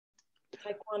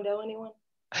Taekwondo, anyone?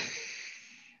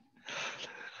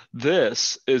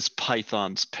 This is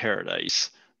Python's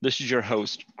Paradise. This is your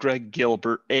host, Greg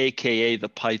Gilbert, aka the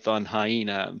Python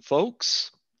Hyena. And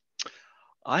folks,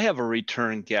 I have a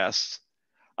return guest.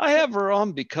 I have her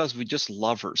on because we just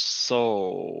love her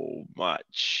so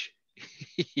much.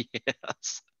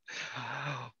 Yes.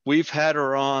 We've had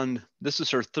her on, this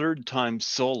is her third time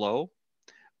solo.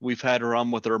 We've had her on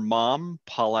with her mom,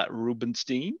 Paulette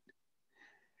Rubinstein,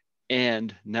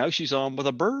 and now she's on with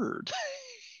a bird.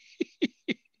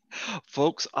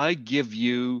 Folks, I give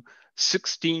you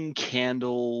 16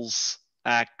 Candles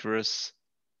actress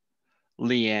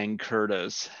Liane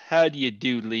Curtis. How do you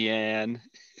do, Liane?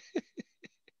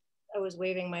 I was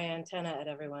waving my antenna at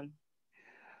everyone.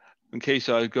 In case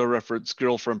I go reference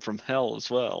Girlfriend from Hell as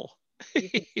well. You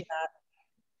could do that.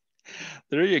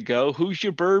 There you go. Who's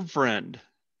your bird friend?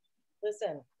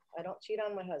 Listen, I don't cheat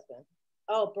on my husband.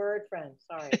 Oh, bird friend.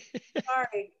 Sorry.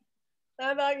 Sorry.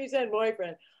 I thought you said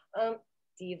boyfriend.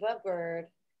 Diva Bird.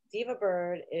 Diva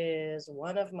Bird is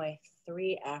one of my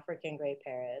 3 African gray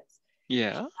parrots.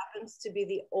 Yeah. She happens to be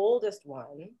the oldest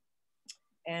one.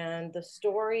 And the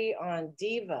story on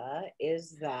Diva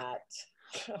is that,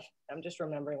 I'm just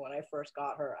remembering when I first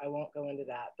got her. I won't go into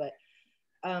that. But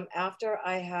after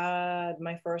I had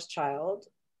my first child,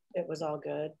 it was all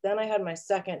good. Then I had my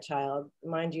second child.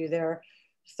 Mind you, they're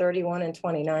 31 and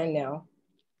 29 now.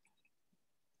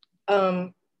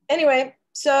 Anyway,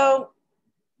 so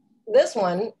this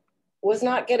one was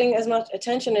not getting as much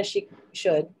attention as she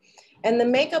should. And the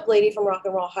makeup lady from Rock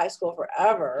and Roll High School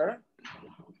Forever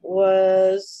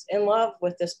was in love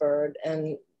with this bird.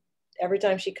 And every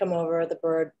time she'd come over, the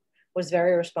bird was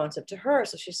very responsive to her.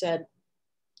 So she said,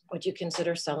 would you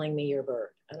consider selling me your bird?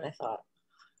 And I thought,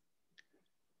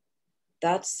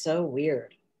 that's so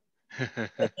weird.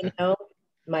 But, you know,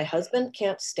 my husband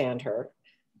can't stand her.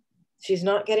 She's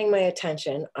not getting my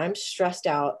attention. I'm stressed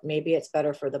out. Maybe it's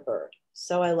better for the bird.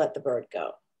 So I let the bird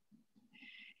go.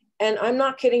 And I'm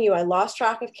not kidding you. I lost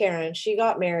track of Karen. She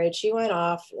got married. She went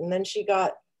off. And then she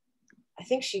got,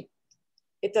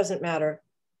 it doesn't matter.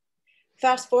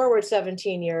 Fast forward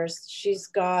 17 years. She's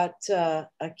got a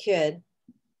kid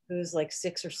who's like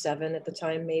 6 or 7 at the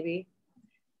time, maybe.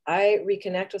 I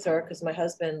reconnect with her because my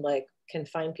husband can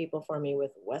find people for me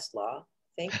with Westlaw.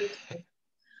 Thank you.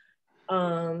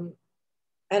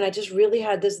 And I just really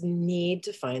had this need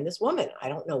to find this woman. I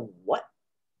don't know what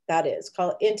that is.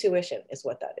 Call it intuition is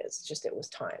what that is. Just it was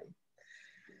time.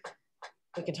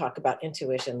 We can talk about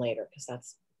intuition later because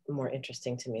that's more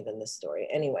interesting to me than this story.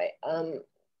 Anyway,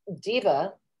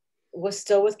 Diva was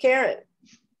still with Karen.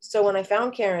 So when I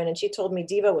found Karen and she told me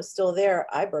Diva was still there,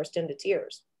 I burst into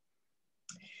tears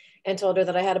and told her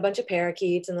that I had a bunch of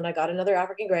parakeets and then I got another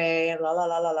African gray and la, la,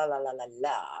 la, la, la, la, la, la,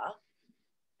 la.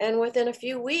 And within a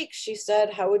few weeks, she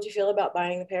said, how would you feel about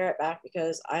buying the parrot back?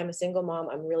 Because I'm a single mom.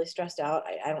 I'm really stressed out.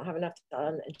 I don't have enough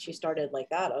done. And she started like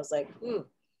that. I was like,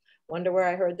 wonder where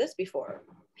I heard this before.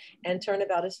 And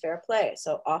turnabout is fair play.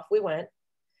 So off we went.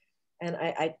 And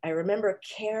I remember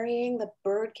carrying the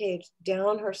bird cage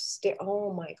down her stair.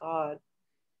 Oh my God.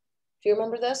 Do you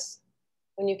remember this?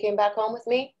 When you came back home with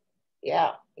me?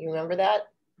 Yeah. You remember that?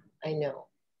 I know.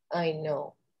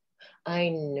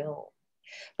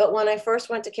 But when I first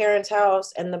went to Karen's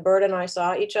house and the bird and I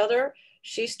saw each other,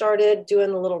 she started doing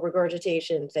the little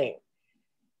regurgitation thing.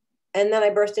 And then I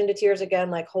burst into tears again,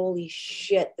 like, holy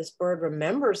shit, this bird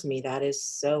remembers me. That is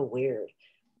so weird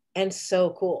and so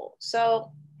cool.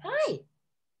 So, hi,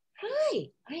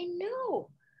 I know.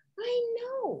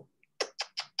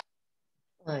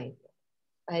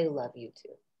 I love you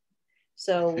too.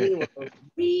 So we were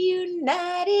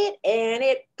reunited and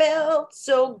it felt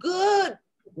so good.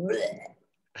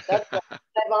 That's what, did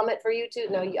I vomit for you too?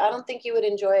 No, I don't think you would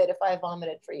enjoy it if I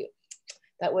vomited for you.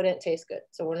 That wouldn't taste good.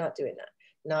 So we're not doing that.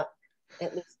 Not,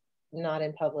 at least not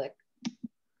in public.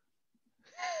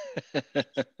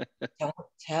 Don't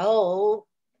tell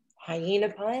Hyena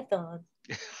Python.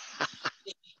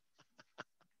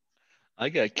 I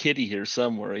got Kitty here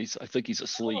somewhere. I think he's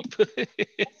asleep.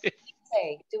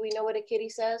 Hey, do we know what a kitty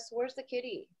says? Where's the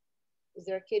kitty? Is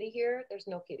there a kitty here? There's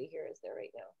no kitty here, is there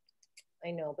right now?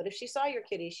 I know, but if she saw your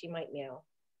kitty, she might meow.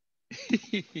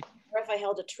 Or if I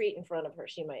held a treat in front of her,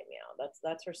 she might meow.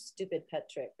 That's her stupid pet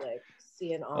trick, like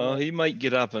seeing all. Oh, he might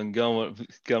get up and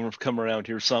come around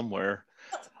here somewhere.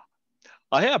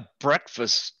 I have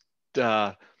Breakfast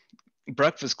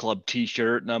Club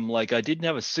T-shirt, and I'm like, I didn't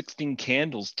have a 16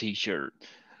 Candles T-shirt,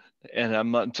 and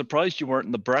I'm surprised you weren't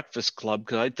in the Breakfast Club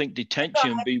because I think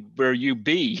detention would be where you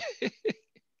be.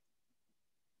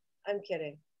 I'm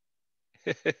kidding.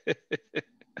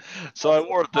 So I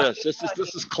wore this.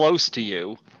 This is close to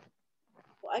you.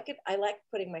 I like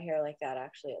putting my hair like that.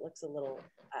 Actually, it looks a little,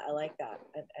 I like that.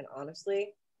 And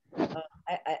honestly,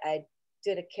 I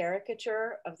did a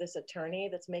caricature of this attorney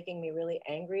that's making me really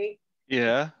angry.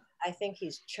 Yeah. I think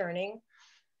he's churning,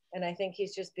 and I think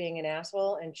he's just being an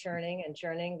asshole and churning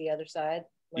the other side.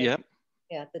 Like, Yep.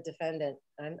 yeah, the defendant.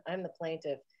 I'm the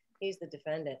plaintiff. He's the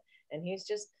defendant, and he's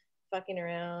just fucking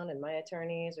around. And my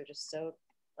attorneys are just so,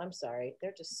 I'm sorry,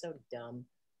 they're just so dumb.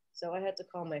 So I had to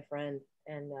call my friend,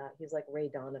 and he's like Ray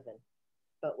Donovan,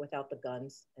 but without the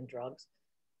guns and drugs.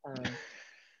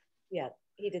 Yeah,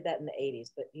 he did that in the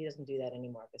 80s, but he doesn't do that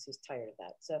anymore because he's tired of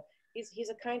that. So he's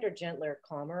a kinder, gentler,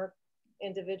 calmer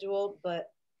individual,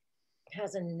 but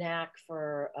has a knack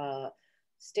for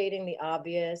stating the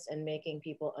obvious and making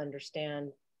people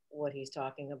understand what he's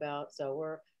talking about. So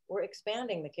we're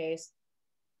expanding the case.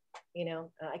 You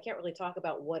know, I can't really talk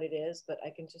about what it is, but I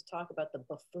can just talk about the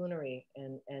buffoonery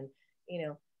and you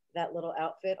know, that little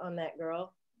outfit on that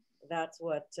girl. That's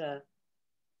what.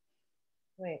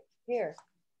 Wait, here,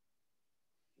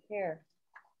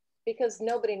 because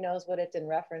nobody knows what it's in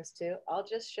reference to. I'll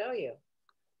just show you.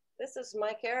 This is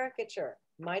my caricature.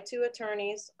 My two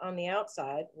attorneys on the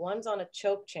outside, one's on a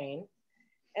choke chain,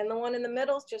 and the one in the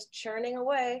middle is just churning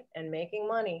away and making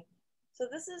money. So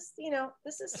this is, you know,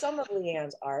 this is some of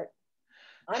Liane's art.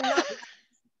 I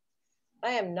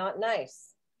am not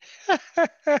nice.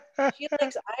 She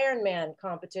likes Iron Man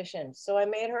competition, so I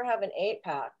made her have an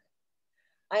 8-pack.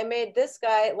 I made this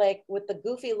guy like with the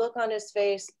goofy look on his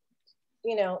face,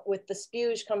 you know, with the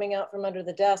spuge coming out from under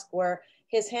the desk where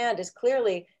his hand is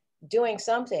clearly doing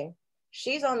something.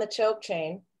 She's on the choke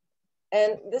chain,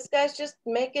 and this guy's just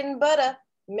making butter,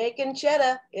 making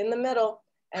cheddar in the middle.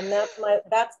 And that's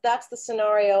the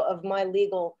scenario of my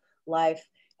legal life.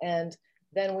 And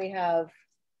then we have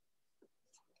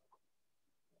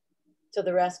To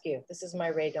the Rescue. This is my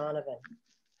Ray Donovan.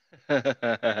 His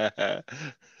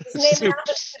name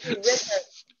happens to be Richard.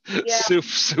 Yeah.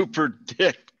 Super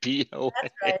dick POA.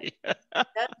 That's right.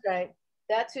 That's right.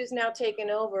 That's who's now taken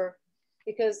over,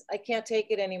 because I can't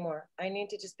take it anymore. I need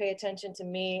to just pay attention to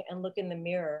me and look in the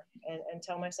mirror and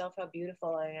tell myself how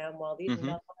beautiful I am while these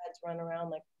knuckleheads run around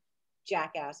like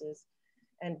jackasses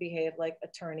and behave like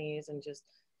attorneys and just,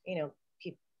 you know,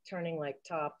 keep turning like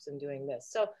tops and doing this.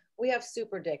 So we have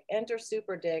Super Dick. Enter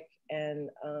Super Dick, and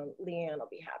Liane will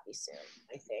be happy soon,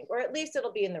 I think. Or at least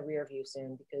it'll be in the rear view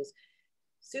soon, because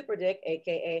Super Dick,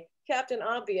 aka Captain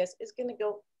Obvious, is going to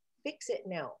go fix it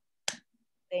now.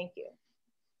 Thank you.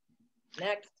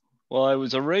 Next. Well, I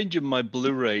was arranging my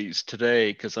Blu-rays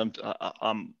today because I'm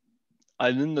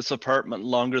in this apartment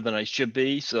longer than I should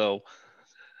be, so,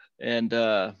 and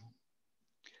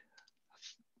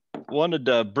wanted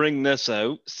to bring this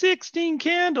out. 16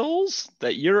 candles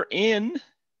that you're in.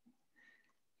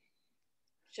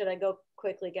 Should I go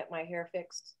quickly get my hair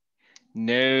fixed?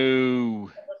 No.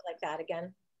 It looked like that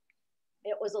again.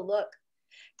 It was a look.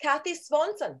 Kathy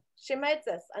Swanson, she made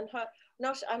this, and her,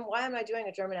 no, why am I doing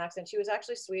a German accent? She was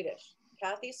actually Swedish.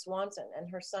 Kathy Swanson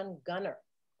and her son Gunnar,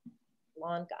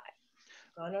 blonde guy.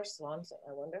 Gunnar Swanson.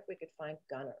 I wonder if we could find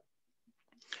Gunnar.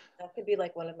 That could be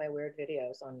like one of my weird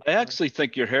videos on. I actually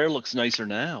think your hair looks nicer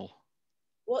now.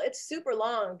 Well, it's super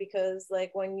long because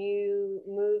like when you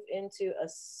move into a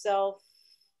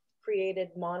self-created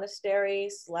monastery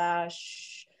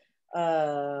slash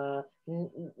a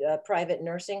private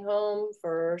nursing home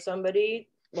for somebody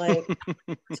like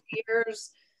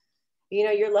years, you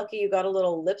know, you're lucky you got a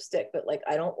little lipstick, but like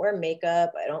I don't wear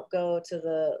makeup. I don't go to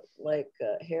the like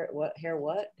hair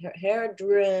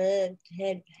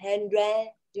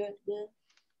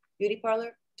beauty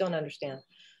parlor. Don't understand.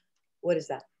 What is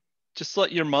that? Just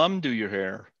let your mom do your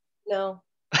hair. No.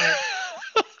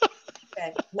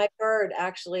 Okay. My bird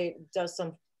actually does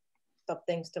some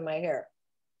things to my hair.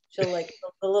 She'll like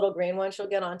the little green one, she'll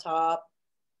get on top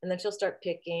and then she'll start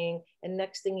picking. And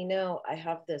next thing you know, I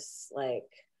have this like,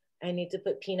 I need to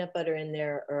put peanut butter in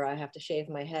there, or I have to shave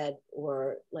my head,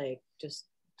 or like just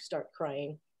start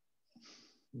crying.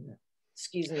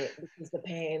 Excuse me, because the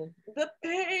pain,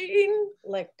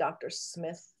 like Dr.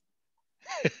 Smith.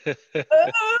 Oh, the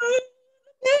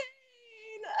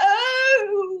pain.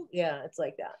 Oh, yeah, it's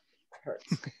like that. It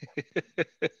hurts.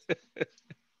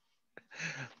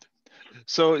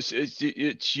 So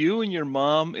it's you and your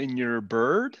mom and your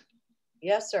bird?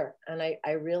 Yes, sir. And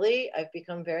I've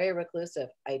become very reclusive.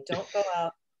 I don't go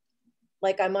out.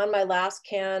 Like I'm on my last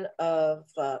can of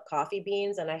coffee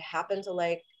beans, and I happen to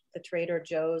like the Trader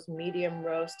Joe's medium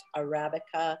roast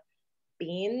Arabica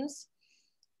beans.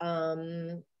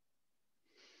 I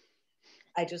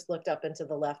just looked up and to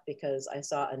the left because I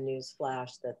saw a news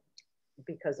flash that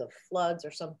because of floods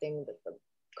or something, that the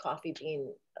coffee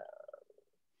bean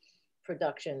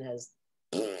production has,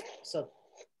 so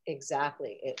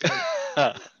exactly.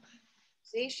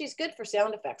 See, she's good for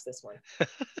sound effects, this one.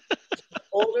 She's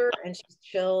older and she's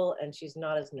chill and she's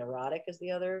not as neurotic as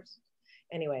the others.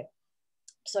 Anyway,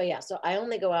 so yeah, so I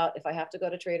only go out if I have to go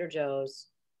to Trader Joe's,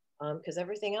 because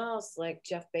everything else, like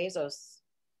Jeff Bezos,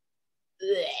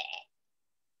 bleh,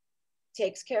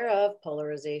 takes care of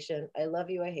polarization. I love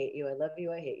you, I hate you, I love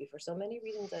you, I hate you. For so many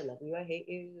reasons, I love you, I hate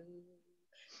you.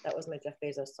 That was my Jeff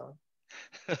Bezos song.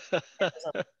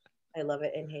 I love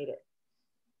it and hate it.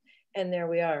 And there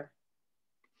we are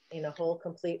in a whole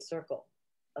complete circle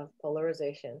of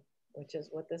polarization, which is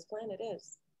what this planet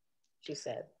is, she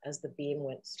said, as the beam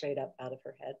went straight up out of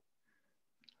her head.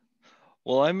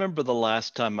 Well, I remember the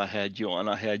last time I had you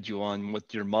on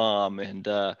with your mom, and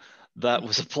that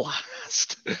was a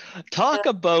blast. Talk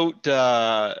about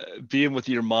being with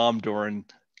your mom during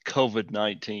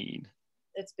COVID-19.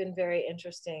 It's been very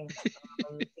interesting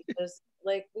because,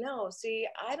 like, no, see,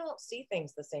 I don't see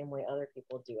things the same way other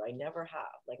people do. I never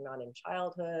have, like, not in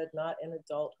childhood, not in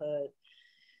adulthood.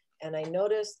 And I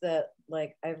noticed that,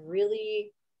 like, I've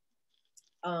really,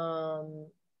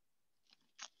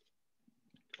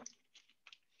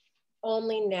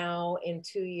 only now in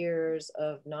 2 years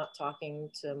of not talking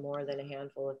to more than a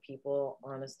handful of people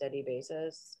on a steady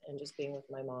basis and just being with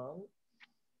my mom,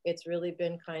 it's really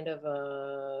been kind of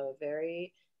a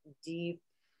very deep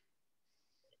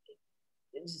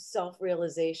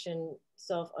self-realization,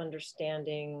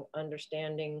 self-understanding,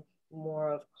 understanding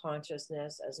more of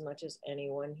consciousness as much as any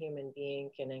one human being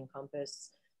can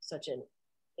encompass such an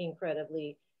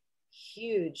incredibly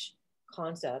huge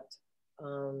concept.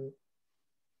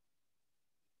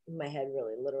 My head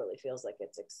really literally feels like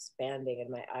it's expanding and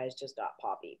my eyes just got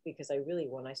poppy, because I really,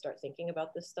 when I start thinking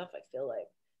about this stuff, I feel like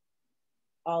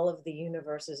all of the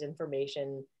universe's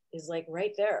information is like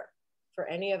right there for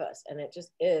any of us. And it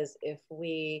just is, if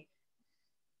we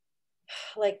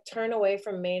like turn away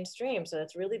from mainstream. So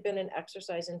it's really been an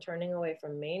exercise in turning away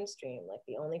from mainstream. Like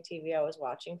the only TV I was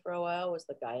watching for a while was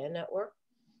the Gaia Network.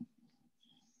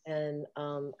 And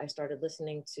I started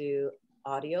listening to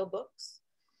audiobooks,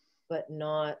 but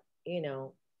not, you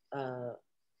know,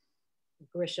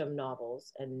 Grisham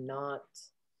novels, and not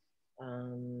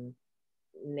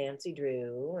Nancy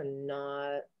Drew, and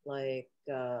not like,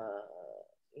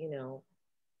 you know,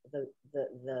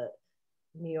 the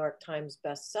New York Times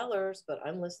bestsellers, but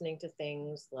I'm listening to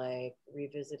things like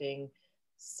revisiting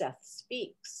Seth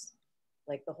Speaks,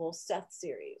 like the whole Seth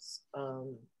series,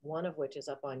 one of which is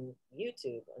up on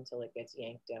YouTube until it gets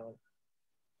yanked down.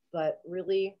 But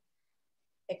really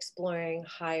exploring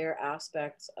higher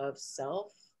aspects of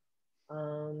self.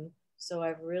 So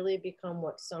I've really become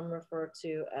what some refer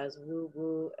to as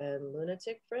woo-woo and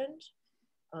lunatic fringe.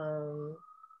 And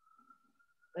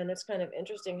it's kind of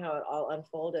interesting how it all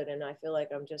unfolded. And I feel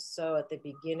like I'm just so at the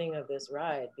beginning of this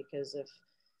ride, because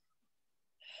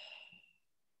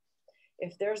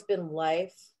if there's been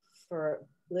life for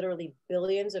literally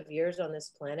billions of years on this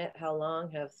planet, how long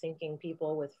have thinking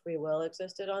people with free will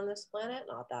existed on this planet?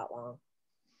 Not that long.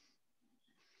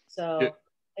 So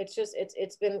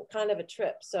it's been kind of a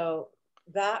trip. So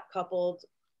that, coupled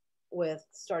with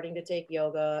starting to take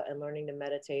yoga and learning to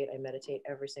meditate. I meditate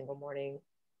every single morning.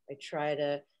 I try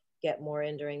to get more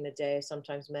in during the day.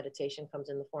 Sometimes meditation comes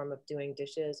in the form of doing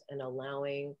dishes and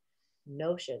allowing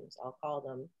notions, I'll call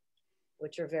them,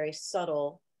 which are very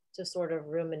subtle, to sort of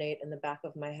ruminate in the back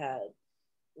of my head.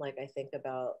 Like I think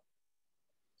about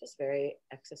just very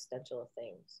existential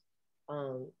things.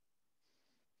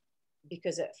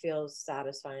 Because it feels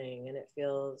satisfying and it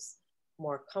feels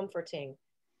more comforting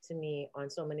to me on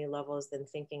so many levels than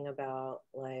thinking about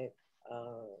like,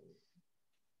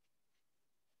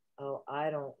 oh, I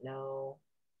don't know,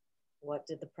 what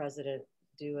did the president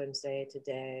do and say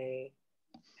today?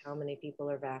 How many people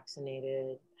are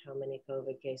vaccinated? How many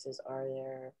COVID cases are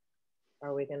there?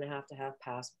 Are we going to have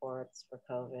passports for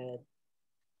COVID?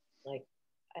 Like,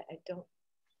 I don't,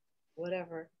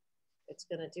 whatever. It's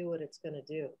going to do what it's going to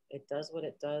do. It does what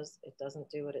it does. It doesn't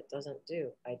do what it doesn't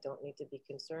do. I don't need to be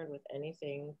concerned with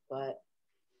anything but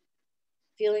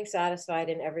feeling satisfied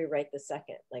in every right this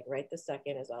second. Like right this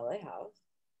second is all I have.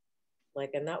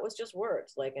 Like, and that was just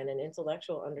words, like, and an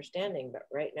intellectual understanding. But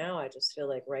right now, I just feel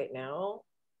like right now,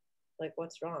 like,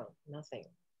 what's wrong? Nothing.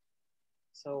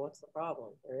 So what's the problem?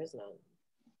 There is none.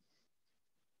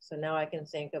 So now I can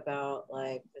think about,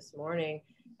 like, this morning,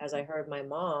 as I heard my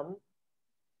mom,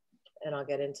 and I'll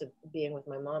get into being with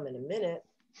my mom in a minute,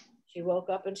 she woke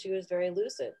up and she was very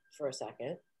lucid for a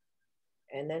second.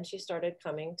 And then she started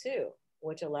coming to,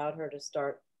 which allowed her to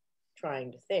start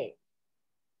trying to think.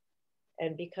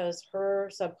 And because her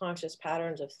subconscious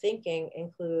patterns of thinking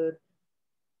include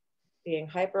being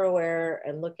hyper aware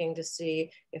and looking to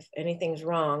see if anything's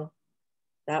wrong.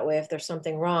 That way, if there's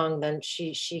something wrong, then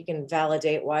she can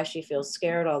validate why she feels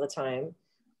scared all the time,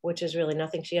 which is really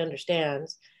nothing she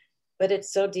understands, but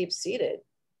it's so deep seated,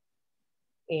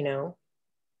 you know?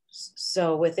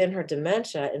 So within her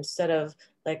dementia, instead of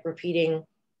like repeating,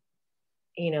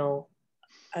 you know,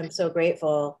 I'm so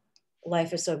grateful,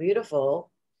 life is so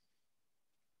beautiful,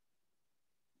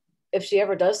 if she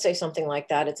ever does say something like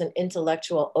that, it's an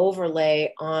intellectual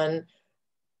overlay on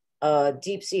a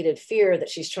deep-seated fear that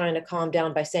she's trying to calm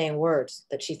down by saying words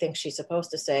that she thinks she's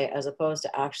supposed to say, as opposed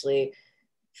to actually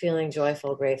feeling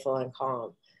joyful, grateful, and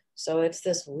calm. So it's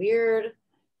this weird,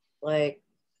 like,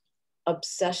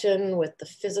 obsession with the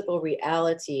physical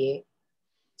reality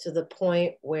to the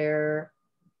point where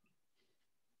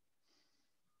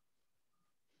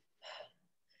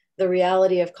the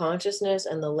reality of consciousness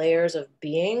and the layers of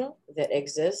being that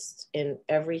exist in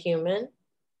every human,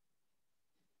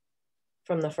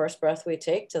 from the first breath we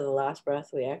take to the last breath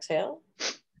we exhale,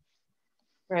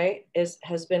 right,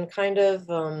 has been kind of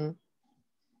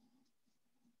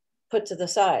put to the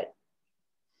side.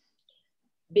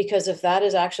 Because if that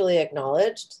is actually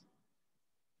acknowledged,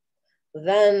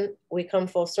 then we come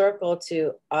full circle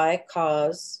to I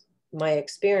cause my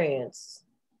experience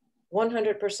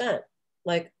 100%.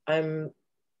 Like, I'm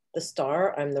the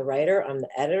star, I'm the writer, I'm the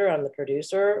editor, I'm the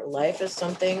producer. Life is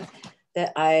something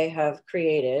that I have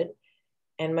created,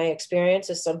 and my experience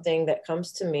is something that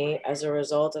comes to me as a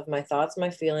result of my thoughts, my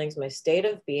feelings, my state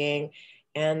of being,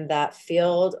 and that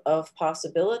field of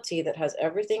possibility that has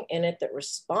everything in it that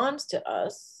responds to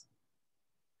us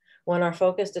when our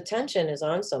focused attention is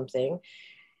on something.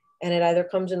 And it either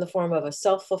comes in the form of a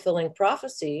self-fulfilling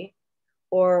prophecy,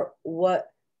 or what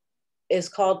is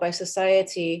called by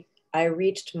society, I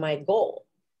reached my goal.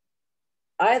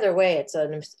 Either way, it's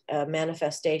a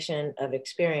manifestation of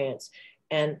experience.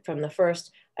 And from the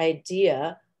first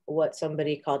idea, what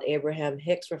somebody called Abraham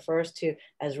Hicks refers to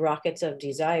as rockets of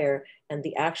desire, and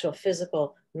the actual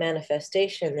physical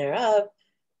manifestation thereof,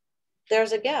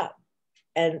 there's a gap.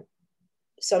 And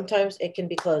sometimes it can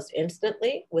be closed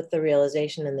instantly with the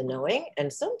realization and the knowing.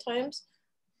 And sometimes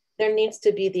there needs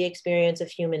to be the experience of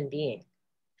human being,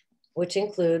 which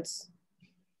includes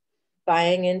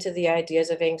buying into the ideas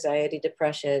of anxiety,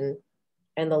 depression,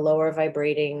 and the lower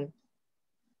vibrating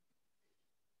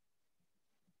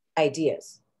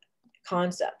ideas,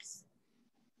 concepts,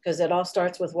 because it all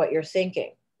starts with what you're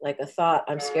thinking. Like a thought,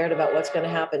 I'm scared about what's going to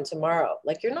happen tomorrow.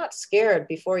 Like, you're not scared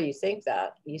before you think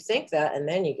that. You think that, and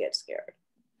then you get scared.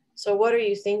 So what are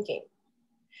you thinking?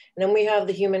 And then we have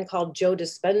the human called Joe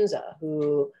Dispenza,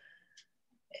 who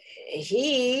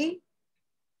he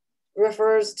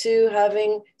refers to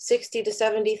having 60 to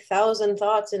 70,000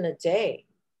 thoughts in a day.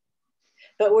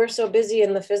 But we're so busy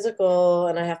in the physical,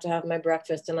 and I have to have my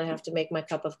breakfast, and I have to make my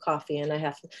cup of coffee, and I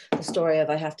have the story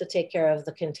of I have to take care of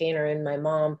the container in my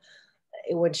mom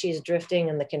when she's drifting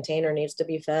and the container needs to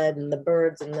be fed, and the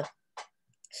birds, and the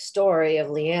story of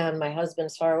Liane, my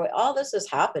husband's far away. All this is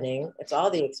happening. It's all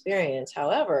the experience.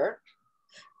 However,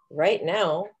 right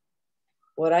now,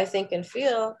 what I think and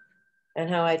feel and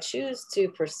how I choose to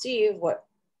perceive what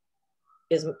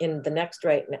is in the next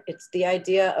right now, it's the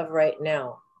idea of right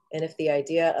now. And if the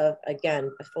idea of,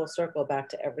 again, a full circle back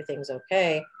to everything's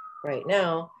okay right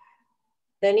now,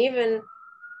 then even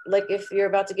like if you're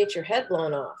about to get your head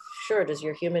blown off, sure, does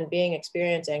your human being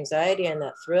experience anxiety and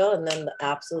that thrill, and then the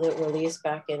absolute release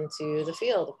back into the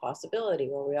field of possibility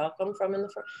where we all come from in the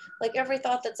first, like every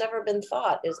thought that's ever been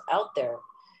thought is out there,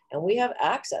 and we have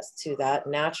access to that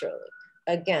naturally.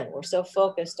 Again, we're so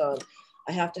focused on,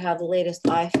 I have to have the latest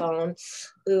iPhone.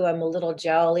 Ooh, I'm a little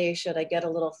jowly. Should I get a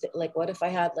little, like, what if I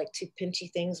had like two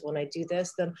pinchy things when I do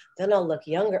this? Then I'll look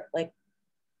younger. Like,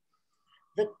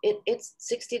 it's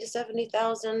 60 to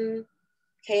 70,000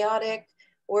 chaotic.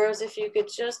 Whereas if you could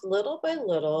just little by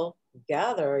little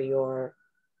gather your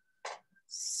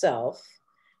self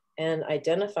and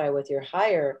identify with your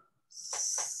higher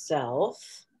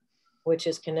self, which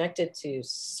is connected to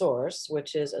source,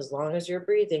 which is, as long as you're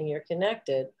breathing, you're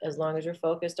connected. As long as you're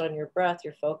focused on your breath,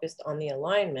 you're focused on the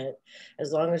alignment.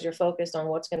 As long as you're focused on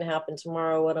what's going to happen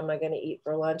tomorrow, what am I going to eat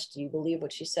for lunch? Do you believe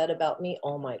what she said about me?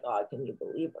 Oh my God, can you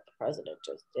believe what the president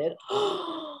just did?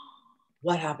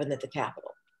 What happened at the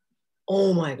Capitol?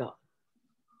 Oh my God.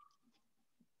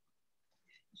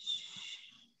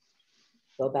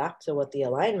 Go back to what the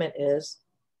alignment is.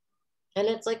 And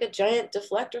it's like a giant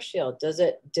deflector shield. Does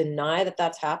it deny that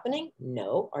that's happening?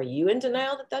 No. Are you in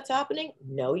denial that that's happening?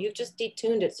 No, you've just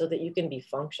detuned it so that you can be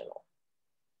functional.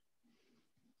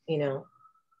 You know?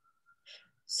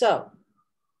 So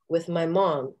with my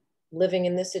mom, living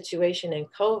in this situation in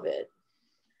COVID,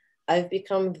 I've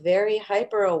become very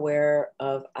hyper aware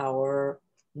of our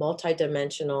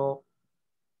multidimensional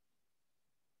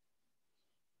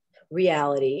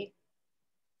reality,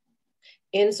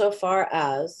 insofar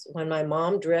as when my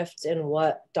mom drifts in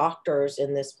what doctors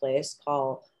in this place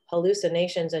call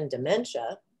hallucinations and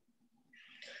dementia,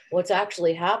 what's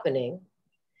actually happening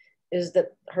is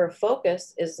that her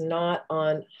focus is not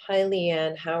on, hi,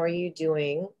 Liane, how are you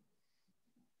doing?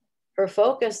 Her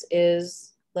focus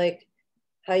is like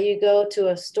how you go to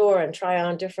a store and try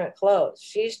on different clothes.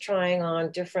 She's trying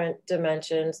on different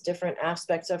dimensions, different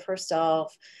aspects of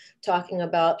herself, talking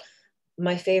about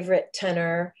my favorite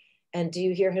tenor. And do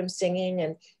you hear him singing?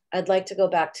 And I'd like to go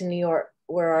back to New York.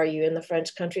 Where are you? In the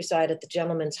French countryside at the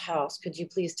gentleman's house. Could you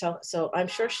please tell? So I'm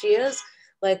sure she is,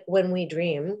 like when we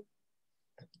dream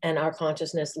and our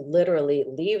consciousness literally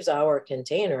leaves our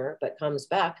container but comes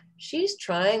back, she's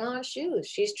trying on shoes.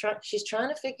 She's trying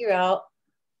to figure out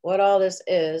what all this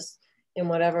is in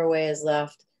whatever way is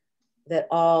left, that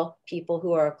all people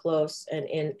who are close and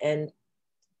in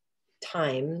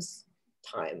time,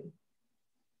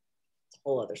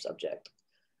 whole other subject,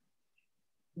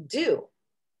 do.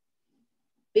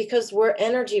 Because we're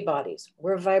energy bodies,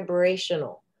 we're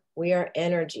vibrational, we are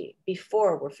energy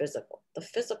before we're physical. The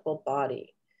physical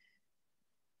body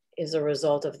is a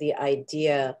result of the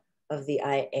idea of the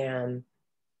I am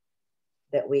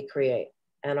that we create.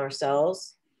 And our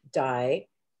cells die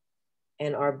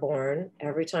and are born.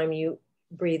 Every time you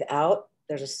breathe out,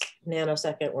 there's a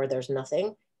nanosecond where there's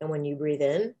nothing. And when you breathe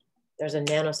in, there's a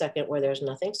nanosecond where there's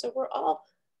nothing. So we're all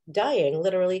dying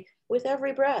literally with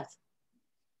every breath.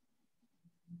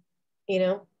 You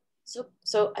know,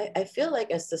 so I feel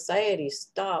like as society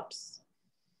stops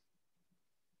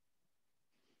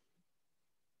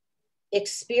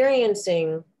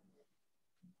experiencing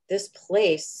this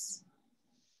place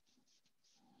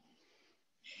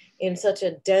in such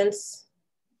a dense,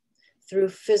 through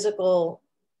physical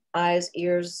eyes,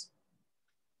 ears,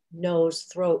 nose,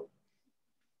 throat,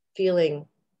 feeling,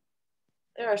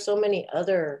 there are so many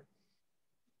other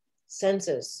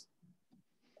senses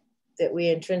that we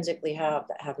intrinsically have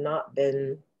that have not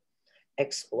been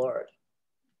explored.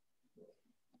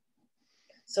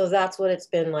 So that's what it's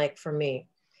been like for me.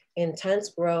 Intense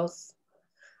growth,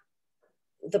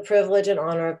 the privilege and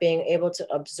honor of being able to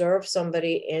observe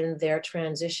somebody in their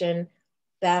transition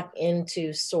back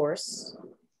into source,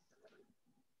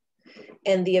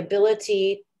 and the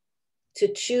ability to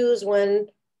choose when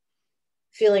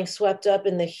feeling swept up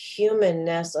in the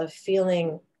humanness of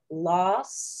feeling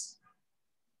loss,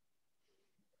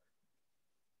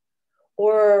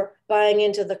 or buying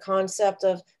into the concept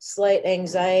of slight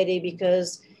anxiety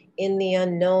because in the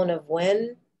unknown of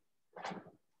when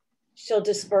she'll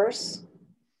disperse.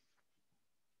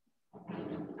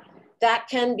 That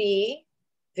can be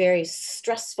very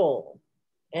stressful.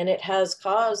 And it has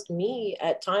caused me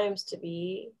at times to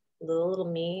be little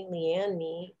me, Liane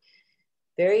me,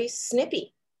 very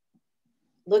snippy.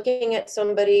 Looking at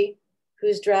somebody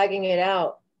who's dragging it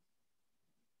out,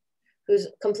 who's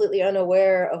completely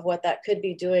unaware of what that could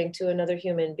be doing to another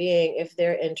human being if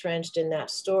they're entrenched in that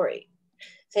story.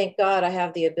 Thank God I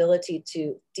have the ability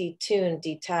to detune,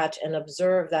 detach, and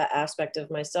observe that aspect of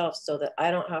myself so that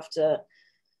I don't have to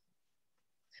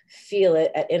feel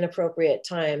it at inappropriate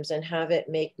times and have it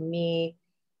make me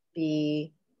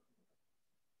be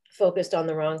focused on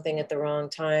the wrong thing at the wrong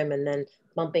time and then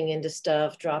bumping into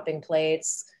stuff, dropping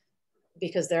plates,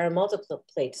 because there are multiple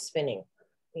plates spinning,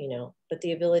 you know, but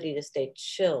the ability to stay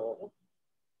chill,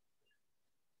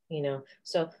 you know.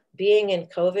 So being in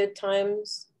COVID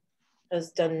times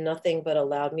has done nothing but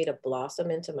allowed me to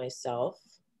blossom into myself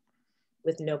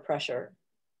with no pressure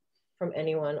from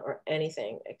anyone or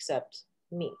anything except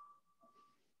me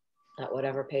at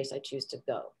whatever pace I choose to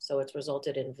go. So it's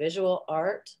resulted in visual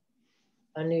art,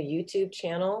 a new YouTube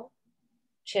channel,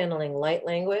 channeling light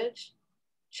language,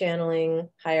 channeling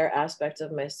higher aspects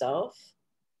of myself,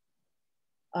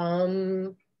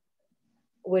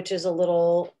 which is a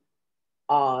little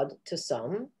odd to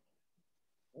some,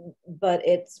 but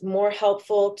it's more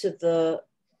helpful to the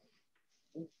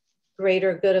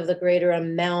greater good of the greater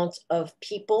amount of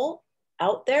people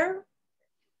out there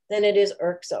than it is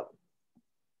irksome.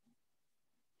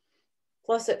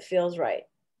 Plus it feels right.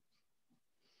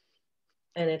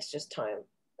 And it's just time.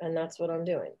 And that's what I'm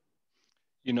doing.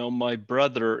 You know, my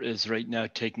brother is right now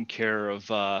taking care of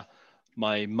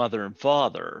my mother and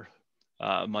father.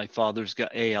 My father's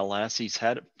got ALS. He's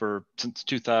had it since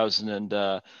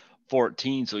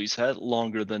 2014, so he's had it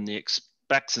longer than the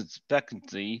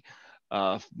expectancy.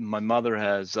 My mother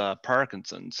has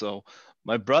Parkinson's, so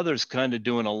My brother's kind of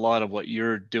doing a lot of what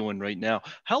you're doing right now.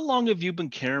 How long have you been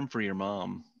caring for your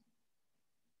mom?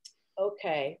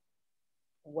 Okay.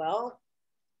 Well,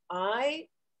 I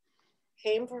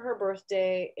came for her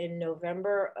birthday in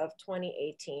November of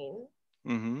 2018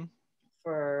 Mm-hmm.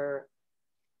 for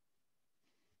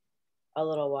a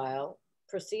little while,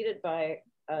 preceded by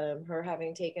her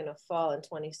having taken a fall in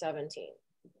 2017.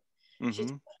 She took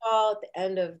Mm-hmm. a fall at the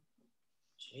end of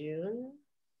June,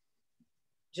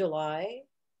 July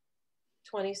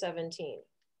 2017.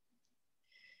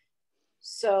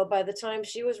 So by the time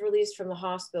she was released from the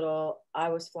hospital, I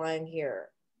was flying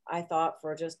here. I thought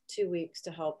for just 2 weeks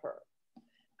to help her.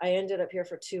 I ended up here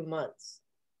for 2 months.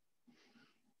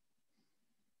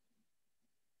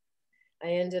 I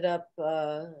ended up,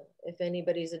 if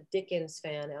anybody's a Dickens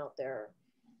fan out there,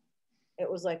 it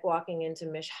was like walking into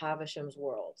Mish Havisham's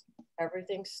world.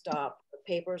 Everything stopped. The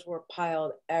papers were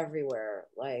piled everywhere.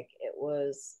 Like it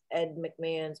was Ed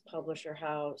McMahon's publishing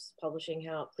house,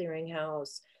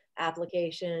 clearinghouse,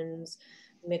 applications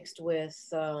mixed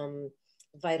with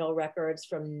vital records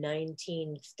from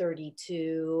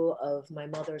 1932 of my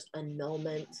mother's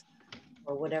annulment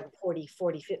or whatever, 40,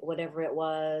 whatever it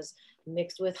was,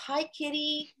 mixed with, hi,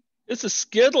 kitty, It's a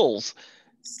Skittles.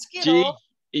 Skittle.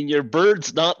 Gee, and your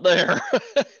bird's not there.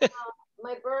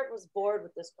 My bird was bored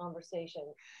with this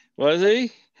conversation. Was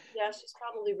he? Yeah, she's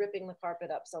probably ripping the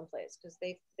carpet up someplace because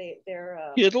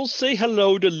they're Skittles, say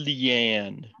hello to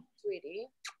Liane. sweetie.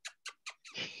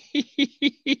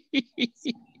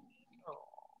 Oh,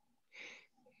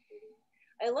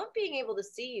 I love being able to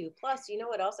see you. Plus, you know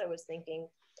what else I was thinking?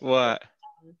 What?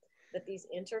 That these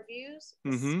interviews,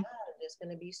 the Mm-hmm. sound is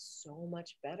going to be so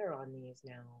much better on these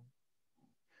now.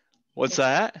 What's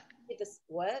that?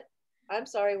 What? I'm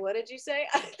sorry. What did you say?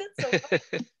 That's so funny.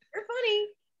 You're funny.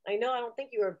 I know I don't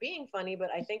think you were being funny, but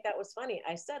I think that was funny.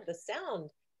 I said the sound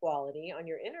quality on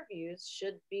your interviews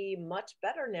should be much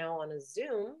better now on a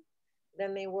Zoom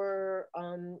than they were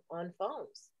on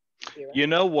phones. You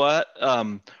know what?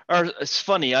 Or it's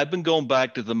funny. I've been going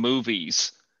back to the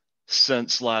movies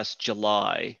since last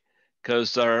July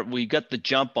because we got the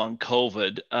jump on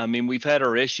COVID. I mean, we've had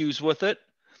our issues with it,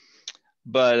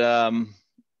 but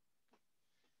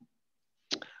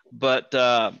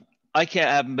I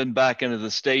haven't been back into the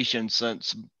station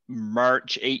since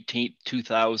March 18th,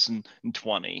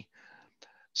 2020.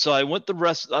 So I went the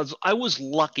rest. I was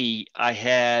lucky. I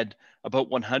had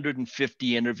about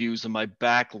 150 interviews in my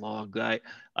backlog that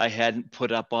I hadn't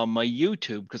put up on my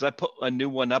YouTube because I put a new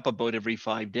one up about every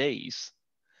 5 days.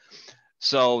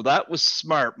 So that was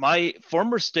smart. My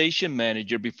former station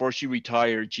manager, before she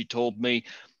retired, she told me,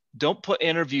 don't put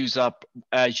interviews up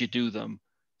as you do them.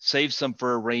 Save some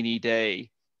for a rainy day.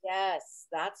 Yes,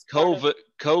 that's part of,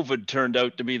 COVID turned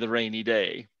out to be the rainy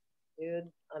day.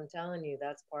 dude, I'm telling you,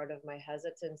 that's part of my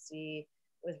hesitancy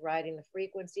with riding the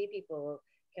frequency. People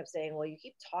kept saying, well, you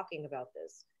keep talking about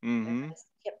this. And Mm-hmm.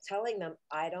 I kept telling them,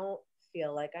 I don't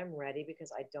feel like I'm ready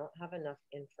because I don't have enough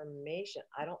information.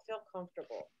 I don't feel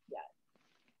comfortable yet.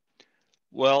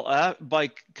 Well, I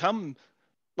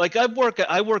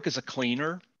work as a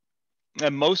cleaner,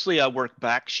 and mostly I work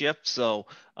back shift, so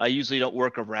I usually don't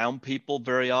work around people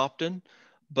very often.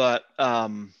 But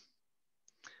that's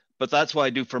what I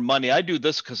do for money. I do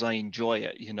this because I enjoy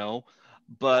it, you know.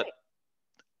 But Right.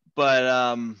 but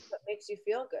What makes you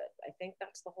feel good? I think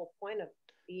that's the whole point of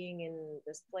being in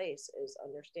this place is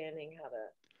understanding how to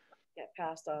get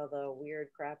past all the weird,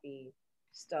 crappy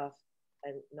stuff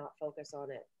and not focus on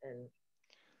it. And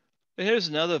here's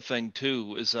another thing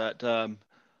too is that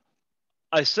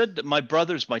I said that my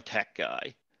brother's my tech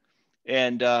guy,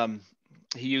 and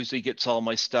he usually gets all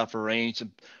my stuff arranged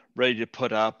and ready to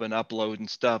put up and upload and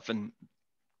stuff, and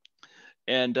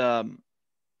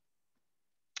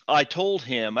I told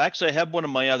him, actually, I had one of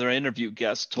my other interview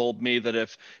guests told me that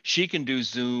if she can do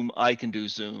Zoom, I can do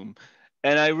Zoom.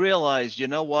 And I realized, you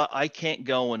know what? I can't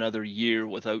go another year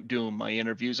without doing my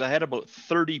interviews. I had about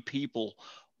 30 people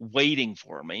waiting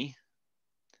for me.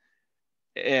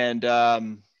 And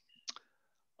I'm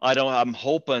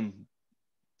hoping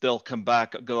they'll come on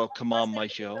listen, my you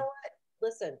know show. what?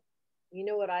 Listen, you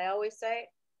know what I always say?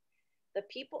 The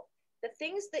people, the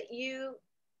things that you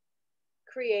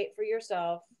create for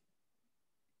yourself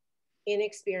in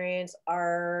experience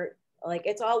are like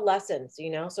it's all lessons, you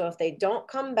know. So if they don't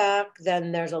come back,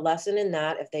 then there's a lesson in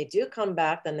that. If they do come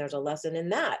back, then there's a lesson in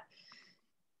that.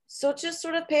 So just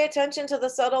sort of pay attention to the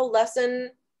subtle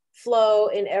lesson flow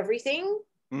in everything,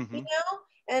 you Mm-hmm. know,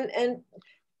 and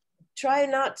try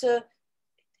not to,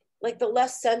 like, the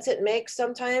less sense it makes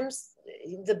sometimes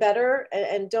the better,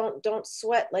 and don't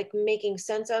sweat like making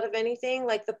sense out of anything.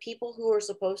 Like the people who are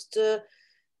supposed to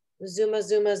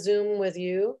Zoom with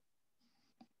you,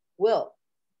 will,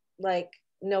 like,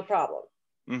 no problem.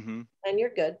 Mm-hmm. And you're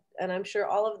good. And I'm sure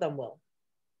all of them will.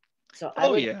 So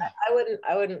Oh yeah. I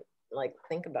wouldn't like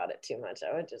think about it too much.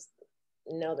 I would just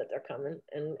know that they're coming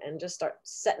and just start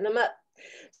setting them up,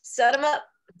 set them up,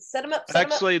 set them up, set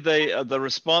them up. Actually, they the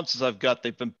responses I've got,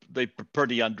 they've been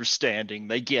pretty understanding.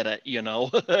 They get it, you know.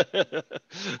 Well,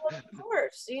 of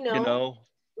course, You know.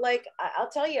 like I'll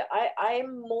tell you,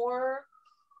 I'm more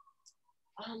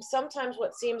sometimes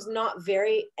what seems not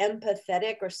very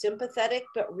empathetic or sympathetic,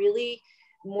 but really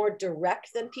more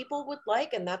direct than people would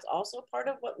like. And that's also part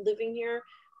of what living here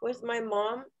with my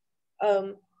mom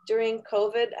during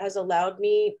COVID has allowed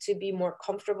me to be more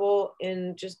comfortable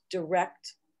in just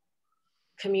direct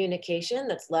communication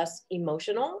that's less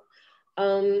emotional.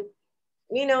 Um,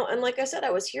 and like I said,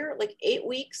 I was here like 8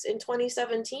 weeks in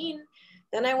 2017.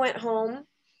 Then I went home.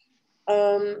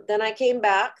 Then I came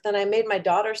back. Then I made my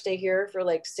daughter stay here for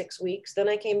like 6 weeks. Then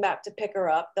I came back to pick her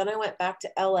up. Then I went back to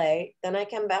LA. Then I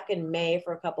came back in May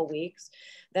for a couple weeks.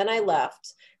 Then I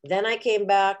left. Then I came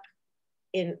back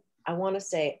in, I want to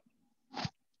say,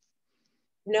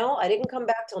 no, I didn't come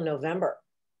back till November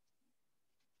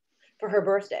for her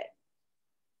birthday.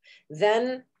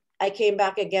 Then I came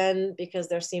back again because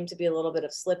there seemed to be a little bit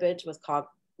of slippage with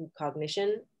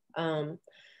cognition.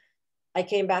 I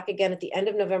came back again at the end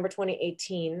of November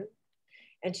 2018.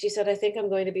 And she said, I think I'm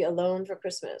going to be alone for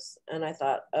Christmas. And I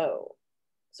thought, oh.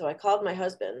 So I called my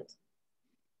husband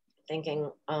thinking,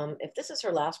 if this is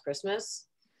her last Christmas,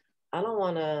 I don't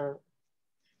want to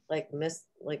like miss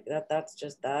like that.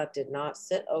 That did not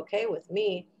sit okay with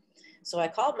me. So I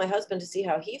called my husband to see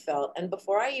how he felt. And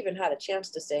before I even had a chance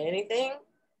to say anything,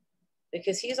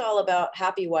 because he's all about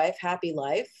happy wife, happy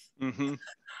life. Mm-hmm.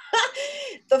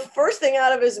 The first thing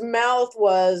out of his mouth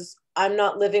was, I'm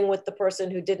not living with the person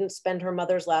who didn't spend her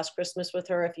mother's last Christmas with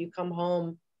her. If you come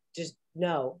home, just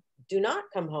no, do not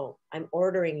come home. I'm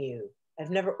ordering you. I've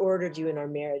never ordered you in our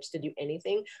marriage to do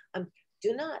anything.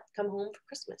 Do not come home for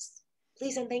Christmas.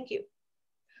 Please and thank you.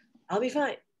 I'll be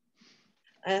fine.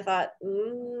 And I thought,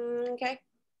 okay.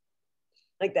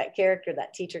 Like that character,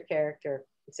 that teacher character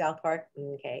in South Park.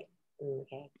 Okay.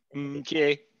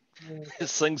 Okay. It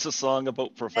sings a song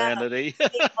about profanity.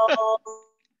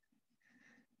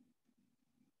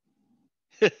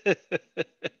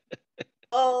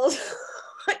 Oh,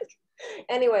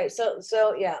 anyway, so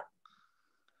yeah.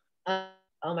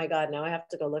 Oh my God, now I have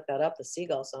to go look that up, the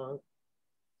seagull song.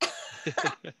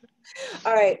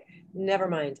 All right, never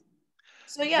mind.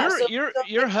 So yeah,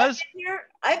 your husband.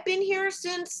 I've been here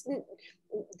since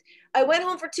I went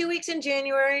home for 2 weeks in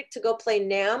January to go play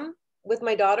NAM with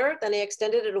my daughter. Then I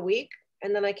extended it a week.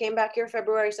 And then I came back here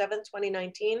February 7th,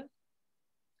 2019.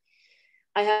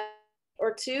 I had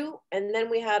or two, and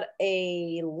then we had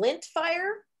a lint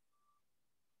fire.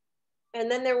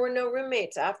 And then there were no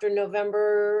roommates after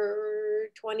November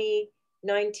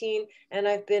 2019. And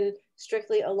I've been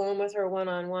strictly alone with her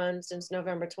one-on-one since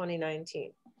November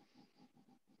 2019.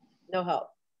 No help.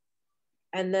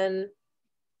 And then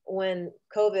when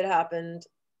COVID happened,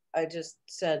 I just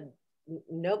said,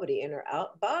 nobody in or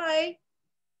out, bye.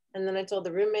 And then I told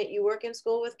the roommate, you work in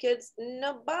school with kids?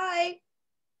 No, bye.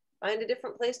 Find a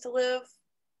different place to live.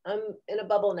 I'm in a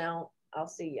bubble now. I'll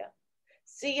see ya.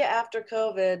 See ya after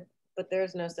COVID, but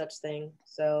there's no such thing.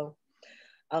 So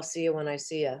I'll see you when I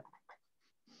see ya.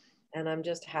 And I'm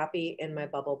just happy in my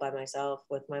bubble by myself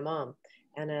with my mom.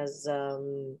 And as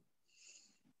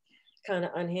kind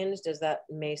of unhinged as that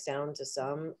may sound to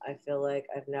some, I feel like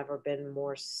I've never been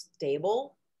more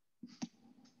stable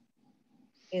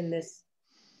in this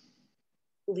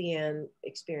Liane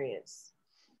experience.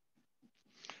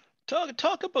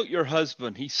 Talk about your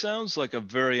husband. He sounds like a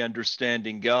very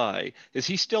understanding guy. Is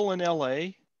he still in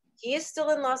LA? He is still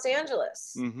in Los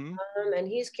Angeles. Mm-hmm. And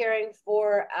he's caring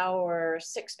for our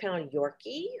 6-pound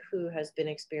Yorkie who has been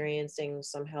experiencing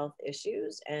some health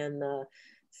issues, and the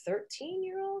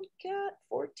 13-year-old cat,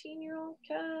 14-year-old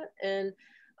cat, and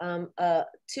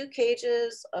 2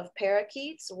 cages of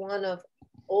parakeets, one of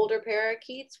older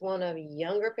parakeets, one of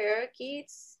younger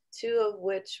parakeets, 2 of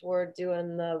which were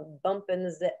doing the bumping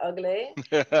the ugly.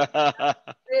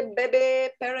 Baby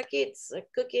parakeets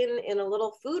cooking in a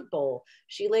little food bowl.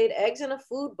 She laid eggs in a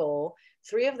food bowl.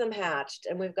 3 of them hatched,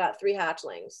 and we've got 3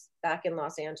 hatchlings back in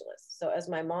Los Angeles. So as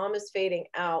my mom is fading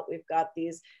out, we've got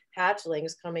these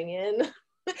hatchlings coming in,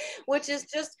 which is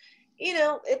just,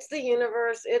 it's the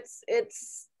universe.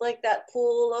 It's like that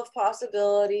pool of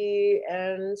possibility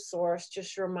and source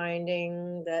just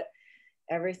reminding that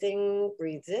everything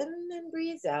breathes in and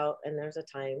breathes out, and there's a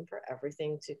time for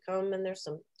everything to come, and there's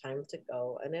some time to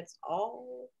go, and it's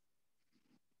all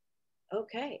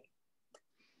okay.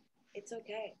 It's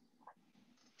okay.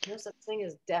 No such thing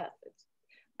as death. It's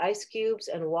ice cubes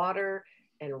and water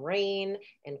and rain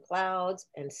and clouds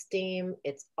and steam.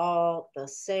 It's all the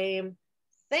same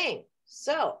thing.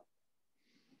 So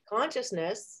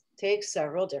consciousness takes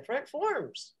several different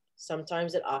forms.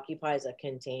 Sometimes it occupies a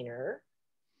container.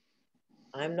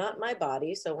 I'm not my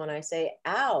body. So when I say,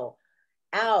 ow,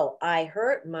 ow, I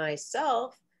hurt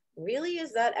myself, really,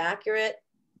 is that accurate?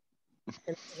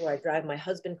 And this is where I drive my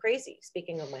husband crazy.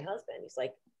 Speaking of my husband, he's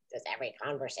like, does every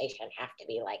conversation have to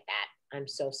be like that? I'm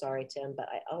so sorry, Tim, but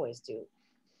I always do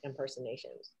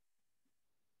impersonations.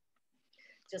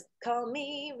 Just call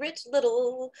me Rich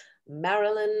Little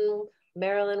Marilyn,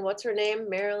 what's her name?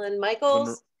 Marilyn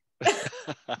Michaels.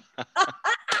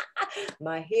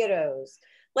 My heroes.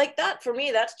 Like that, for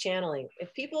me, that's channeling.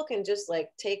 If people can just like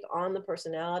take on the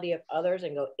personality of others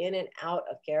and go in and out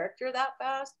of character that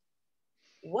fast,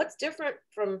 what's different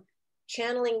from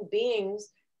channeling beings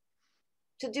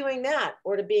to doing that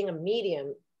or to being a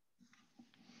medium?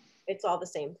 It's all the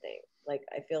same thing. Like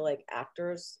I feel like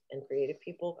actors and creative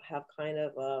people have kind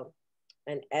of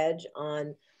an edge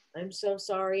on, I'm so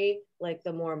sorry, like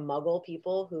the more muggle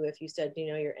people who, if you said,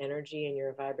 you know, your energy and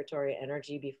your vibratory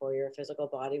energy before your physical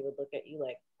body, would look at you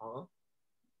like, huh?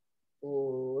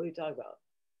 Ooh, what are you talking about?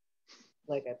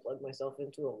 Like I plugged myself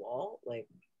into a wall? Like,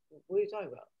 what are you talking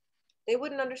about? They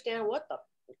wouldn't understand what the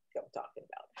I'm talking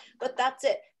about. But that's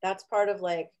it. That's part of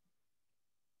like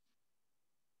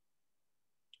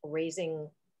raising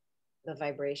the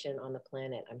vibration on the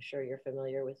planet. I'm sure you're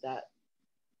familiar with that.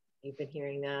 You've been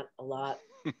hearing that a lot.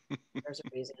 There's a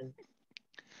reason.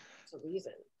 There's a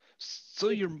reason. So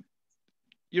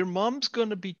your mom's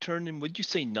gonna be turning, would you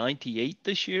say 98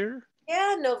 this year?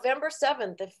 Yeah, November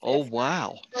 7th. Oh If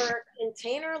wow. her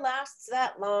container lasts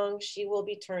that long, she will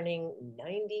be turning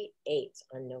 98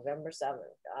 on November 7th.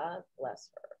 God bless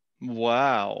her.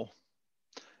 Wow.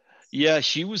 Yeah,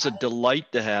 she was a delight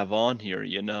to have on here,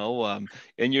 you know.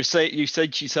 And you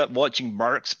said she's up watching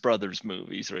Marx Brothers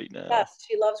movies right now. Yes,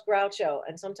 she loves Groucho.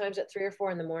 And sometimes at 3 or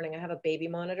 4 in the morning, I have a baby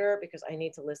monitor because I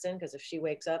need to listen. Because if she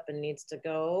wakes up and needs to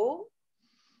go,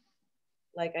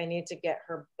 like I need to get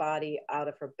her body out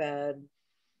of her bed.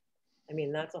 I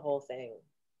mean, that's a whole thing.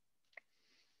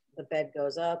 The bed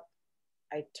goes up.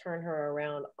 I turn her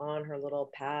around on her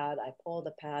little pad. I pull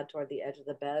the pad toward the edge of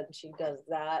the bed. And she does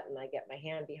that. And I get my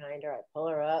hand behind her. I pull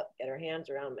her up, get her hands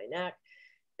around my neck,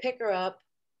 pick her up,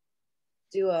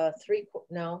 do a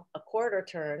quarter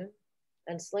turn,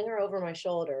 and sling her over my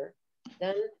shoulder.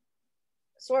 Then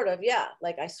sort of, yeah,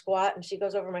 like I squat and she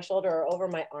goes over my shoulder or over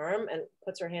my arm and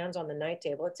puts her hands on the night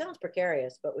table. It sounds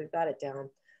precarious, but we've got it down.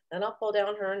 Then I'll pull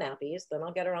down her nappies. Then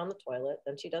I'll get her on the toilet.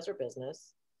 Then she does her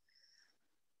business.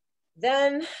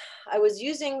 Then I was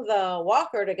using the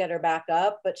walker to get her back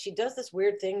up, but she does this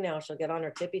weird thing now. She'll get on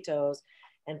her tippy toes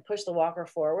and push the walker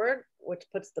forward, which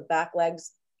puts the back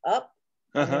legs up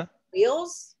on the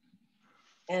wheels.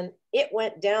 And it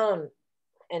went down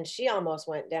and she almost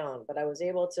went down, but I was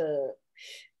able to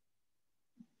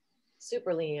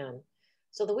super Liane.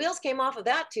 So the wheels came off of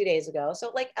that 2 days ago.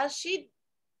 So like as she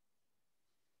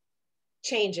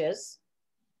changes,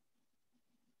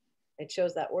 I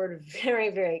chose that word very,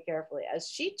 very carefully. As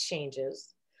she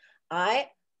changes, I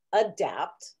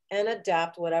adapt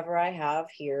whatever I have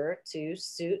here to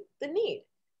suit the need.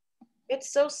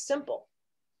 It's so simple.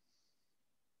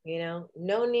 You know,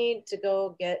 no need to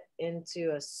go get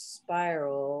into a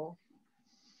spiral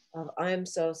of I'm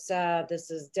so sad, this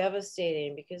is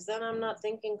devastating, because then I'm not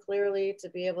thinking clearly to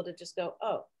be able to just go,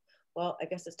 oh, well, I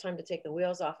guess it's time to take the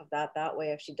wheels off of that. That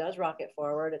way, if she does rock it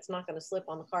forward, it's not going to slip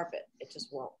on the carpet. It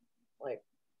just won't. Like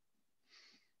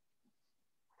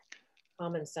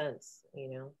common sense, you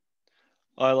know?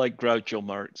 I like Groucho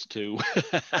Marx too.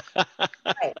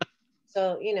 Right.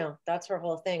 So, you know, that's her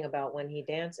whole thing about when he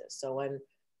dances. So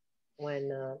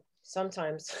when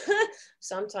sometimes,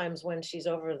 sometimes when she's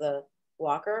over the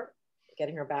walker,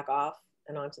 getting her back off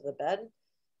and onto the bed,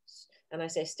 and I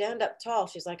say, stand up tall.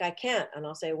 She's like, I can't. And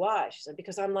I'll say, why? She said,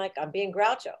 because I'm being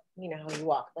Groucho. You know how you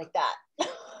walk like that.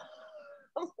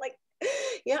 I'm like,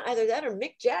 yeah, either that or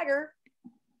Mick Jagger.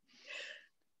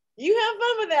 You have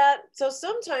fun with that. So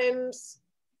sometimes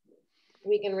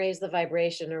we can raise the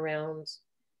vibration around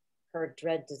her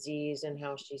dread disease and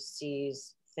how she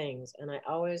sees things. And I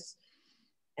always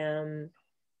am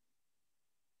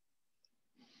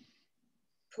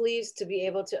pleased to be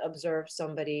able to observe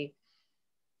somebody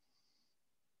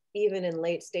even in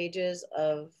late stages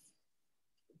of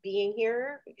being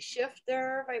here, shift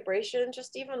their vibration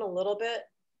just even a little bit,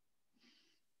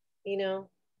 you know,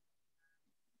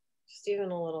 just even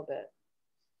a little bit.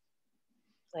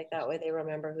 Like that way they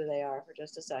remember who they are for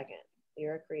just a second.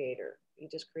 You're a creator. You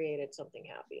just created something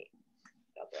happy.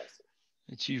 God bless you.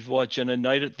 And she's watching A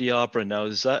Night at the Opera now.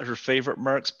 Is that her favorite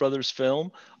Marx Brothers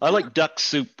film? I like Duck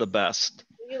Soup the best.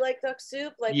 You like Duck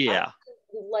Soup? Like Yeah. I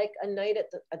like a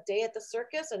day at the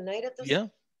circus, a night at the. Yeah.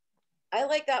 I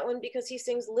like that one because he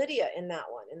sings Lydia in that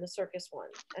one, in the circus one,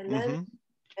 and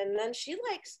then she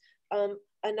likes A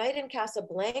Night in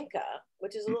Casablanca,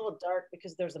 which is a little dark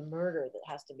because there's a murder that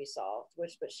has to be solved.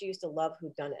 But she used to love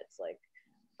whodunits, like,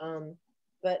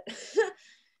 but.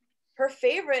 Her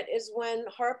favorite is when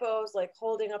Harpo's like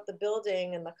holding up the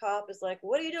building and the cop is like,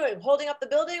 "What are you doing? Holding up the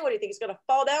building? What do you think he's gonna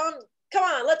fall down? Come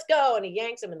on, let's go!" And he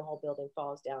yanks him and the whole building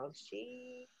falls down.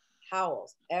 She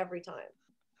howls every time.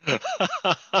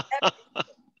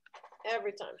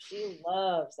 Every time. She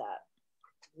loves that.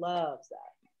 Loves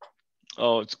that.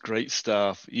 Oh, it's great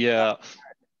stuff. Yeah.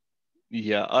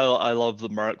 Yeah, I love the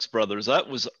Marx Brothers. That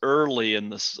was early in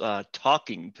this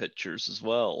talking pictures as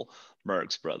well,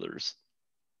 Marx Brothers.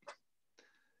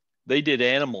 They did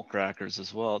Animal Crackers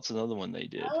as well. It's another one they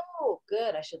did. Oh,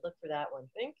 good. I should look for that one.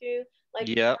 Thank you. Like,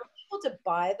 yeah, I'm able to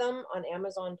buy them on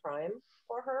Amazon Prime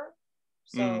for her.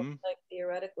 So, like,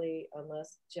 theoretically,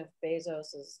 unless Jeff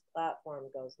Bezos's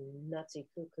platform goes nutsy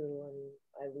cuckoo and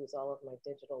I lose all of my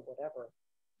digital whatever,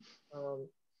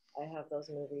 I have those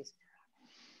movies,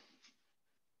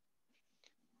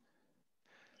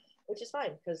 which is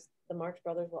fine because the Marx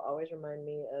Brothers will always remind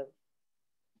me of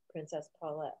Princess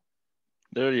Paulette.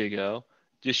 There you go.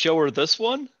 Did you show her this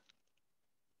one?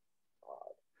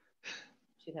 God.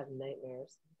 She'd have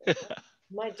nightmares.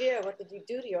 My dear, what did you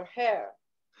do to your hair?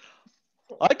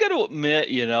 I got to admit,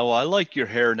 I like your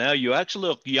hair now. You actually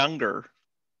look younger.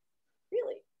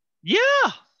 Really?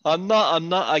 Yeah. I'm not,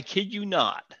 I kid you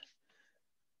not.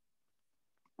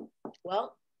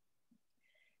 Well,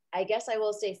 I guess I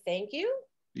will say thank you.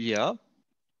 Yeah.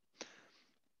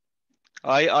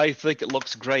 I think it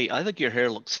looks great. I think your hair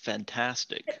looks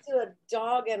fantastic. It's to a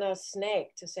dog and a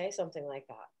snake to say something like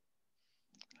that.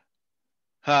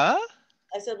 Huh?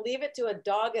 I said, leave it to a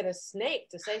dog and a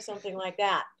snake to say something like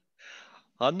that.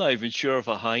 I'm not even sure if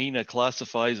a hyena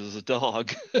classifies as a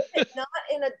dog. It's not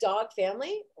in a dog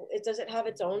family. Does it have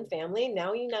its own family?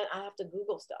 Now I have to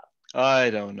Google stuff. I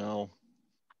don't know.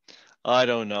 All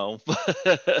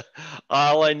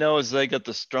I know is they got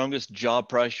the strongest jaw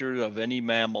pressure of any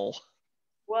mammal.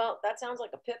 Well, that sounds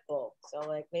like a pit bull. So,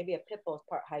 like, maybe a pit bull is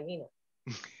part hyena.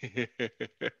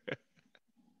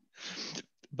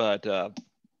 But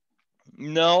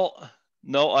no,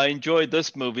 I enjoyed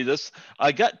this movie.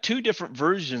 I got two different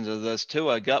versions of this too.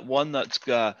 I got one that's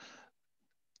got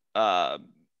the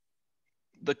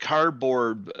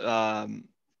cardboard.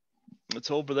 It's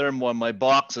over there in one of my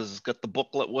boxes. It's got the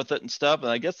booklet with it and stuff. And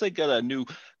I guess they got a new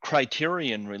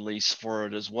Criterion release for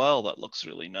it as well. That looks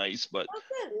really nice. But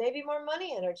good. Maybe more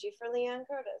money energy for Liane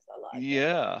Curtis. I like it.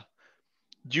 Yeah.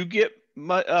 Do you get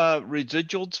my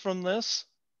residuals from this?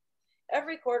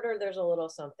 Every quarter there's a little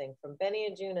something from Benny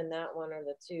and June, and that one are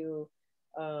the two,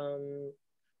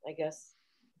 I guess,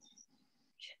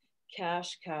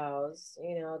 cash cows.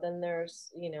 Then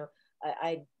there's,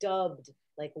 I dubbed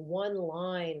like one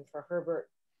line for Herb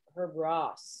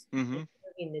Ross.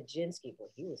 Nijinsky, but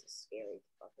he was a scary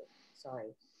fucker.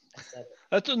 Sorry, I said it.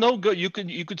 That's no good. You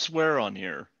could swear on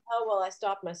here. Oh well, I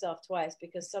stopped myself twice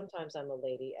because sometimes I'm a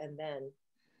lady, and then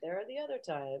there are the other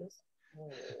times.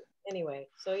 Anyway,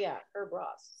 so yeah, Herb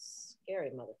Ross, scary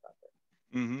motherfucker.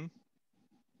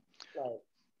 Like,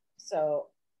 so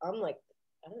I'm like,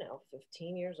 I don't know,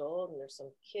 15 years old, and there's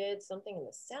some kids, something, and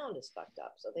the sound is fucked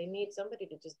up. So they need somebody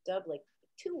to just dub like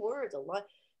 2 words a lot.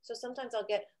 So sometimes I'll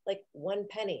get like 1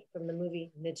 penny from the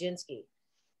movie Nijinsky.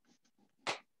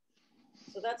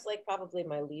 So that's like probably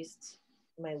my least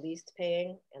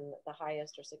paying, and the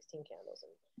highest are 16 Candles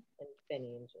and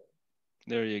Benny and June.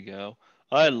 There you go.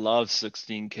 I love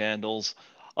 16 Candles.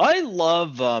 I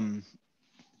love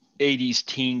 80s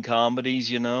teen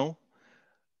comedies, And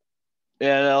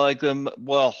I like them.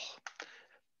 Well,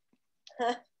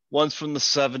 ones from the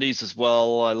 70s as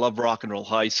well. I love Rock and Roll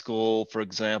High School, for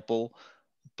example.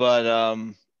 But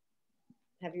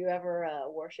have you ever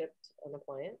worshipped an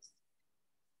appliance?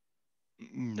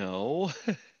 No.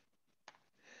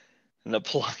 An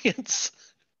appliance?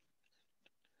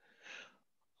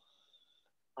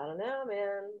 I don't know,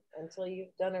 man. Until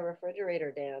you've done a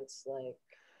refrigerator dance, like.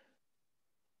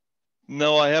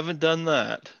 No, I haven't done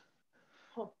that.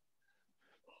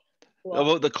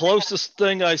 Well, the closest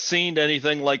thing I seen to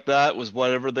anything like that was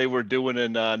whatever they were doing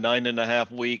in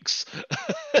 9.5 weeks.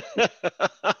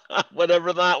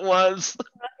 Whatever that was.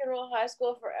 Rock and Roll High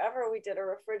School forever, we did a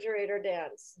refrigerator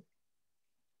dance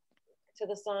to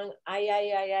the song, ay,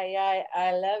 ay, ay, ay, ay,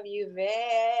 I love you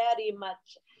very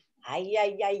much. Ay,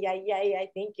 ay, ay, ay, ay, I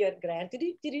think you're grand. I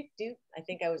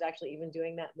think I was actually even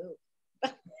doing that move.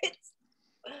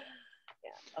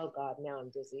 Yeah. Oh God, now I'm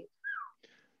dizzy.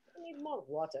 I need more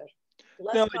water.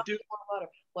 Less No, coffee, more water.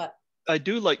 What? I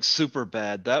do like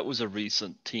Superbad. That was a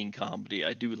recent teen comedy.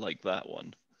 I do like that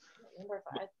one. I don't remember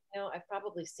if I've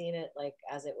probably seen it like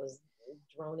as it was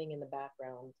droning in the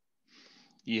background.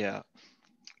 Yeah.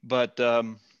 But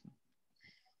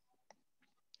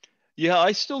yeah,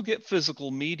 I still get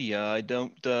physical media. I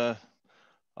don't I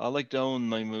like to own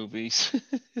my movies.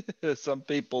 Some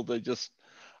people they just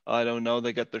I don't know,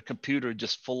 they got their computer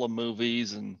just full of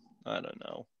movies and I don't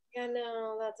know. Yeah,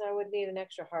 no, I would need an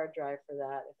extra hard drive for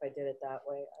that if I did it that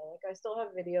way. I still have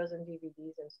videos and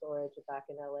DVDs in storage back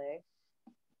in LA.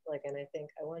 Like, and I think,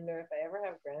 I wonder if I ever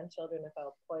have grandchildren, if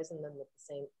I'll poison them with the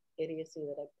same idiocy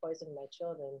that I poisoned my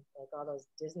children, like all those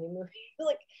Disney movies,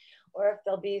 like, or if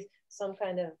there'll be some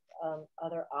kind of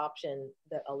other option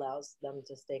that allows them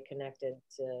to stay connected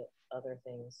to other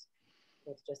things.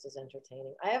 It's just as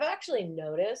entertaining. I have actually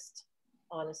noticed,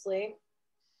 honestly,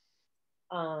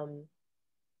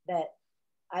 that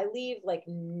I leave like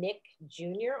Nick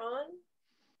Jr. on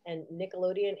and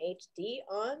Nickelodeon HD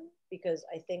on because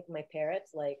I think my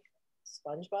parents like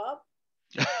SpongeBob.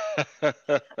 I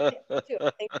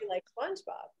think they like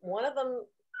SpongeBob. One of them,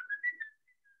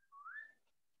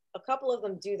 a couple of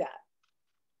them do that.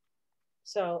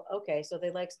 So, okay, so they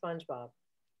like SpongeBob.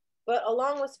 But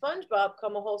along with SpongeBob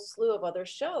come a whole slew of other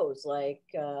shows like,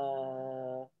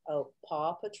 Paw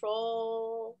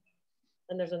Patrol.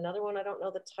 And there's another one, I don't know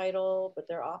the title, but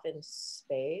they're off in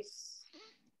space.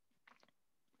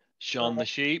 Shaun the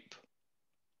Sheep.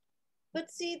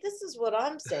 But see, this is what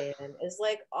I'm saying is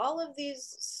like all of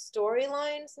these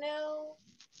storylines now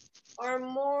are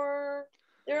more,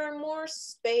 there are more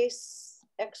space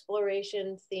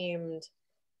exploration themed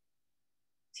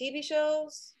TV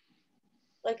shows.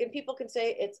 Like, and people can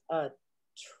say it's a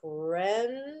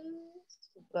trend,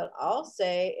 but I'll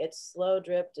say it's slow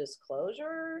drip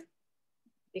disclosure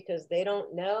because they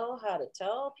don't know how to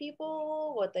tell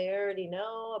people what they already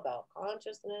know about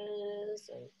consciousness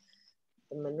and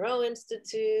the Monroe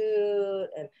Institute.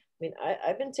 And I mean,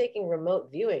 I've been taking remote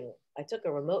viewing. I took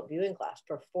a remote viewing class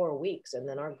for 4 weeks and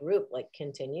then our group like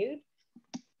continued.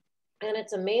 And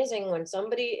it's amazing when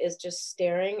somebody is just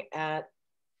staring at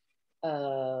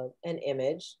an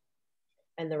image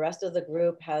and the rest of the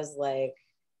group has like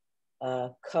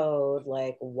a code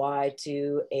like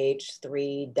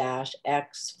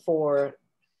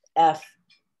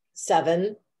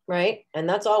Y2H3-X4F7, right? And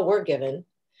that's all we're given.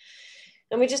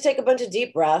 And we just take a bunch of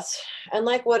deep breaths and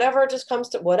like whatever just comes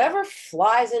to, whatever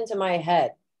flies into my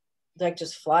head, like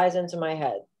just flies into my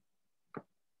head.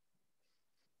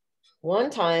 One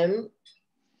time,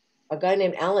 a guy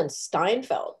named Alan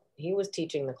Steinfeld, he was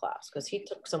teaching the class because he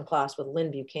took some class with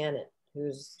Lynn Buchanan,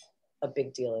 who's a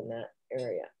big deal in that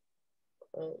area.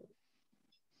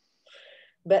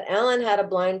 But Alan had a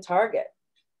blind target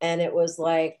and it was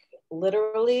like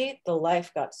literally the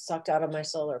life got sucked out of my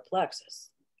solar plexus.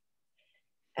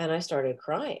 And I started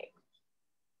crying.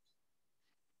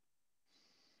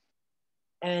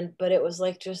 But it was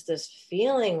like just this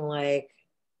feeling like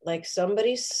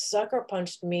somebody sucker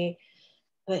punched me,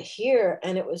 but here,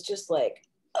 and it was just like,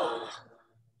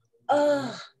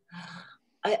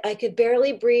 I could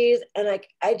barely breathe. And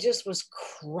I just was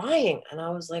crying. And I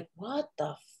was like, what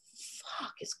the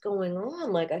fuck is going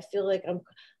on? Like, I feel like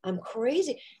I'm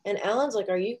crazy. And Alan's like,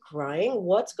 are you crying?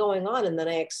 What's going on? And then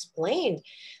I explained,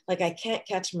 like, I can't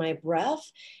catch my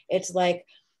breath. It's like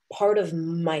part of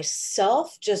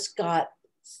myself just got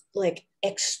like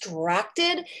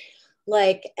extracted,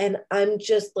 like, and I'm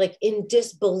just like in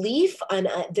disbelief, and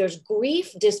there's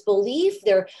grief, disbelief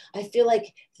there. I feel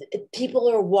like people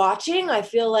are watching. I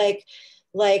feel like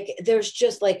there's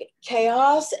just like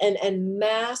chaos and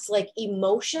mass like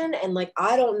emotion, and like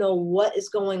I don't know what is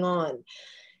going on.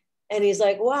 And he's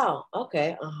like, wow,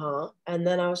 okay, and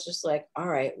then I was just like, all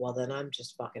right, well then I'm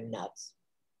just fucking nuts,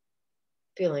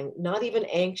 feeling not even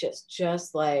anxious,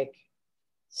 just like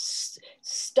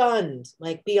stunned,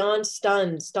 like beyond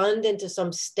stunned into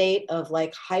some state of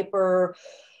like hyper,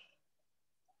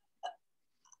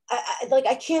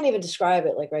 I can't even describe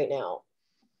it like right now.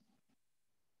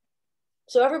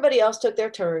 So everybody else took their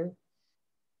turn.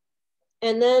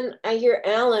 And then I hear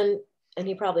Alan, and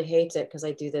he probably hates it because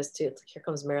I do this too. Here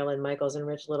comes Marilyn Michaels and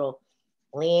Rich Little.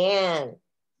 Liane.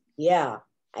 Yeah,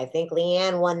 I think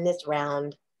Liane won this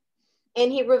round. And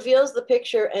he reveals the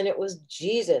picture, and it was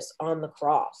Jesus on the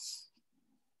cross.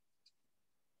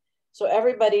 So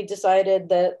everybody decided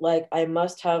that like I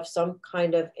must have some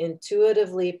kind of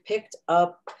intuitively picked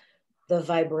up the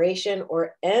vibration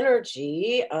or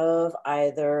energy of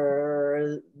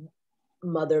either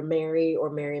Mother Mary or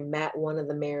Mary Matt, one of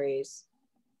the Marys,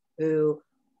 who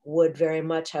would very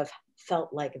much have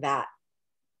felt like that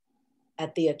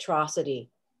at the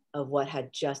atrocity of what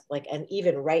had just like, and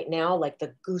even right now, like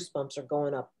the goosebumps are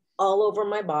going up all over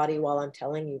my body while I'm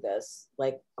telling you this,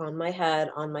 like on my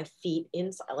head, on my feet,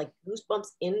 inside, like goosebumps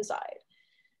inside.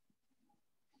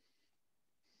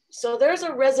 So there's a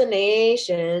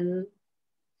resonation,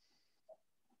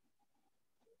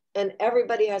 and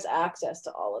everybody has access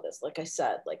to all of this. Like I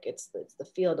said, like it's the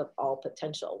field of all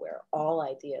potential where all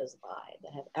ideas lie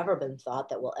that have ever been thought,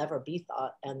 that will ever be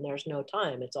thought, and there's no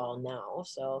time, it's all now.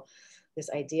 So this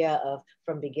idea of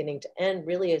from beginning to end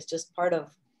really is just part of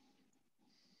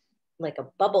like a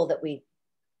bubble that we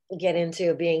get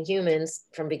into being humans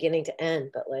from beginning to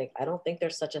end. But like I don't think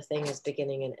there's such a thing as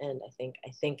beginning and end. I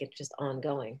think it's just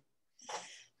ongoing.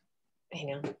 You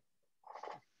know,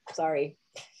 sorry.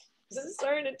 This is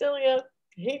sorry to tell you. I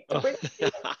hate to bring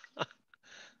it.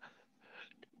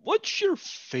 What's your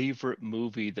favorite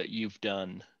movie that you've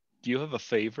done? Do you have a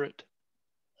favorite?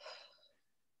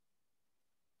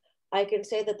 I can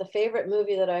say that the favorite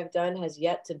movie that I've done has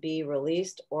yet to be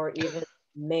released or even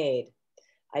made.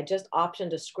 I just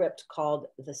optioned a script called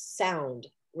The Sound,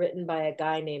 written by a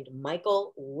guy named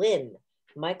Michael Lynn.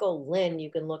 Michael Lynn,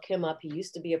 you can look him up. He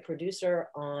used to be a producer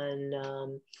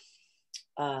on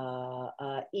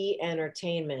E!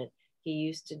 Entertainment. He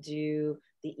used to do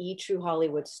the E! True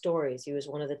Hollywood Stories. He was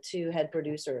one of the two head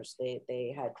producers.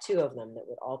 They had two of them that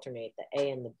would alternate, the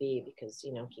A and the B, because,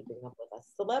 you know, keeping up with us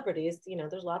celebrities, you know,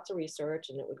 there's lots of research,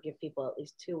 and it would give people at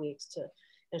least 2 weeks to,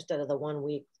 instead of the 1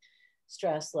 week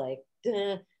stress, like,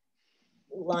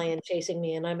 lion chasing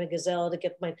me and I'm a gazelle to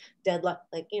get my deadlock.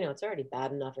 Like, you know, it's already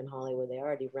bad enough in Hollywood. They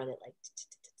already run it like,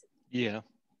 yeah,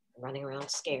 running around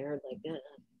scared, like,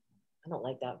 I don't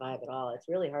like that vibe at all. It's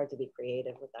really hard to be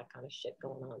creative with that kind of shit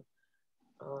going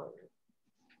on.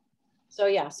 So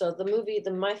yeah, so the movie,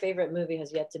 my favorite movie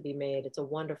has yet to be made. It's a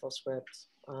wonderful script.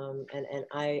 And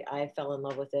I fell in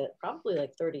love with it probably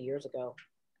like 30 years ago.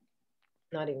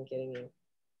 Not even kidding you.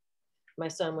 My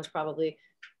son was probably,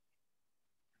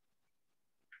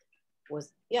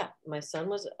 my son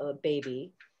was a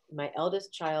baby. My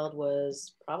eldest child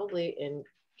was probably in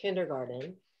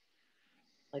kindergarten,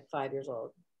 like 5 years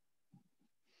old.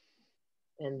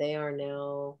 And they are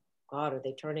now, God, are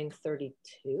they turning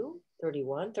 32,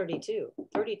 31, 32,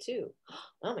 32?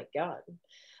 Oh my God.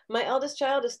 My eldest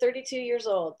child is 32 years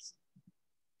old.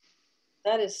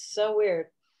 That is so weird.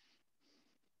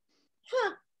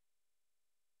 Huh.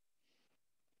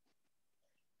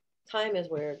 Time is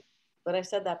weird. But I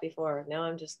said that before. Now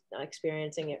I'm just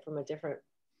experiencing it from a different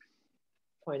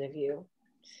point of view.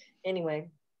 Anyway,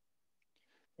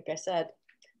 like I said,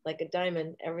 like a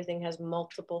diamond, everything has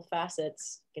multiple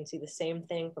facets. You can see the same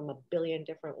thing from a billion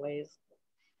different ways.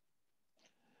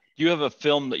 Do you have a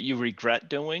film that you regret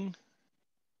doing?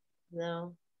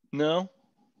 No. No?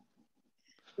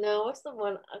 No, what's the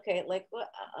one? Okay, like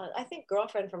what? I think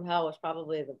Girlfriend from Hell was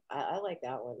probably I like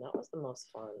that one. That was the most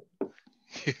fun.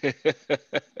 I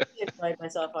enjoyed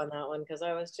myself on that one because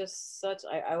I was just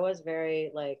I was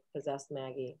very like possessed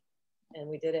Maggie, and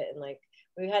we did it in like,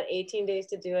 we had 18 days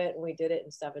to do it and we did it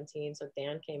in 17. So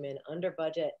Dan came in under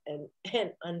budget and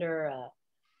under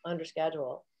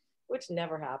schedule, which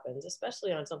never happens,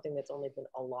 especially on something that's only been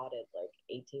allotted like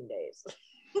 18 days.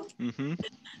 Mm-hmm.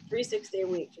 3 6-day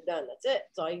weeks, you're done. That's it.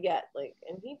 That's all you get. Like,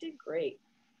 and he did great.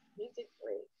 He did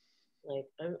great. Like,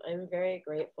 I'm very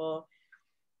grateful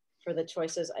for the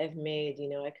choices I've made. You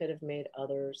know, I could have made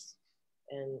others,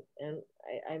 and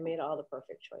I made all the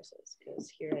perfect choices because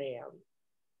here I am.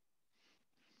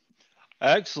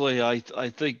 Actually, I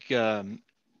think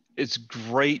it's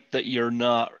great that you're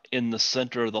not in the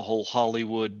center of the whole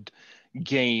Hollywood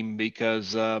game,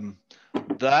 because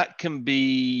that can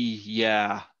be,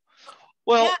 yeah.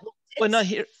 Well, Yeah, when I it's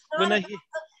hear not when I about, hear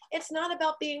it's not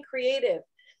about being creative.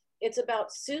 It's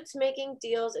about suits making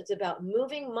deals. It's about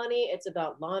moving money. It's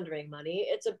about laundering money.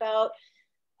 It's about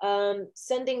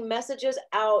sending messages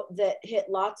out that hit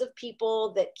lots of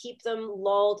people, that keep them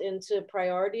lulled into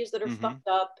priorities that are mm-hmm. fucked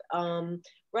up,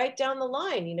 right down the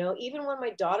line. You know, even when my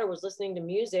daughter was listening to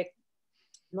music,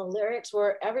 the lyrics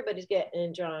were, everybody's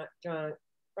getting drunk,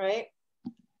 right?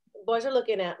 Boys are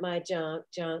looking at my junk.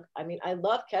 I mean, I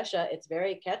love Kesha. It's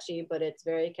very catchy, but it's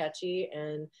very catchy,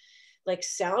 and like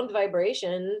sound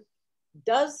vibration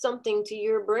does something to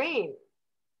your brain.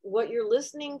 What you're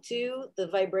listening to, the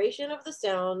vibration of the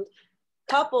sound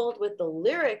coupled with the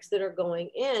lyrics that are going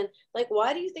in. Like,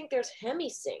 why do you think there's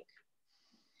hemisync?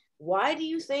 Why do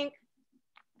you think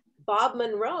Bob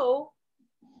Monroe,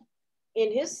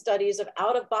 in his studies of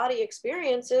out-of-body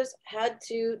experiences, had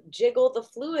to jiggle the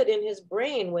fluid in his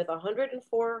brain with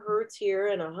 104 hertz here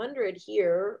and 100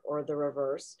 here, or the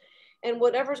reverse, and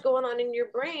whatever's going on in your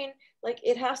brain, like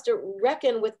it has to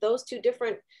reckon with those two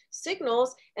different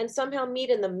signals and somehow meet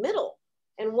in the middle.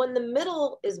 And when the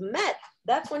middle is met,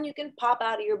 that's when you can pop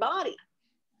out of your body.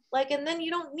 Like, and then you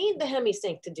don't need the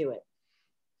hemisync to do it.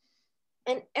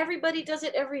 And everybody does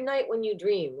it every night when you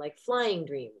dream, like flying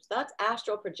dreams. That's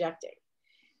astral projecting.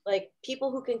 Like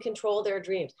people who can control their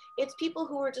dreams. It's people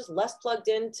who are just less plugged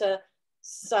into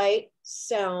sight,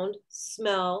 sound,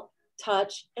 smell,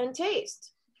 touch, and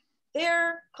taste.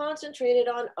 They're concentrated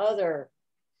on other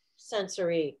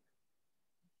sensory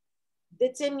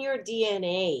that's in your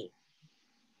DNA.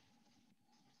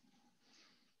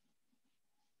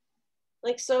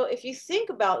 Like, so if you think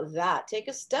about that, take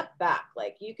a step back,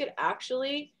 like you could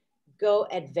actually go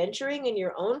adventuring in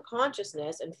your own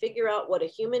consciousness and figure out what a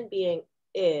human being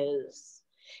is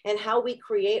and how we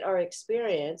create our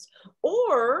experience.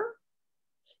 Or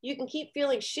you can keep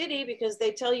feeling shitty because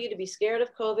they tell you to be scared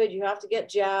of COVID. You have to get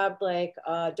jabbed. Like,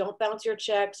 don't bounce your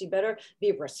checks. You better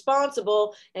be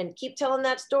responsible, and keep telling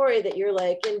that story that you're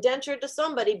like indentured to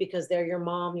somebody because they're your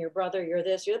mom, your brother, you're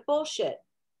this, you're bullshit.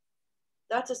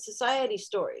 That's a society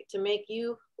story to make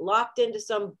you locked into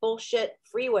some bullshit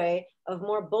freeway of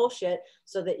more bullshit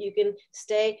so that you can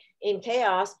stay in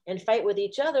chaos and fight with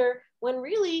each other, when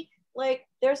really, like,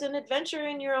 there's an adventure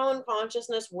in your own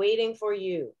consciousness waiting for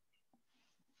you.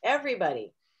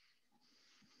 Everybody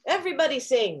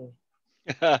sing.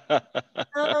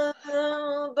 Bungalow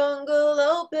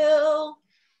Bill,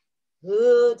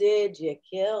 who did you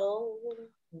kill?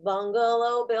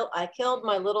 Bungalow Bill. I killed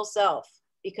my little self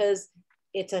because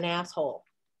it's an asshole.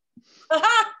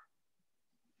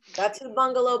 That's who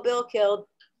Bungalow Bill killed.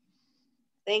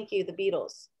 Thank you, the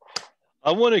Beatles.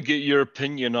 I want to get your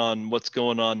opinion on what's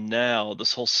going on now,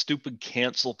 this whole stupid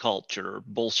cancel culture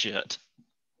bullshit.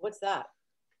 What's that?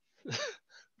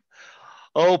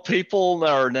 Oh, people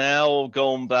are now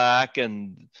going back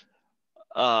and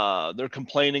they're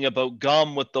complaining about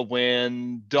Gone with the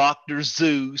Wind, Dr.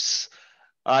 Zeus.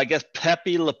 I guess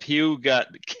Pepe Le Pew got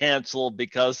canceled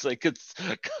because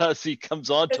he comes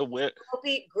on to win.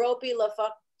 Gropey La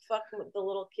fuck the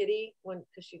little kitty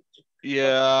because she.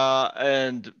 Yeah,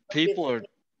 and people are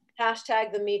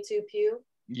hashtag the Me Too Pew.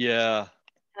 Yeah.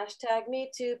 Hashtag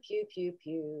Me Too Pew Pew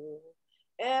Pew.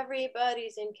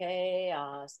 Everybody's in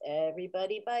chaos.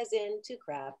 Everybody buys into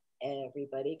crap.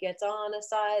 Everybody gets on a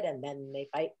side and then they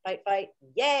fight.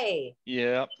 Yay!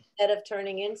 Yeah. Instead of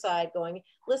turning inside, going,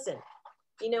 listen.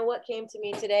 You know what came to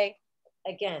me today?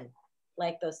 Again,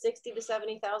 like those 60 to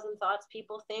 70,000 thoughts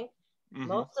people think,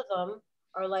 most of them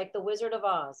are like the Wizard of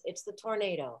Oz. It's the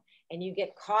tornado, and you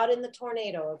get caught in the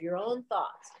tornado of your own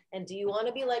thoughts. And do you want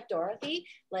to be like Dorothy,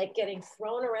 like getting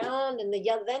thrown around in the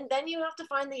yellow? Then you have to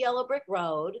find the yellow brick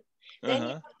road. Then you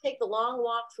have to take the long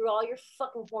walk through all your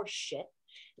fucking horse shit.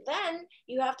 Then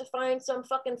you have to find some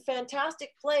fucking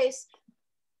fantastic place,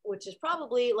 which is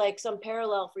probably like some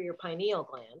parallel for your pineal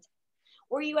gland,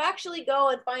 where you actually go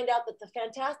and find out that the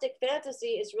fantastic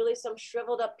fantasy is really some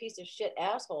shriveled up piece of shit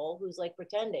asshole who's like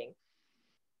pretending.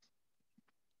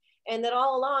 And that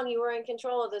all along you were in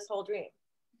control of this whole dream.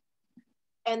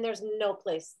 And there's no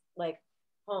place like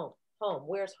home.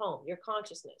 Where's home? Your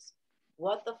consciousness.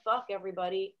 What the fuck,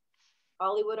 everybody?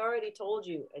 Hollywood already told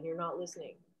you and you're not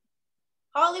listening.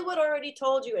 Hollywood already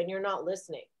told you and you're not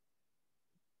listening.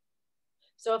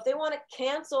 So if they want to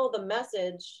cancel the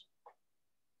message,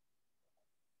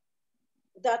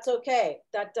 that's okay.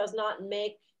 That does not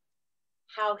make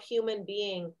how human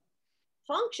being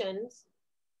functions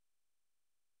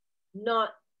not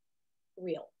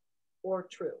real or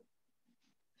true.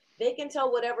 They can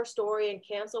tell whatever story and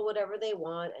cancel whatever they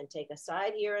want and take a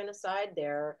side here and a side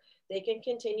there. They can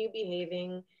continue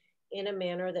behaving in a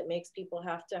manner that makes people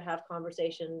have to have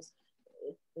conversations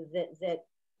that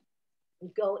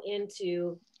go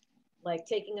into like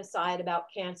taking a side about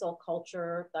cancel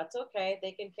culture. That's okay.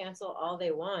 They can cancel all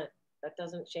they want. That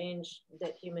doesn't change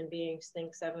that human beings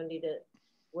think 70 to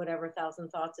whatever thousand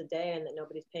thoughts a day and that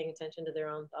nobody's paying attention to their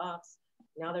own thoughts.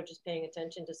 Now they're just paying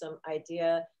attention to some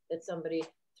idea that somebody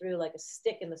threw like a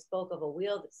stick in the spoke of a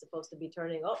wheel that's supposed to be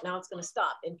turning. Oh, now it's going to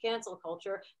stop in cancel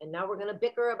culture. And now we're going to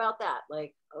bicker about that.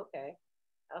 Like, okay,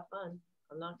 have fun.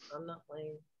 I'm not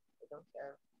playing. I don't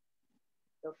care.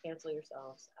 Go cancel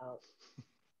yourselves out.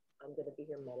 I'm going to be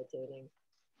here meditating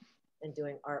and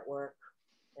doing artwork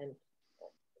and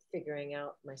figuring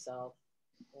out myself.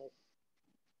 Like,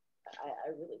 I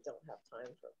really don't have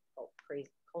time for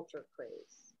crazy culture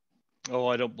craze. Oh,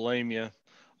 I don't blame you.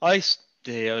 I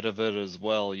stay out of it as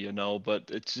well, you know, but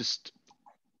it's just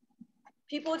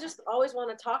People just always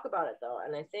want to talk about it though,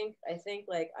 and I think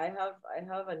like I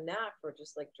have a knack for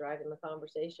just like driving the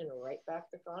conversation right back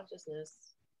to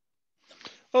consciousness.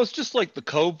 oh, it's just like the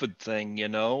COVID thing, you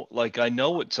know. Like I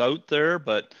know it's out there,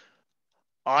 but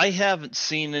I haven't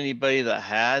seen anybody that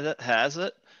has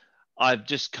it. I've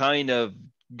just kind of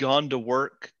gone to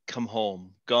work, come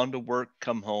home, gone to work,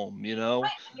 come home, you know?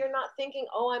 And you're not thinking,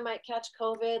 oh, I might catch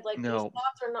COVID. Like these No,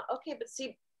 thoughts are not okay. But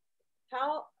see,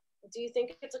 how do you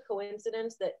think it's a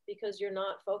coincidence that because you're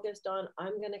not focused on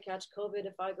I'm going to catch COVID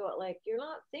if I go out, like you're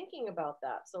not thinking about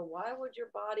that. So why would your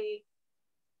body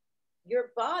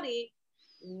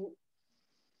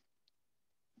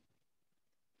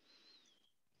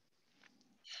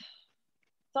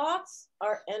thoughts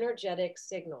are energetic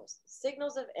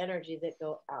signals of energy that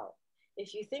go out.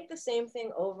 If you think the same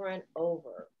thing over and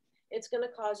over, it's going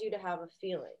to cause you to have a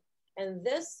feeling. And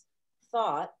this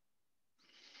thought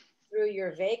through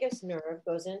your vagus nerve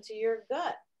goes into your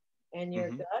gut, and your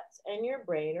hmm guts and your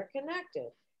brain are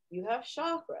connected. You have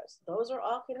chakras, those are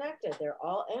all connected. They're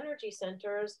all energy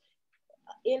centers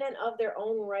in and of their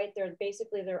own right. They're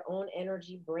basically their own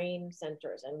energy brain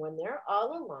centers. And when they're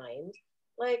all aligned,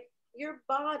 like your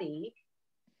body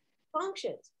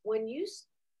functions. When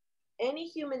any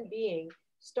human being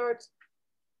starts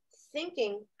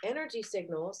thinking energy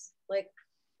signals like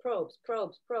probes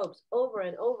over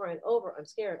and over and over. I'm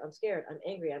scared, I'm scared, I'm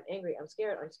angry, I'm angry, I'm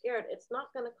scared, I'm scared. It's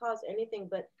not going to cause anything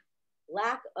but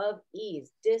lack of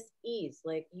ease, dis-ease.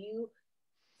 Like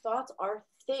thoughts are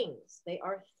things. They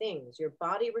are things. Your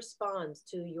body responds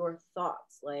to your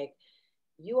thoughts. Like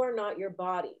you are not your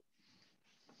body.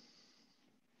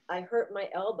 I hurt my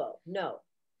elbow. No,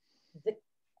 the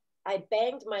I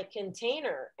banged my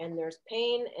container and there's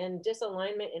pain and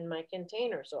disalignment in my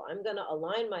container. So I'm going to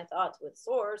align my thoughts with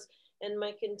source, and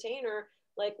my container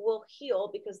like will heal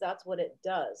because that's what it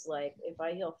does. Like if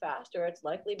I heal faster, it's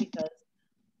likely because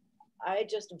I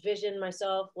just vision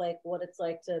myself like what it's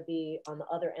like to be on the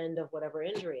other end of whatever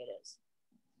injury it is.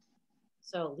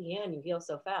 So Liane, you heal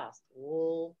so fast.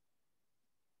 Well,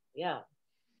 yeah.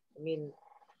 I mean,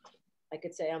 I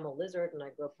could say I'm a lizard and I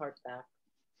grow parts back.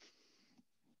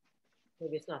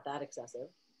 Maybe it's not that excessive,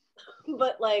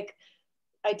 but like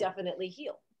I definitely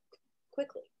heal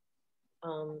quickly.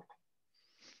 Um,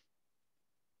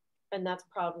 and that's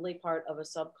probably part of a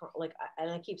like,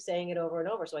 and I keep saying it over and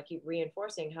over. So I keep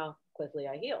reinforcing how quickly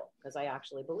I heal because I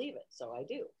actually believe it. So I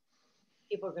do.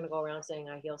 People are going to go around saying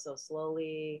I heal so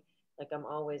slowly. Like I'm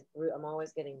always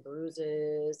getting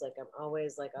bruises. Like I'm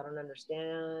always like, I don't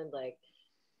understand. Like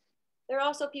there are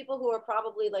also people who are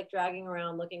probably like dragging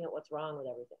around looking at what's wrong with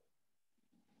everything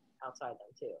outside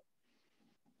them too.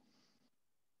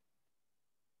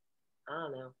 I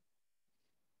don't know.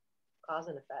 Cause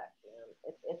and effect.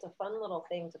 It's a fun little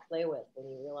thing to play with when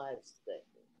you realize that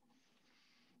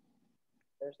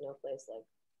there's no place like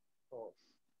home.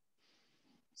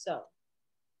 So,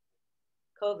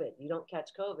 COVID, you don't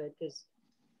catch COVID because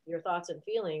your thoughts and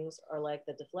feelings are like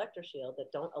the deflector shield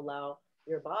that don't allow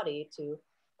your body to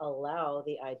allow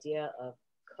the idea of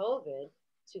COVID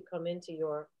to come into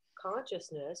your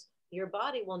consciousness. Your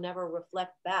body will never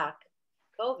reflect back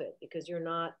COVID because you're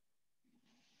not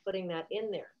putting that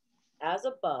in there. As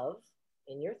above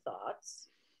in your thoughts,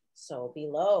 so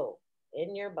below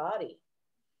in your body.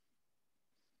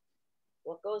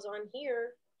 What goes on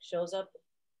here shows up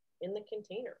in the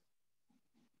container.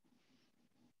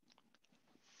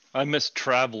 I miss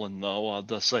traveling though, I'll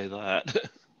just say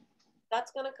that.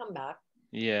 That's gonna come back,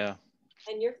 Yeah.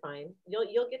 and you're fine.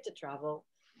 You'll get to travel.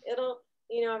 It'll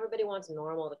everybody wants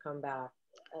normal to come back.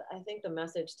 I think the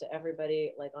message to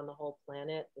everybody like on the whole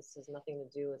planet, this has nothing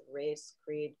to do with race,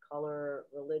 creed, color,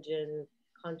 religion,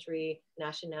 country,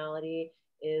 nationality,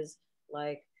 is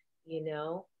like you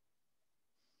know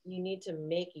you need to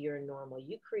make your normal.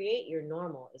 You create your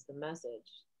normal is the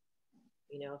message.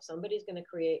 If somebody's going to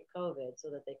create COVID so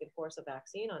that they can force a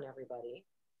vaccine on everybody,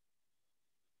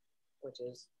 which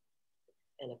is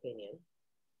an opinion,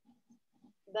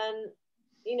 then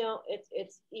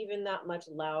it's even that much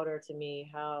louder to me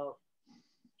how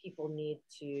people need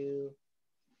to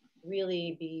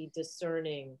really be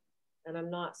discerning. And I'm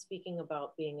not speaking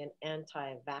about being an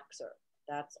anti-vaxxer.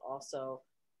 That's also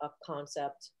a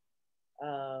concept,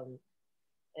 and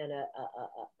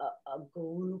a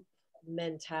group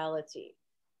mentality.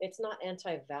 It's not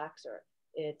anti-vaxxer.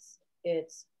 It's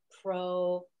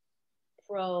pro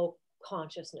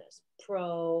consciousness,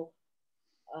 pro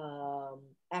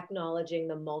acknowledging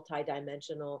the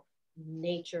multidimensional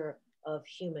nature of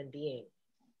human being.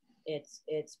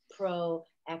 It's pro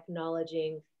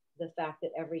acknowledging the fact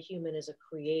that every human is a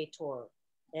creator.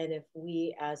 And if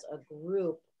we as a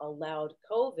group allowed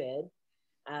COVID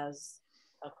as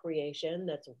a creation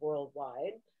that's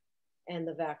worldwide and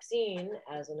the vaccine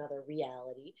as another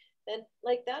reality, then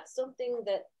like that's something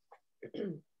that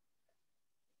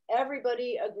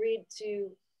everybody agreed to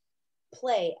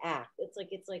play act. It's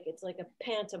like a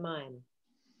pantomime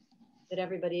that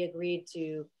everybody agreed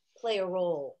to play a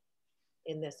role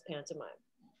in this pantomime.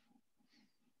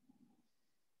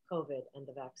 COVID and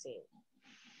the vaccine.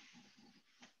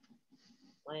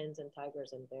 Lions and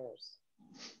tigers and bears.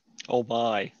 Oh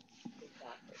my.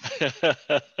 Exactly.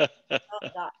 That's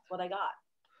what I got.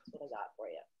 That's what I got for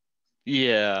you.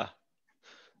 Yeah.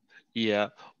 Yeah.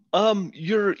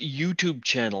 Your YouTube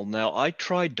channel now, I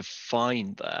tried to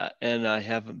find that and I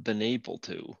haven't been able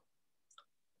to.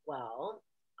 Well,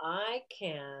 I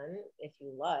can, if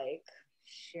you like,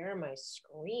 share my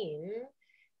screen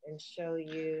and show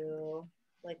you.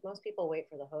 Like most people wait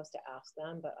for the host to ask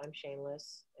them, but I'm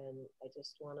shameless and I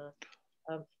just want to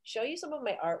show you some of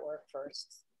my artwork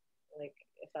first, like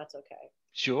if that's okay.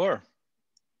 Sure.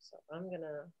 So I'm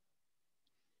gonna,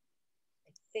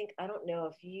 I don't know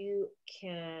if you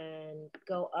can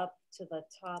go up to the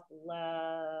top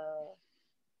left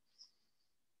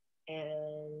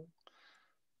and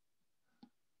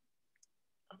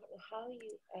I don't know how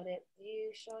you edit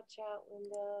view show chat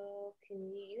window.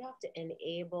 You have to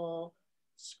enable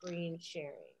screen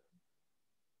sharing.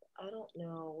 I don't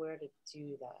know where to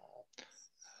do that.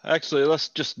 Actually, let's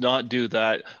just not do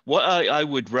that. What I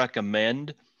would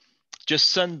recommend,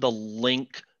 just send the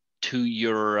link to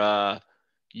your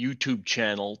YouTube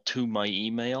channel to my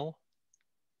email.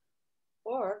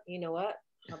 Or, you know what?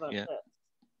 How about Yeah. this?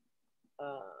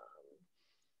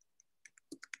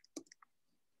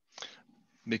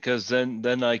 Because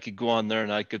then I could go on there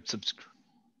and I could subscribe.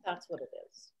 That's what it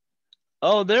is.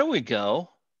 Oh, there we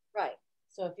go. Right.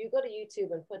 So if you go to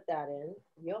YouTube and put that in,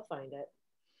 you'll find it.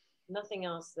 Nothing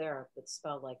else there that's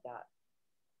spelled like that.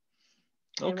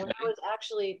 Okay. And when I was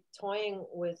actually toying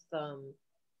with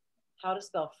how to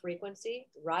spell frequency,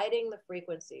 riding the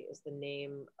frequency is the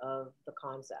name of the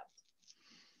concept.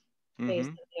 Based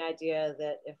on the idea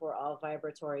that if we're all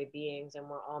vibratory beings and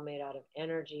we're all made out of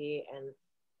energy and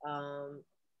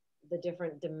the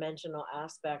different dimensional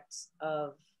aspects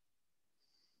of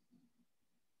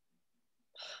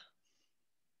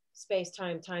space,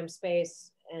 time,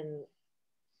 space, and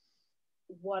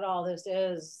what all this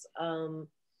is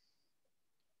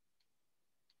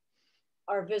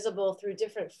are visible through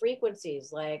different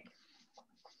frequencies, like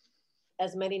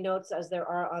as many notes as there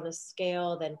are on a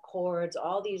scale, then chords,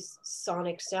 all these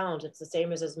sonic sounds. It's the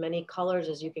same as many colors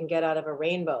as you can get out of a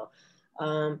rainbow.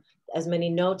 As many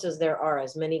notes as there are,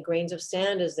 as many grains of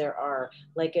sand as there are.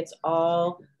 Like it's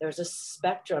all, there's a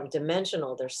spectrum,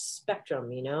 dimensional, there's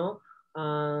spectrum, you know?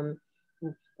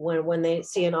 When they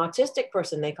see an autistic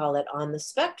person, they call it on the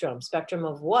spectrum. Spectrum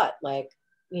of what? Like,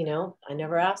 you know, I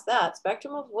never asked that.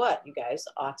 Spectrum of what, you guys?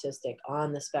 Autistic,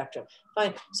 on the spectrum.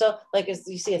 Fine. So like, as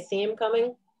you see a theme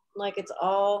coming, like it's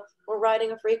all, we're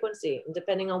riding a frequency. And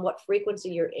depending on what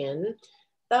frequency you're in,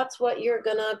 that's what you're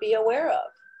gonna be aware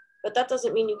of. But that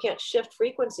doesn't mean you can't shift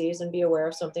frequencies and be aware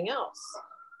of something else.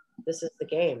 This is the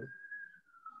game,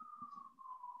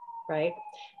 right?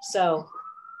 So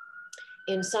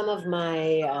in some of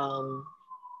my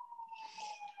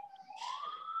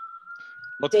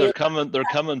look, they're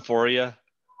coming for you.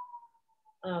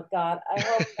 Oh God, I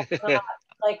hope not.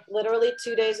 Like literally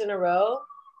 2 days in a row,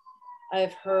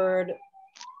 I've heard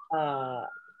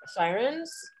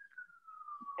sirens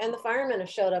and the firemen have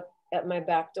showed up at my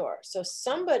back door. So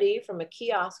somebody from a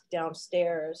kiosk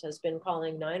downstairs has been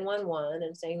calling 911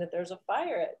 and saying that there's a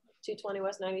fire at 220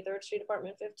 West 93rd Street,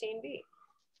 apartment 15B.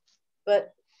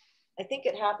 But I think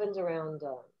it happens around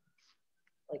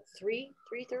like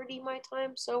 3:30 my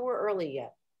time. So we're early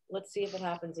yet. Let's see if it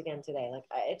happens again today. Like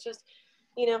it's just,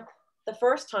 you know, the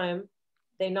first time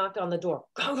they knocked on the door,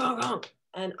 gong, gong, gong,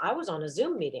 and I was on a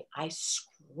Zoom meeting. I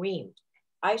screamed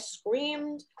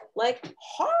like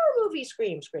horror movie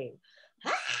scream.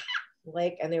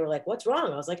 Like, and they were like, what's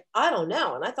wrong? I was like, I don't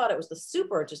know. And I thought it was the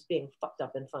super just being fucked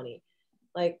up and funny.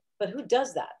 Like, but who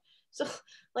does that? So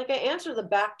like I answer the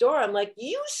back door. I'm like,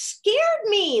 you scared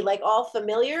me, like all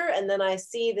familiar. And then I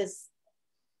see this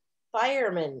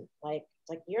fireman, like,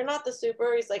 you're not the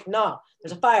super. He's like, no,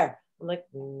 there's a fire. I'm like,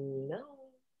 no,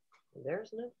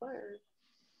 there's no fire.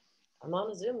 I'm on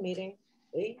a Zoom meeting.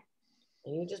 See?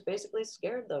 And you just basically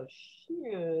scared the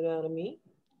shit out of me.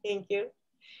 Thank you.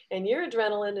 And your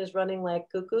adrenaline is running like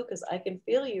cuckoo because I can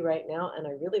feel you right now. And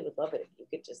I really would love it if you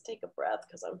could just take a breath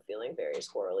because I'm feeling very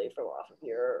squirrely from off of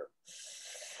your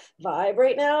vibe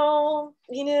right now,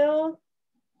 you know?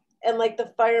 And like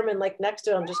the fireman, like next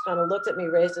to him, just kind of looked at me,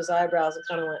 raised his eyebrows and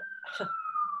kind of went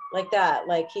like that.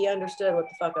 Like he understood what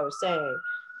the fuck I was saying.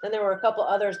 Then there were a couple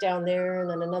others down there and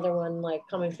then another one like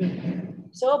coming through.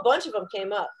 So a bunch of them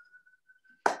came up.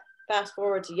 Fast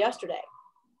forward to yesterday.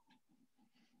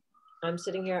 I'm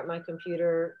sitting here at my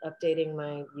computer updating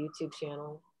my YouTube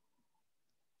channel.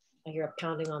 I hear a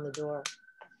pounding on the door.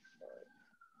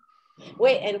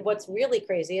 Wait, and what's really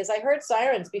crazy is I heard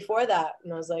sirens before that.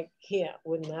 And I was like, yeah,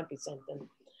 wouldn't that be something?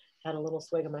 Had a little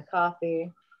swig of my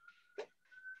coffee.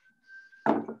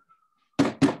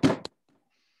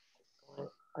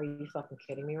 Are you fucking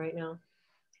kidding me right now?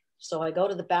 So I go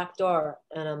to the back door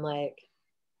and I'm like,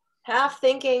 half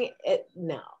thinking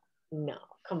no,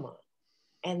 come on.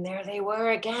 And there they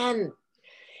were again.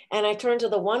 And I turned to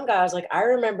the one guy, I was like, I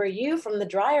remember you from the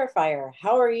dryer fire.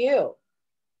 How are you?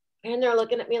 And they're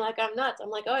looking at me like I'm nuts. I'm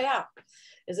like, oh yeah.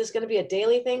 Is this going to be a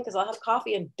daily thing? Because I'll have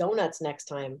coffee and donuts next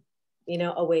time. You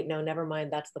know, oh wait, no, never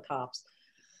mind. That's the cops.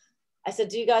 I said,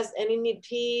 do you guys need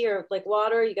pee or like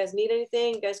water? You guys need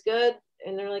anything? You guys good?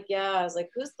 And they're like, yeah. I was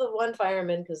like, who's the one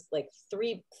fireman? Because like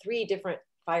three different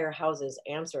firehouses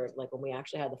answered like when we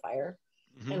actually had the fire.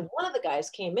 Mm-hmm. And one of the guys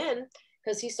came in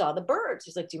because he saw the birds.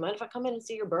 He's like, do you mind if I come in and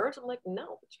see your birds? I'm like, no,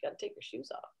 but you got to take your shoes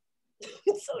off.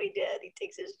 So he did. He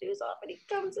takes his shoes off and he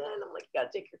comes in. I'm like, you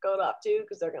got to take your coat off too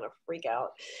because they're going to freak out.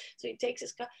 So he takes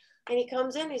his coat and he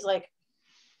comes in. He's like,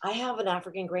 I have an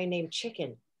African gray named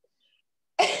Chicken.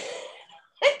 I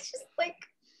just like,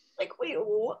 wait,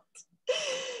 what?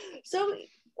 So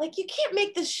like, you can't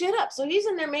make this shit up. So he's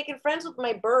in there making friends with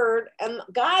my bird and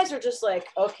guys are just like,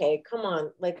 okay, come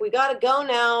on. Like, we got to go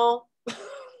now.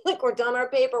 Like, we're done our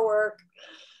paperwork.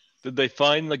 Did they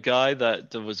find the guy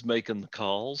that was making the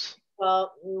calls?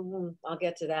 Well, I'll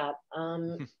get to that.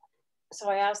 So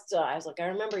I asked, I was like, I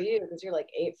remember you because you're like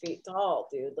 8 feet tall,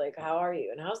 dude. Like, how are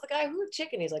you? And how's the guy who's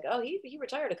Chicken? He's like, oh, he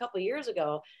retired a couple of years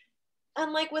ago.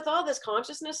 And like with all this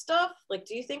consciousness stuff, like,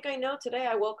 do you think I know today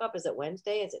I woke up? Is it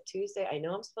Wednesday? Is it Tuesday? I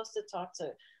know I'm supposed to talk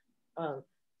to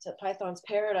Python's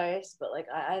Paradise, but like,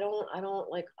 I don't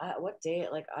like what day,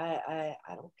 like, I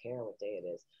don't care what day it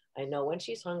is. I know when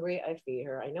she's hungry, I feed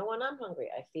her. I know when I'm hungry,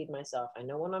 I feed myself. I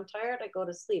know when I'm tired, I go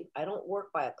to sleep. I don't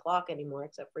work by a clock anymore,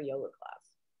 except for yoga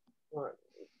class or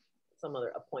some other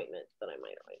appointment that I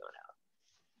might or might not have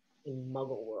in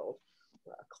Muggle world,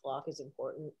 where a clock is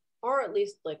important. Or at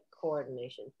least like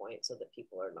coordination point so that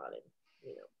people are not in,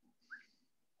 you know,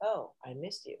 oh, I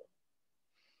missed you.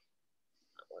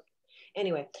 Not working.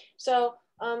 Anyway, so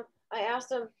I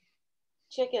asked him,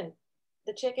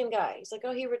 the chicken guy. He's like,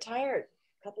 oh, he retired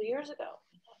a couple years ago.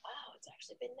 I thought, wow, it's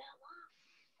actually been that long.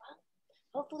 Well,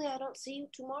 hopefully I don't see you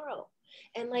tomorrow.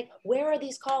 And like, where are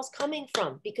these calls coming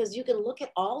from? Because you can look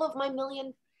at all of my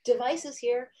million devices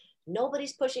here.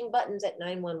 Nobody's pushing buttons at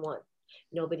 911.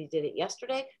 Nobody did it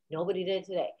yesterday. Nobody did it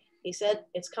today. He said,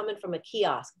 it's coming from a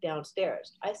kiosk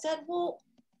downstairs. I said, well,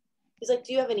 he's like,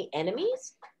 do you have any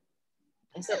enemies?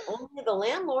 I said, only the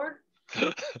landlord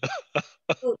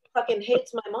who fucking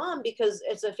hates my mom because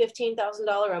it's a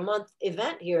 $15,000 a month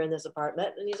event here in this apartment.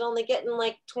 And he's only getting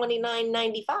like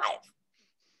 $29.95.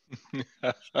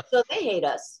 So they hate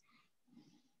us.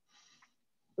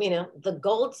 You know, the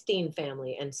Goldstein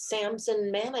family and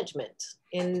Samson Management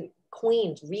in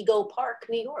Queens, Rego Park,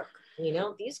 New York. You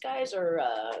know, these guys are,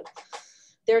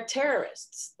 they're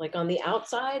terrorists. Like on the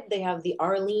outside, they have the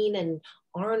Arlene and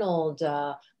Arnold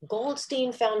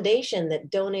Goldstein Foundation that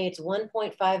donates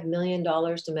 $1.5 million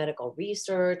to medical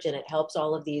research. And it helps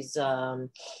all of these, I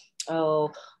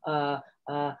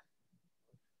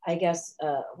guess,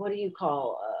 what do you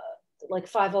call, like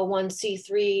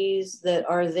 501c3s that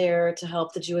are there to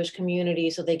help the Jewish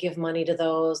community. So they give money to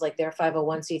those, like their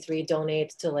 501c3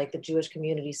 donates to like the Jewish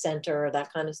Community Center,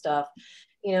 that kind of stuff,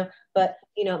 you know. But,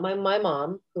 you know, my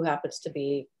mom, who happens to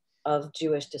be of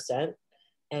Jewish descent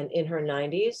and in her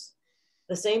 90s,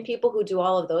 the same people who do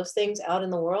all of those things out in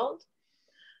the world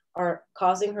are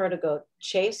causing her to go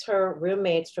chase her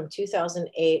roommates from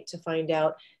 2008 to find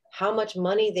out how much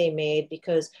money they made,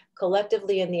 because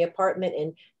collectively in the apartment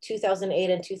in 2008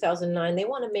 and 2009, they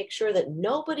want to make sure that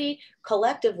nobody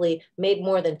collectively made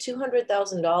more than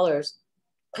 $200,000.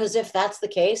 Because if that's the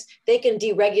case, they can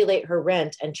deregulate her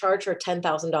rent and charge her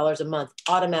 $10,000 a month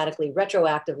automatically,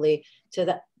 retroactively to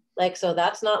that. Like, so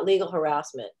that's not legal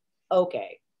harassment.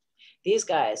 Okay. These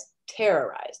guys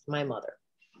terrorized my mother.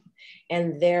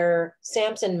 And their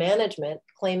Samson Management,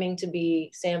 claiming to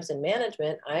be Samson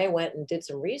Management, I went and did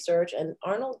some research, and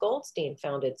Arnold Goldstein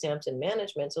founded Samson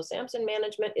Management. So Samson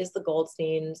Management is the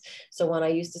Goldsteins. So when I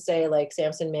used to say like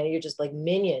Samson Man, you're just like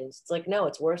minions. It's like, no,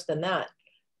 it's worse than that.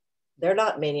 They're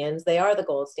not minions. They are the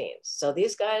Goldsteins. So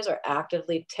these guys are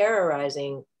actively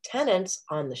terrorizing tenants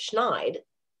on the Schneid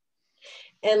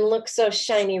and look so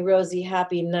shiny, rosy,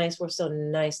 happy, nice. We're so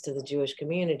nice to the Jewish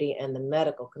community and the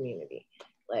medical community.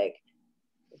 Like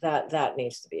that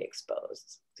needs to be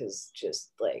exposed, because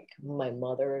just like my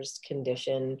mother's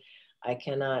condition, I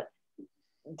cannot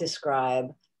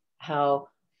describe how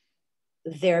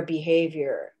their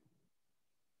behavior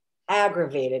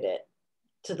aggravated it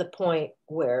to the point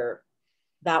where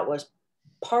that was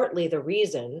partly the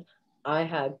reason I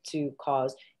had to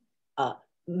cause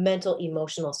mental,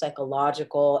 emotional,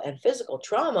 psychological, and physical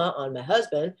trauma on my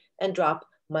husband and drop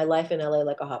my life in LA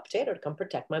like a hot potato to come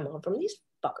protect my mom from these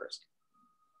fuckers.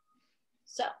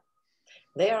 So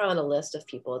they are on a list of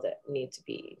people that need to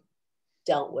be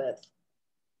dealt with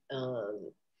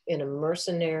in a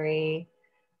mercenary,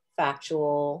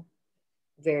 factual,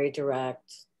 very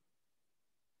direct,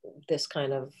 this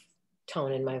kind of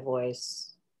tone in my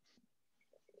voice,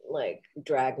 like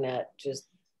dragnet, just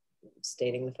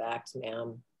stating the facts,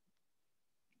 ma'am.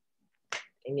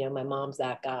 And, you know, my mom's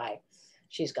that guy.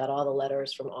 She's got all the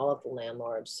letters from all of the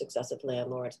landlords, successive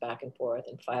landlords, back and forth,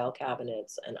 and file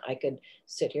cabinets. And I could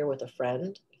sit here with a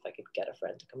friend, if I could get a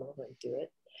friend to come over and do it,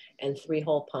 and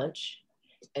 3-hole punch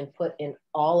and put in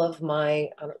all of my,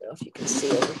 I don't know if you can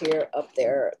see over here, up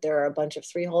there, there are a bunch of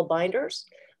 3-hole binders.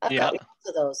 I've got lots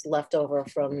of those left over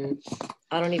from,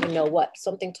 I don't even know what.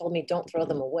 Something told me don't throw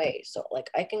them away. So like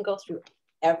I can go through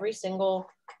every single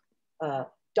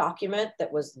document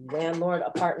that was landlord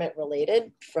apartment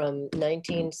related from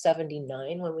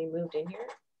 1979 when we moved in here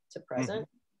to present,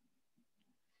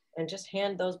 and just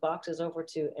hand those boxes over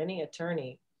to any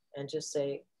attorney and just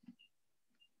say,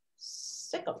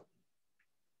 sick them.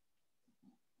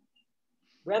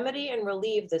 Remedy and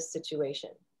relieve this situation.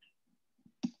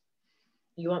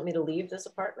 You want me to leave this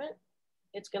apartment?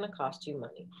 It's going to cost you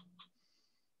money.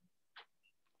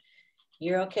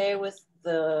 You're okay with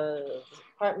the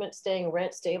apartment staying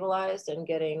rent stabilized and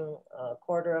getting a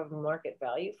quarter of market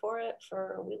value for it?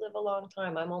 We live a long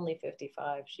time. I'm only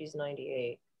 55. She's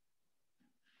 98.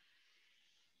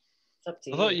 It's up to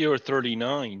you. I thought you were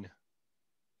 39.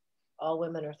 All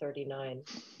women are 39.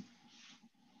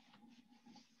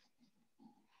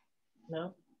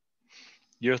 No?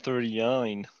 You're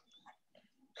 39.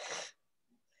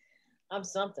 I'm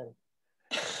something.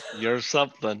 You're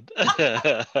something.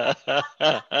 I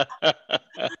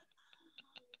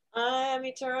am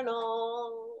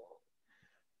eternal.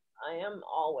 I am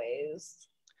always,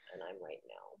 and I'm right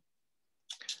now.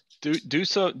 Do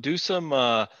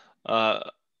some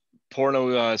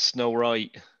porno Snow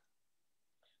White.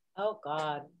 Oh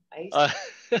God, I used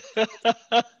to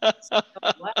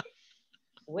what?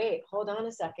 Wait, hold on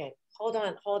a second. Hold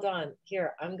on.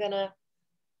 Here,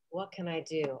 what can I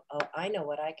do? Oh, I know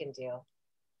what I can do.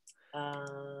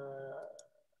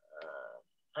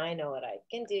 I know what I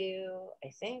can do, I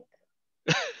think.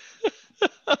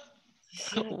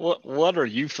 What are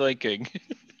you thinking?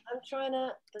 I'm trying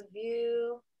to, the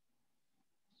view,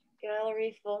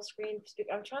 gallery, full screen speak.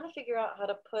 I'm trying to figure out how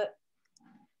to put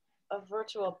a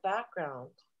virtual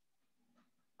background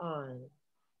on.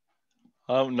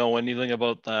 I don't know anything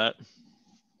about that.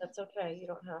 That's okay, you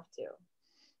don't have to.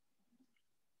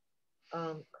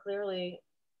 Clearly,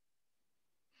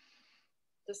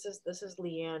 this is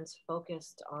Liane's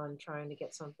focused on trying to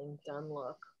get something done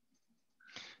look.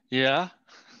 Yeah?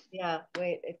 Yeah,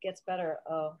 wait, it gets better.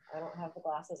 Oh, I don't have the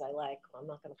glasses I like. I'm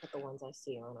not going to put the ones I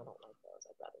see on. I don't like those.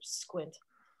 I'd rather squint.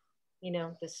 You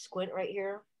know, this squint right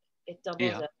here, it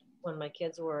doubles it when my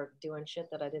kids were doing shit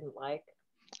that I didn't like.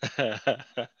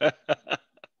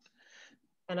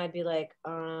 And I'd be like,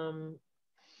 could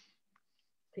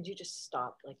you just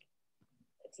stop? Like,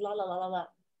 it's la la la la la.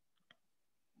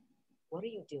 What are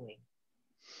you doing?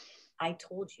 I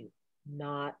told you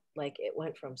not, like it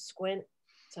went from squint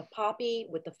to poppy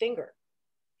with the finger.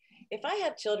 If I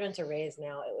had children to raise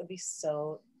now, it would be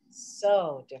so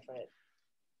different.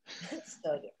 It's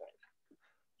so different.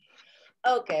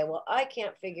 Okay, well, I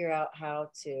can't figure out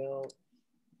how to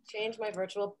change my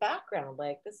virtual background.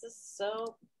 Like, this is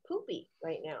so poopy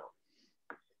right now.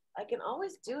 I can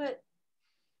always do it.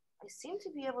 I seem to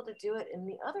be able to do it in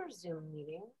the other Zoom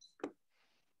meetings.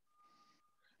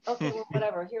 Okay, well,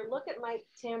 whatever. Here, look at my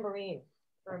tambourine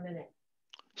for a minute.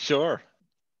 Sure.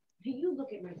 You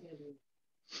look at my tambourine.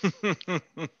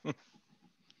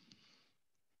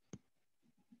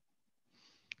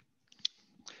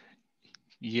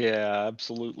 Yeah,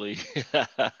 absolutely.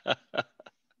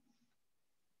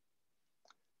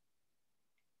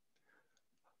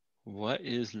 What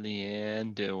is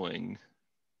Liane doing?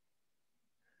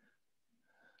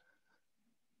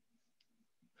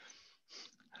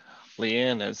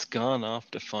 Liane has gone off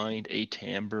to find a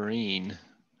tambourine.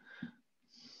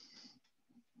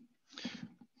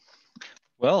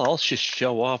 Well, I'll just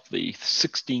show off the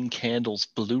 16 candles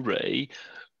Blu-ray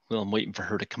while I'm waiting for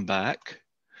her to come back.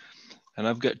 And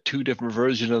I've got two different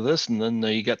versions of this, and then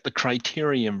you got the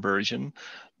Criterion version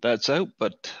that's out.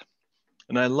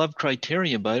 And I love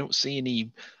Criterion, but I don't see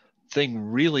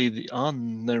anything really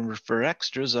on there for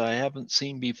extras I haven't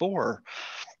seen before.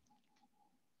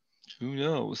 Who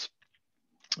knows?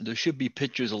 There should be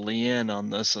pictures of Liane on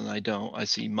this, and I don't. I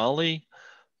see Molly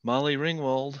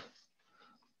Ringwald,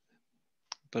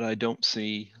 but I don't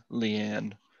see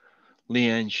Liane.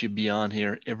 Liane should be on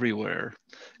here everywhere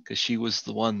because she was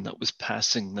the one that was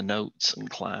passing the notes in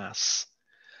class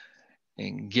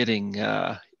and getting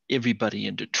everybody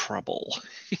into trouble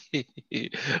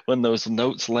when those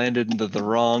notes landed into the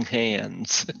wrong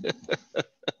hands.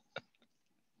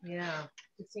 Yeah,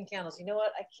 16 candles. You know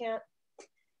what? I can't.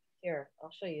 Here, I'll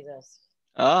show you this.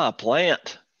 Ah,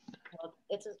 plant. Well,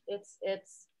 it's.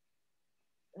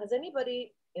 Has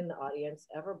anybody in the audience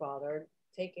ever bothered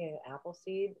taking an apple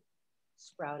seed,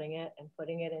 sprouting it, and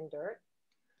putting it in dirt?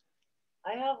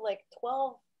 I have like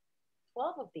 12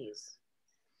 of these.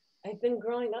 I've been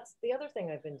growing. That's the other thing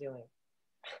I've been doing.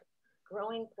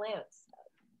 Growing plants.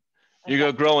 You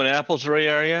go growing apples, Ray,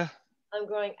 are you? I'm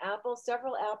growing apples,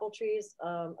 several apple trees,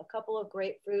 a couple of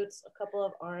grapefruits, a couple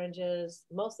of oranges,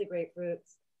 mostly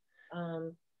grapefruits.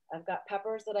 I've got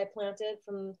peppers that I planted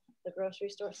from the grocery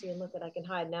store. See, and look, that I can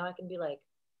hide. Now I can be like,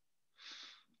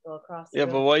 go across the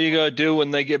room. But what are you gonna do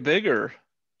when they get bigger?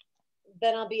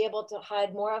 Then I'll be able to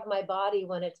hide more of my body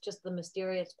when it's just the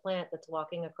mysterious plant that's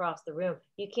walking across the room.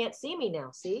 You can't see me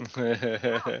now, see?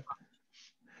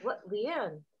 What,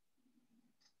 Liane?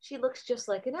 She looks just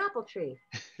like an apple tree.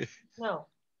 No.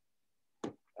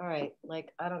 All right,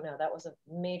 like, I don't know. That was a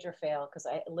major fail because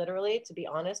I literally, to be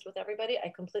honest with everybody,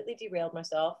 I completely derailed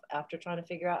myself after trying to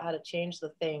figure out how to change the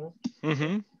thing,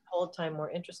 the whole time more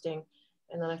interesting.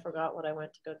 And then I forgot what I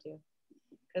went to go do.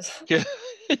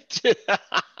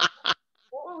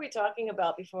 What were we talking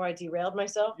about before I derailed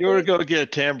myself? You were going to get a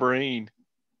tambourine.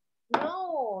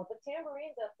 No, the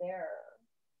tambourine's up there.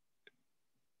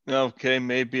 Okay,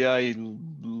 maybe I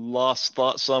lost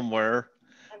thought somewhere.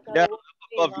 Yeah,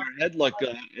 above your head,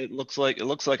 it looks like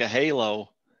a halo.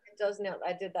 It does now.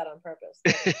 I did that on purpose.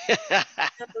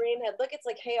 Tambourine head. Look, it's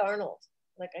like Hey Arnold.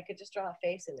 Like I could just draw a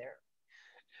face in there.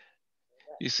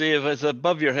 You see, if it's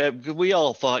above your head, we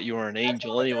all thought you were an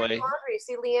angel anyway. Laundry.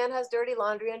 See, Liane has dirty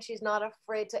laundry and she's not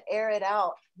afraid to air it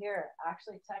out. Here,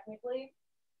 actually, technically,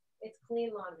 it's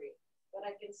clean laundry, but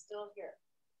I can still hear.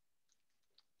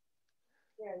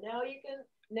 Here,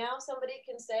 now somebody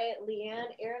can say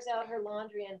Liane airs out her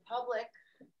laundry in public.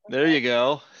 Okay. There you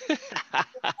go. It's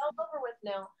all over with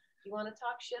now. You want to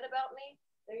talk shit about me?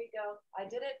 There you go. I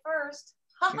did it first.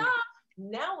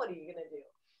 Now what are you going to do?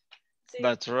 See,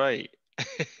 that's right.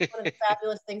 One of the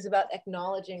fabulous things about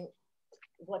acknowledging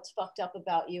what's fucked up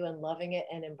about you and loving it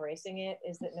and embracing it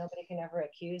is that nobody can ever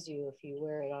accuse you if you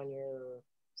wear it on your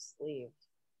sleeve.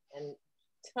 And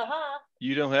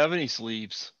you don't have any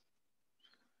sleeves.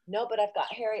 No, but I've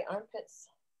got hairy armpits.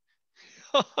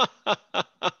 I'm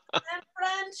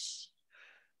French.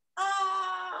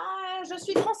 Je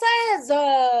suis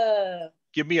française.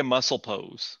 Give me a muscle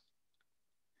pose.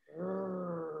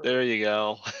 There you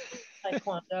go.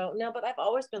 Taekwondo. No, but I've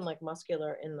always been like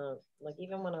muscular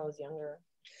even when I was younger.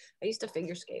 I used to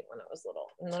figure skate when I was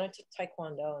little. And then I took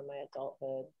Taekwondo in my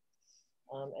adulthood.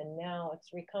 And now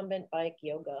it's recumbent bike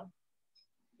yoga.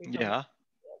 Yoga.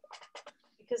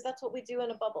 Because that's what we do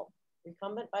in a bubble.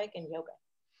 Recumbent bike and yoga.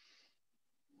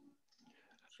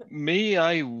 Me,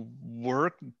 I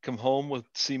work, come home,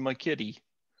 see my kitty.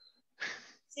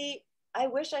 See, I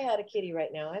wish I had a kitty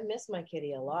right now. I miss my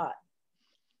kitty a lot.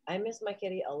 I miss my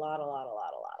kitty a lot.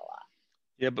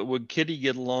 Yeah, but would kitty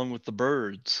get along with the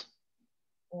birds?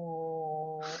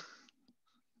 Oh,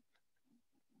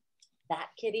 that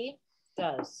kitty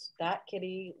does. That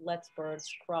kitty lets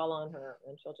birds crawl on her,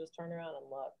 and she'll just turn around and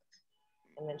look.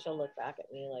 And then she'll look back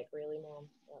at me like, really, Mom?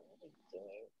 What are you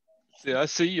doing? See, I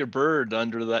see your bird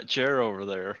under that chair over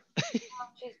there.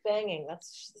 She's banging.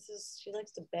 She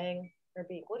likes to bang her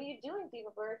beak. What are you doing,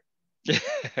 Beaver Bird?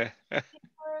 Beaver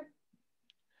Bird.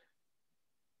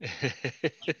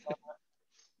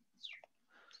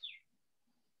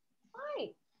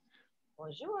 Hi.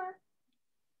 Bonjour.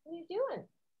 What are you doing?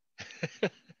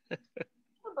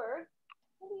 Beaver Bird.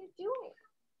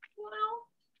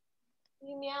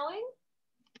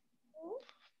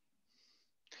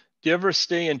 Do you ever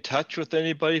stay in touch with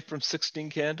anybody from 16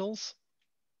 Candles?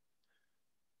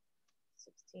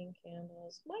 16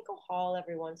 Candles. Michael Hall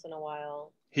every once in a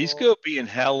while. He's going to be in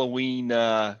Halloween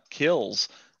Kills.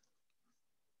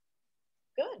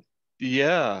 Good.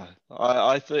 Yeah,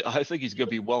 I think he's going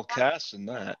to be well cast in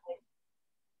that.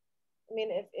 I mean,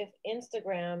 if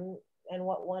Instagram and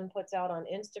what one puts out on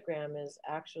Instagram is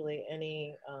actually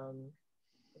any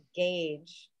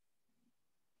gauge,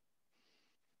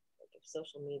 like if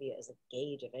social media is a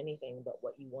gauge of anything but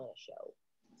what you want to show.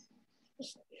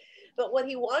 But what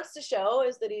he wants to show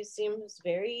is that he seems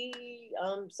very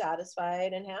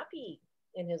satisfied and happy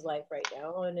in his life right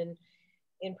now, and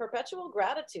in perpetual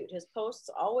gratitude. His posts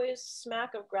always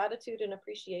smack of gratitude and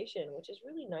appreciation, which is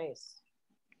really nice.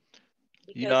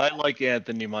 Because, I like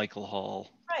Anthony Michael Hall.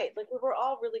 Right, like we were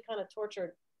all really kind of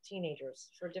tortured teenagers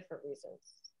for different reasons.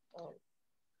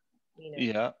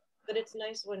 Yeah. But it's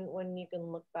nice when you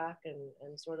can look back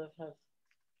and sort of have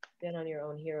been on your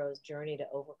own hero's journey to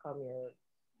overcome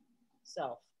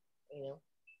yourself,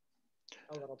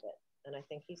 a little bit. And I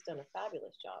think he's done a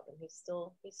fabulous job, and he's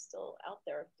still out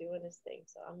there doing his thing.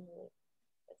 So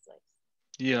it's nice.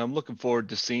 Yeah, I'm looking forward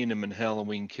to seeing him in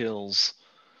Halloween Kills,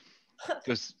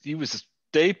 because he was a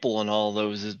staple in all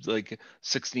those, like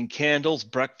 16 Candles,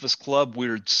 Breakfast Club,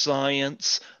 Weird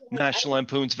Science, National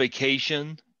Lampoon's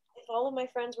Vacation. If all of my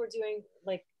friends were doing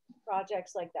like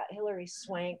projects like that Hilary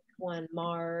Swank one,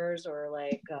 Mars, or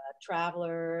like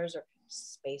Travelers or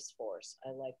Space Force, I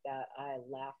like that. I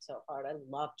laughed so hard. I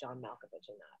love John Malkovich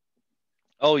in that.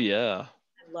 Oh yeah.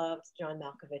 I loved John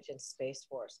Malkovich in Space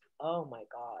Force. Oh my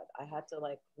God. I had to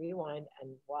like rewind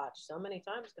and watch so many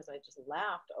times because I just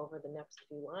laughed over the next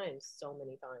few lines so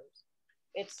many times.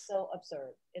 It's so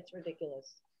absurd. It's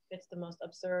ridiculous. It's the most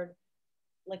absurd.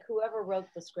 Like whoever wrote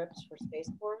the scripts for Space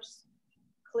Force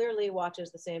clearly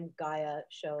watches the same Gaia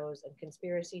shows and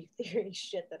conspiracy theory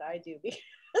shit that I do, because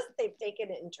they've taken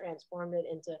it and transformed it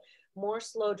into more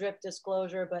slow drip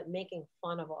disclosure, but making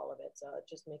fun of all of it. So it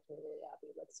just makes me really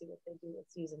happy. Let's see what they do with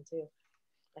season 2.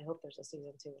 I hope there's a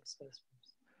season 2 of Space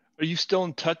Force. Are you still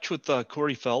in touch with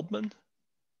Corey Feldman?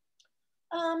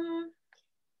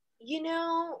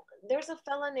 There's a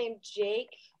fella named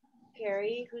Jake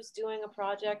Perry who's doing a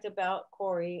project about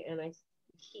Corey, and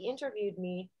he interviewed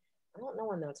me. I don't know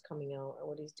when that's coming out or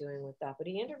what he's doing with that, but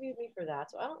he interviewed me for that.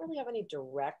 So I don't really have any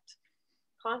direct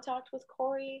contact with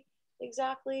Corey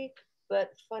exactly,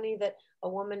 but funny that a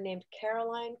woman named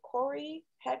Caroline Corey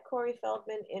had Corey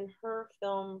Feldman in her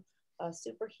film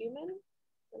Superhuman.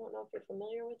 I don't know if you're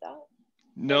familiar with that.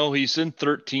 No, he's in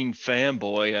 13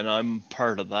 Fanboy, and I'm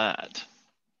part of that.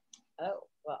 Oh,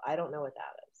 well, I don't know what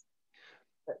that is.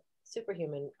 But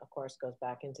Superhuman, of course, goes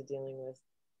back into dealing with,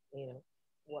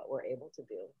 what we're able to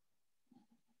do.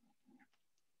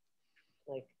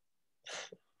 Like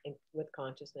with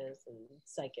consciousness and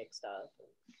psychic stuff,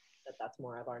 and that's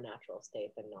more of our natural state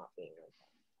than not being like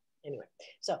that. Anyway,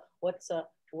 so what's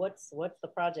the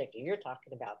project you're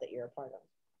talking about that you're a part of?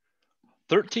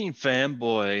 13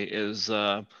 Fanboy is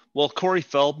Corey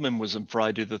Feldman was in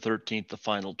Friday the 13th, the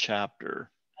final chapter.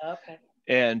 Okay.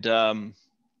 And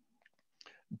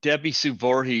Debbie Sue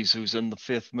Voorhees, who's in the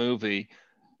 5th movie,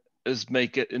 is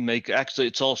actually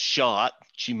it's all shot.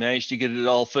 She managed to get it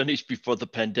all finished before the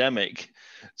pandemic,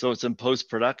 so it's in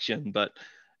post-production. But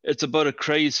it's about a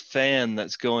crazed fan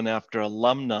that's going after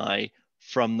alumni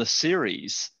from the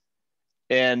series.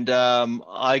 And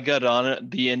I got on it,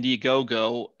 the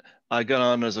Indiegogo. I got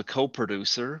on as a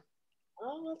co-producer.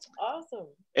 Oh, that's awesome.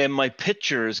 And my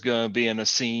picture is going to be in a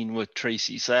scene with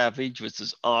Tracy Savage, which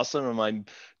is awesome. And I'm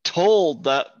told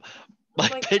that my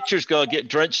picture's going to get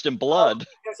drenched in blood. Oh,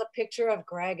 there's a picture of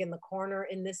Greg in the corner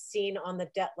in this scene on the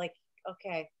deck. Like,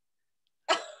 okay.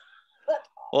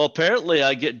 Well, apparently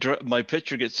my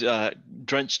picture gets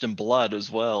drenched in blood as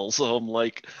well. So I'm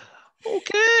like,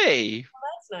 okay. Well,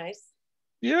 that's nice.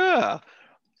 Yeah.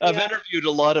 I've interviewed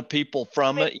a lot of people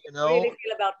from it, What do you really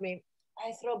feel about me?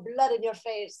 I throw blood in your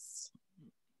face.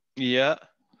 Yeah.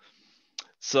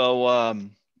 So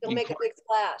you'll make a big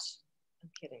splash. I'm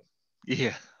kidding.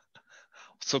 Yeah.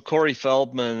 So Corey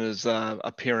Feldman is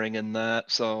appearing in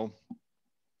that. So,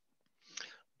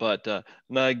 but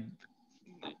and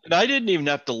I didn't even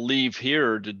have to leave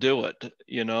here to do it.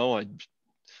 I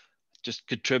just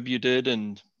contributed,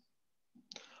 and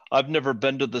I've never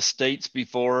been to the States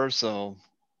before, so.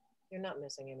 You're not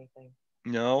missing anything.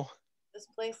 No. This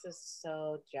place is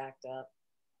so jacked up.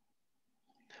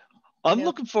 I'm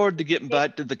looking forward to getting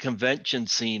back to the convention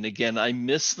scene again. I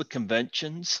miss the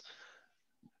conventions.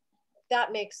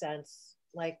 That makes sense.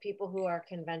 Like people who are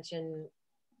convention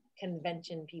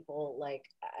people, like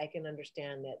I can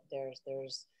understand that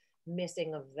there's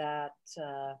missing of that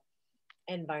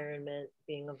environment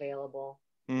being available.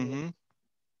 You know, Mm-hmm.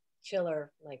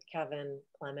 chiller like Kevin,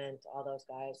 Clement, all those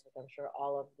guys. Like I'm sure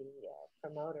all of the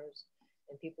promoters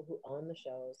and people who own the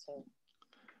shows have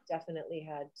definitely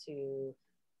had to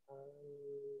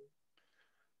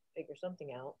figure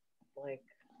something out. Like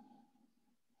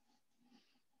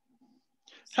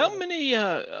How so, many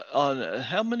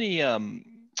how many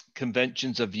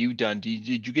conventions have you done? Did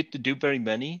you get to do very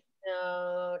many?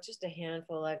 no, just a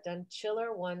handful. I've done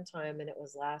chiller one time, and it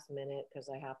was last minute because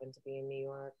I happened to be in New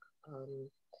York.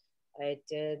 I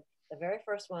did the very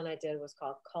first one I did was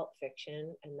called Cult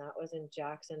Fiction, and that was in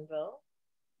Jacksonville.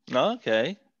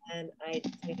 Okay. And I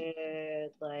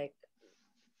did like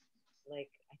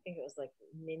I think it was like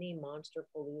mini Monster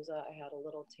Palooza. I had a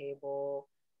little table.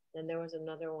 Then there was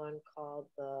another one called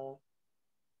the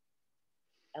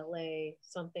LA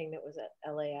something that was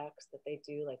at LAX that they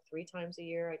do like 3 times a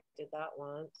year. I did that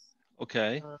once.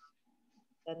 Okay. Um,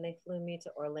 then they flew me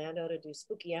to Orlando to do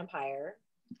Spooky Empire.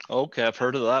 Okay, I've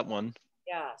heard of that one.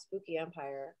 Yeah, Spooky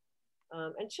Empire.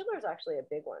 And Chiller is actually a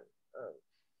big one.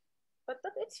 But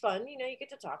it's fun. You know, you get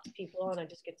to talk to people, and I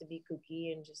just get to be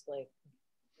kooky and just like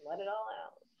let it all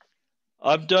out.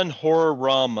 I've done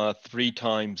Horrorama 3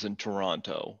 times in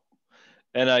Toronto,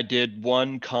 and I did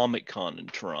one Comic Con in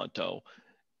Toronto,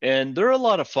 and they're a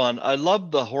lot of fun. I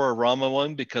love the Horrorama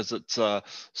one because it's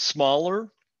smaller,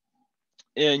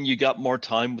 and you got more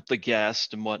time with the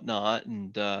guest and whatnot,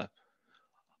 and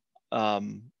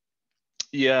um,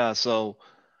 yeah, so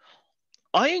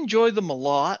I enjoy them a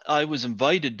lot. I was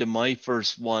invited to my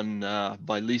first one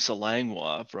by Lisa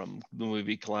Langlois from the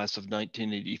movie Class of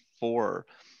 1984,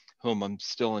 whom I'm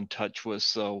still in touch with.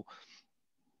 So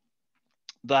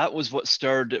that was what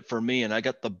started it for me, and I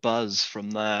got the buzz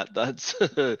from that. That's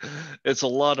it's a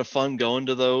lot of fun going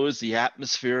to those. The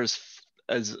atmosphere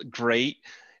is great,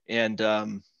 and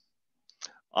I'm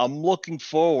looking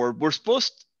forward.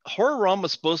 Horrorama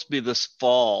supposed to be this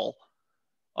fall,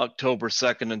 October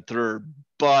 2nd and 3rd,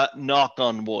 but knock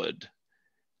on wood,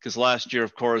 because last year,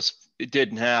 of course, it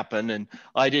didn't happen, and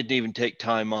I didn't even take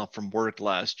time off from work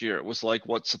last year. It was like,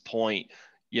 what's the point?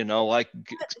 You know, I could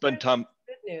But spend here's time.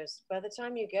 the good news. By the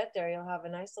time you get there, you'll have a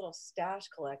nice little stash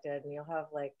collected, and you'll have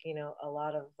like a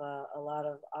lot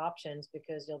of options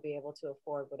because you'll be able to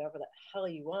afford whatever the hell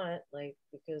you want. Like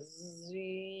because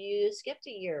you skipped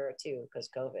a year or two because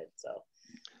COVID, so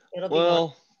it'll be more.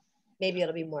 Well, Maybe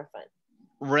it'll be more fun.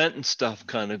 rent and stuff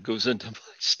kind of goes into my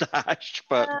stash,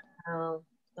 but Oh,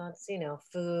 that's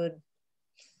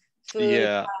food,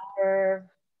 yeah, power.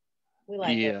 We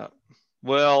like it. yeah.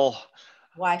 Well,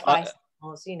 Wi-Fi I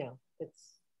signals.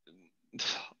 It's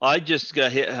I just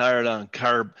got hit hard on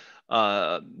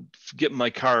uh getting my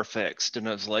car fixed, and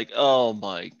I was like, oh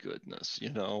my goodness,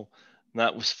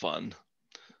 that was fun.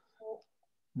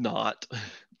 Not,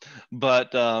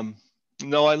 but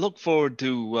no, I look forward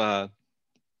to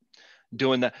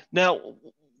doing that. Now,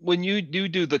 when you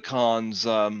do the cons,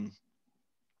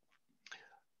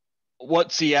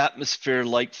 what's the atmosphere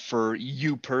like for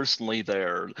you personally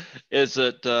there? Is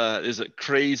it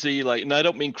crazy? Like, and I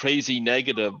don't mean crazy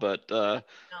negative, but no,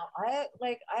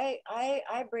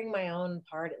 I bring my own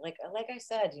party. Like I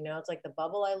said, it's like the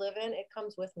bubble I live in. It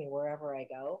comes with me wherever I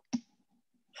go.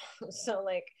 So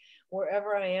like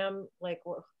wherever I am,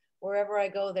 wherever I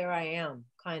go, there I am,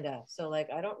 kind of. So like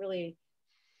I don't really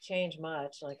change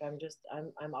much. Like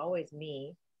I'm always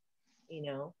me,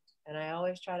 and I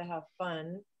always try to have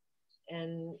fun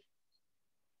and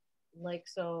like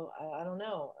so I don't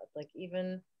know, like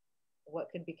even what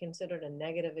could be considered a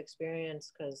negative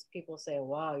experience because people say,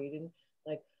 wow, you didn't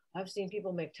like I've seen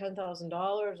people make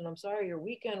 $10,000 and I'm sorry your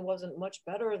weekend wasn't much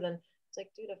better than it's like,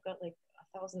 dude, I've got like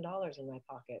 $1,000 in my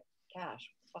pocket cash.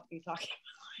 What the fuck are you talking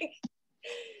about? Like,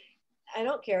 I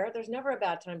don't care. There's never a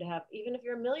bad time to have, even if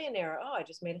you're a millionaire. Oh, I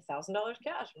just made $1,000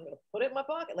 cash. I'm gonna put it in my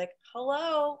pocket. Like,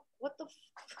 hello, what the?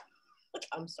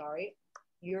 I'm sorry.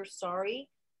 You're sorry.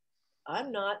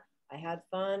 I'm not. I had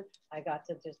fun. I got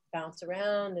to just bounce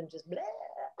around and just blah,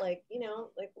 like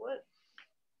like what?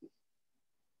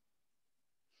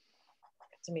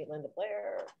 Got to meet Linda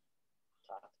Blair,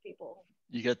 talk to people.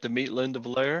 you got to meet Linda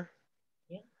Blair.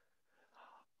 Yeah,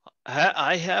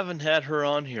 I haven't had her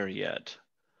on here yet.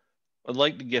 I'd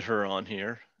like to get her on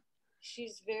here.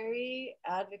 she's very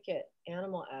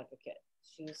animal advocate.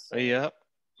 She's a Yeah,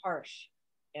 harsh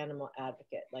animal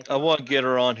advocate. Like I if want to get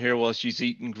her on here while she's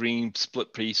eating green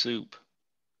split pea soup.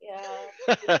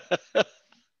 yeah,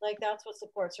 like that's what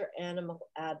supports her animal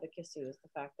advocacy is the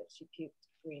fact that she puked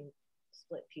green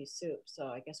split pea soup. So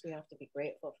I guess we have to be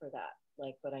grateful for that.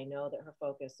 Like, but I know that her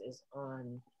focus is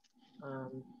on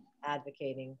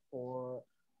advocating for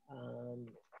um,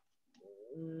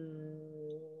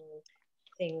 mm,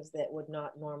 things that would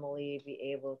not normally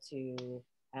be able to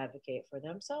advocate for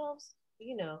themselves,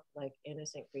 you know, like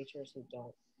innocent creatures who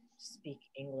don't speak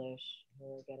English, who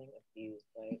are getting abused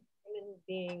by human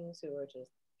beings who are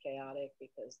just chaotic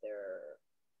because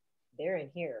they're in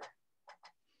here.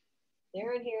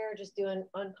 They're in here just doing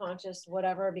unconscious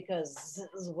whatever because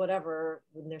whatever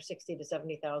when they're 60 to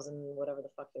 70,000, whatever the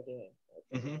fuck they're doing.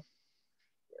 Like, Mm-hmm.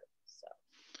 so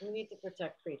we need to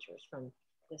protect creatures from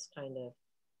this kind of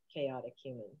chaotic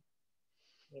human,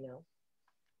 you know.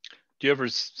 Do you ever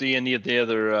see any of the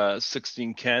other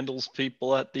 16 Candles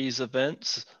people at these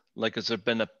events? Like, has there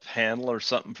been a panel or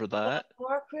something for that?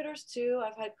 More Critters 2.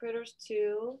 I've had Critters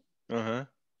 2. Uh-huh.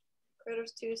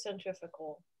 Critters 2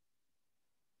 Centrifugal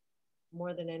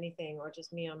more than anything, or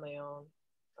just me on my own.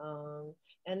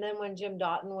 And then when Jim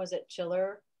Doughton was at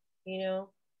Chiller, you know,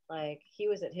 like he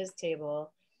was at his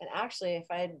table. And actually, if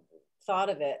I'd thought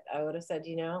of it, I would have said,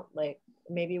 you know, like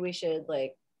maybe we should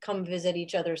like come visit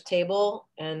each other's table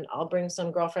and I'll bring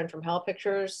some Girlfriend from Hell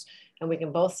pictures and we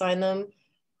can both sign them.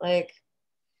 Like,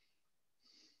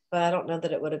 but I don't know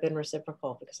that it would have been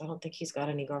reciprocal because I don't think he's got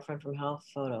any Girlfriend from Hell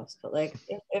photos. But like,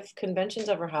 if conventions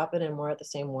ever happen and we're at the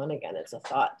same one again, it's a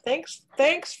thought. Thank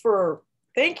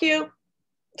you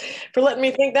for letting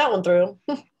me think that one through.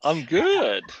 I'm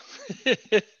good.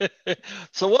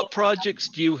 So what projects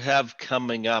do you have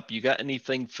coming up? You got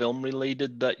anything film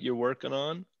related that you're working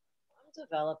on? I'm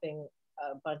developing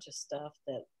a bunch of stuff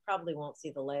that probably won't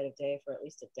see the light of day for at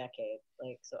least a decade.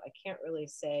 Like, so I can't really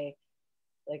say.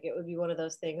 Like it would be one of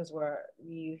those things where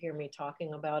you hear me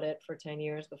talking about it for 10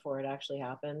 years before it actually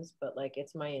happens. But like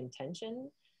it's my intention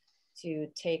to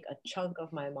take a chunk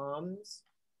of my mom's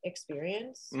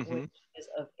experience, Mm-hmm. which is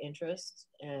of interest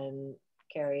and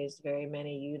carries very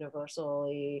many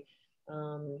universally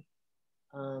um,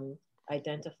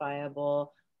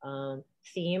 identifiable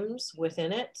themes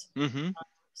within it. Mm-hmm.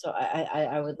 So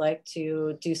I would like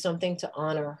to do something to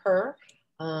honor her.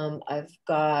 I've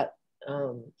got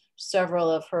several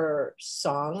of her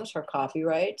songs, her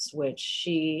copyrights, which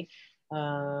she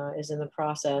is in the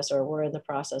process, or we're in the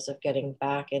process of getting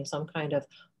back in some kind of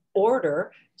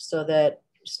order so that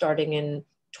starting in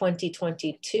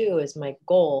 2022 is my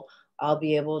goal. I'll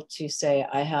be able to say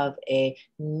I have a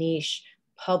niche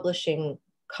publishing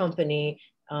company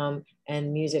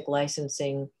and music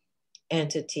licensing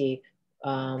entity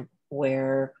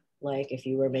where like if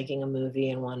you were making a movie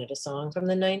and wanted a song from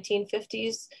the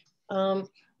 1950s,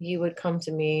 you would come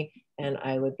to me and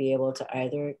I would be able to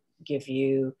either give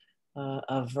you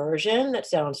a version that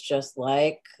sounds just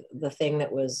like the thing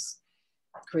that was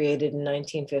created in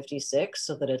 1956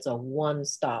 so that it's a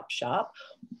one-stop shop,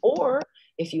 or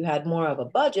if you had more of a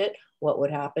budget, what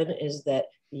would happen is that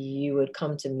you would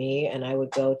come to me and I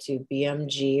would go to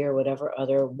BMG or whatever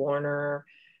other Warner,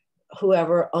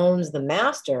 whoever owns the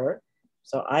master.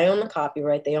 So I own the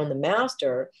copyright, they own the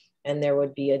master, and there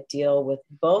would be a deal with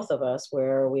both of us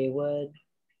where we would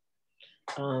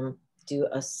do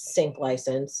a sync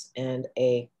license and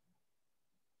a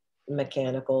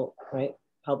mechanical, right,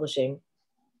 publishing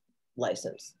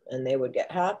license. And they would get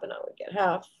half and I would get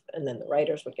half, and then the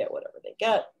writers would get whatever they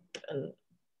get. And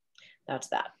that's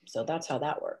that. So that's how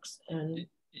that works. And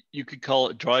you could call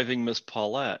it Driving Miss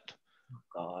Paulette.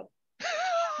 Oh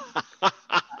God.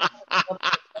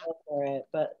 For it,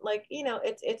 but like, you know,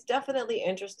 it's definitely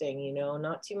interesting, you know,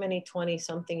 not too many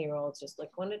 20-something-year-olds just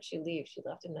like, when did she leave? She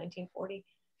left in 1940,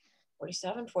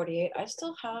 47, 48. I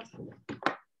still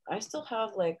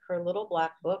have like her little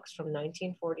black books from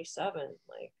 1947,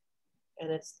 like, and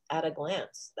it's At a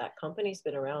Glance. That company's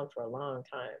been around for a long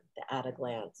time, the At a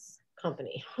Glance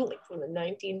company, like from the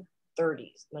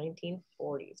 1930s,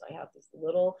 1940s. I have this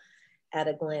little At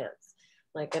a Glance,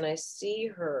 like, and I see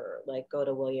her like go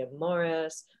to William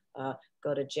Morris,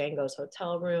 go to Django's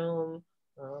hotel room,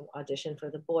 audition for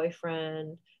The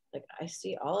Boyfriend. Like I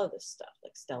see all of this stuff,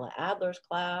 like Stella Adler's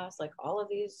class, like all of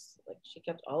these, like she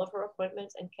kept all of her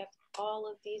appointments and kept all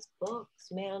of these books,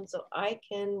 man. So I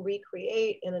can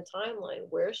recreate in a timeline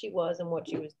where she was and what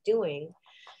she was doing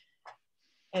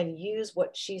and use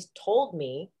what she's told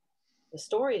me, the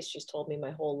stories she's told me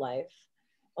my whole life,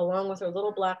 along with her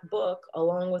little black book,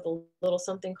 along with a little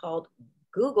something called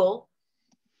Google,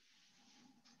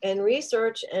 and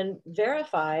research and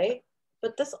verify.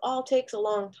 But this all takes a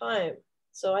long time.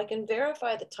 So I can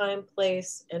verify the time,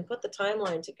 place, and put the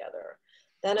timeline together.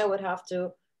 Then I would have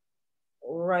to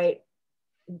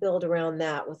build around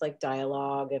that with like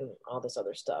dialogue and all this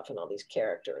other stuff and all these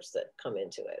characters that come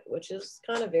into it, which is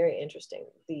kind of very interesting.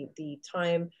 The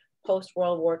time post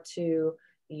World War II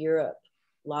Europe,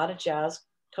 a lot of jazz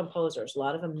composers. A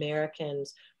lot of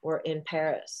Americans were in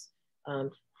Paris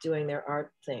doing their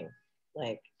art thing,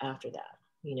 like after that.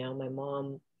 You know, my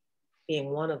mom being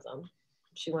one of them.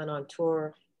 She went on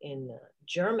tour in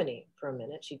Germany for a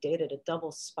minute. She dated a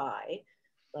double spy,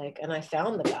 like, and I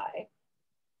found the guy,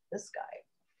 this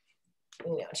guy.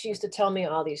 You know, she used to tell me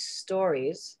all these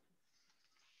stories.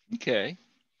 Okay.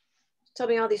 Tell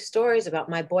me all these stories about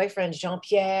my boyfriend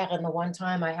Jean-Pierre, and the one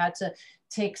time I had to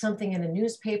take something in a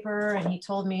newspaper, and he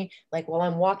told me, like, while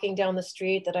I'm walking down the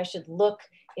street, that I should look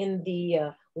in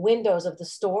the windows of the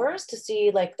stores to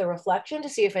see, like, the reflection, to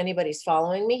see if anybody's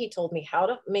following me. He told me how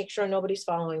to make sure nobody's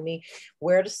following me,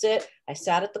 where to sit. I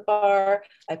sat at the bar.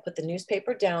 I put the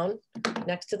newspaper down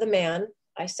next to the man.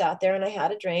 I sat there and I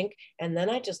had a drink, and then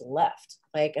I just left.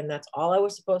 Like, and that's all I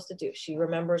was supposed to do. She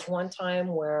remembers one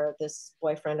time where this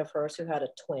boyfriend of hers who had a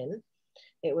twin,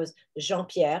 it was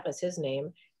Jean-Pierre is his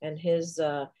name, and his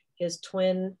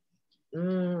twin,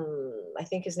 I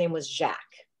think his name was Jacques,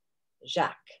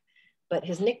 but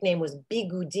his nickname was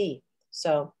Bigoudi.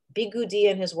 So Bigoudi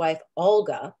and his wife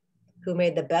Olga, who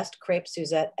made the best crepe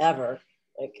Suzette ever.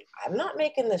 Like, I'm not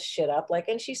making this shit up. Like,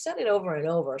 and she said it over and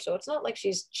over. So it's not like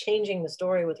she's changing the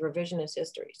story with revisionist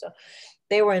history. So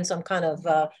they were in some kind of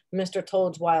Mr.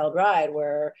 Toad's Wild Ride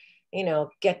where, you know,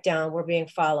 get down, we're being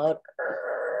followed,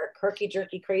 herky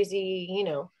jerky crazy, you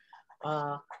know,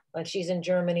 like she's in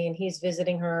Germany and he's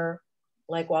visiting her,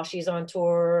 like while she's on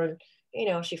tour, and, you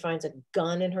know, she finds a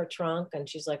gun in her trunk and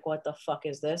she's like, what the fuck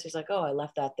is this? He's like, oh, I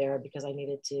left that there because I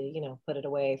needed to, you know, put it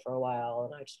away for a while.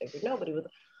 And I just figured nobody would,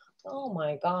 oh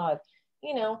my God,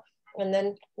 you know. And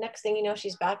then next thing you know,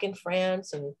 she's back in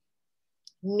France and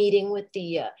meeting with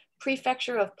the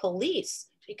prefecture of police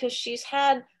because she's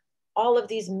had all of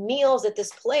these meals at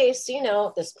this place, you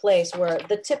know, this place where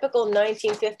the typical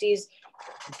 1950s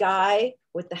guy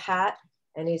with the hat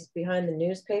and he's behind the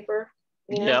newspaper,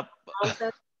 you know.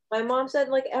 Yep. My mom said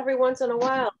like every once in a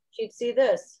while she'd see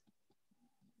this.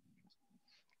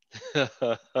 And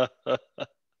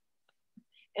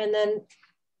then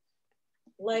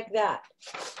like that.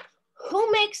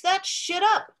 Who makes that shit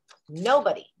up?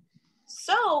 Nobody.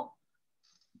 So,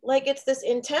 like, it's this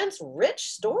intense, rich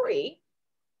story.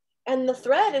 And the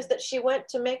thread is that she went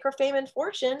to make her fame and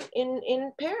fortune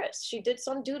in Paris. She did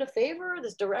some dude a favor.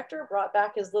 This director brought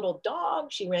back his little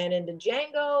dog. She ran into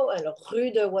Django and a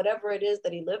Rue de whatever it is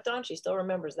that he lived on. She still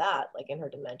remembers that, like in her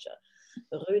dementia.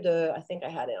 The Rue de, I think I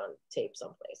had it on tape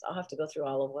someplace. I'll have to go through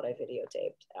all of what I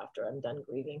videotaped after I'm done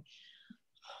grieving.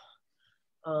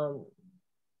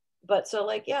 But so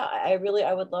like, yeah, I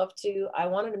would love to, I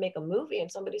wanted to make a movie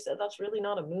and somebody said, that's really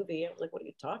not a movie. I was like, what are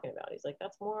you talking about? He's like,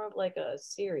 that's more of like a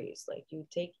series. Like you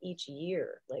take each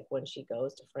year, like when she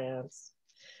goes to France,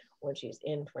 when she's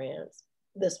in France,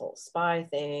 this whole spy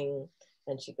thing,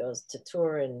 and she goes to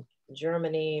tour in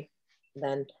Germany.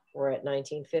 Then we're at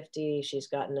 1950, she's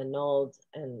gotten annulled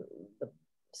and the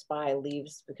spy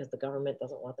leaves because the government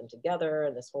doesn't want them together.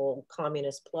 And this whole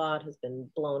communist plot has been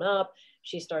blown up.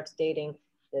 She starts dating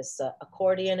this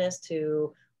accordionist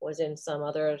who was in some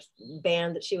other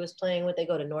band that she was playing with. They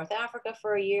go to North Africa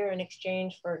for a year in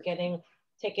exchange for getting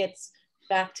tickets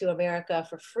back to America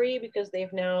for free because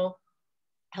they've now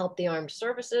helped the armed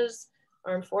forces.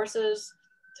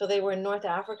 So they were in North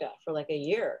Africa for like a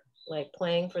year, like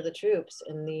playing for the troops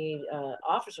in the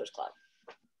officers club,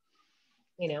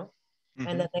 you know. Mm-hmm.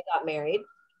 And then they got married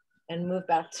and moved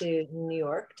back to New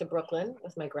York, to Brooklyn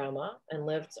with my grandma and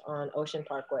lived on Ocean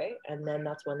Parkway. And then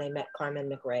that's when they met Carmen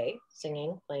McRae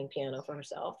singing, playing piano for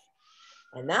herself.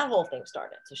 And that whole thing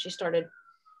started. So she started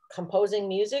composing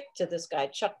music to this guy,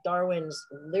 Chuck Darwin's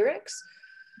lyrics.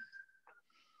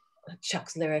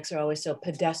 Chuck's lyrics are always so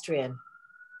pedestrian.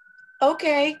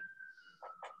 Okay.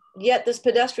 Yet this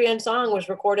pedestrian song was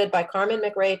recorded by Carmen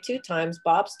McRae 2 times,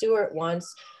 Bob Stewart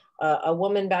once, a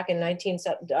woman back in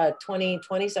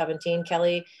 2017,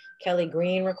 Kelly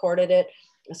Green recorded it.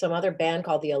 Some other band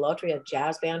called the Alotria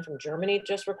Jazz Band from Germany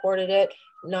just recorded it.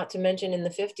 Not to mention in the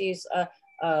 50s,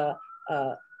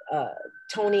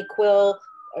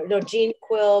 Gene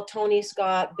Quill, Tony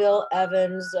Scott, Bill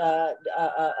Evans,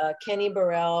 Kenny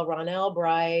Burrell, Ronell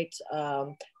Bright,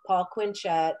 Paul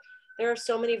Quinchette. There are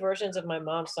so many versions of my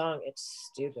mom's song.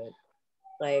 It's stupid.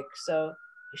 Like, so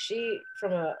she,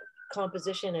 from a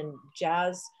composition and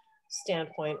jazz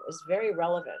standpoint, was very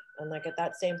relevant. And like at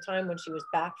that same time when she was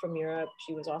back from Europe,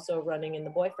 she was also running in The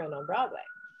Boyfriend on Broadway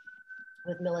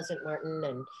with Millicent Martin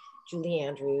and Julie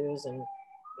Andrews. And,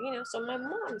 you know, so my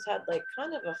mom's had like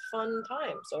kind of a fun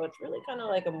time. So it's really kind of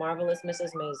like a Marvelous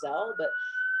Mrs. Maisel, but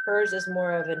hers is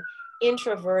more of an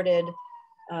introverted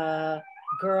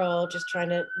girl just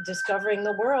discovering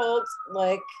the world.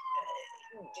 Like,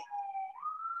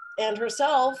 and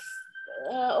herself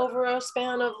over a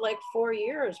span of like 4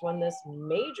 years when this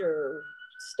major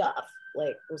stuff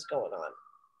like was going on.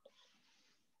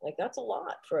 Like that's a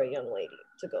lot for a young lady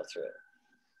to go through,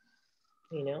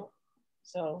 you know?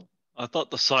 So I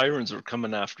thought the sirens were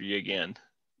coming after you again.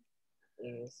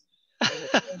 geez.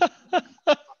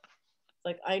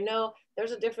 Like I know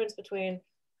there's a difference between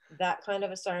that kind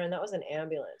of a siren. That was an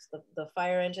ambulance. The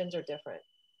fire engines are different.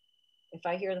 If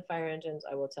I hear the fire engines,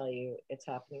 I will tell you it's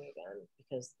happening again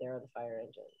because there are the fire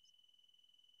engines.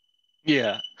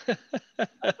 Yeah.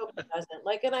 I hope it doesn't.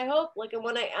 Like, and I hope, like, and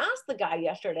when I asked the guy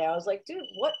yesterday, I was like, dude,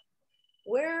 what,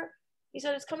 where? He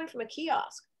said it's coming from a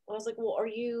kiosk. I was like, well,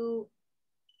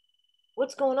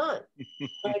 what's going on?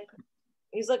 Like,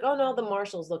 he's like, oh no, the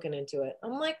marshal's looking into it.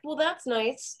 I'm like, well, that's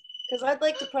nice because I'd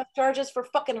like to press charges for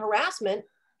fucking harassment.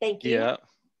 Thank you. Yeah.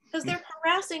 Because they're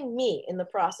harassing me in the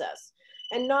process.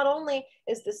 And not only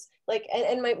is this like,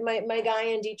 and my guy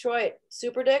in Detroit,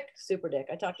 Super Dick.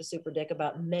 I talked to Super Dick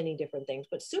about many different things,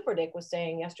 but Super Dick was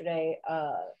saying yesterday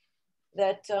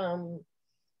that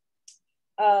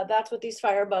that's what these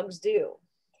firebugs do.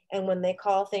 And when they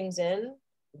call things in,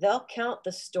 they'll count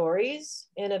the stories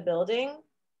in a building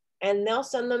and they'll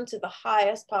send them to the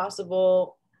highest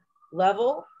possible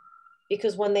level,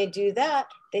 because when they do that,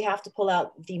 they have to pull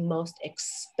out the most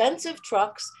expensive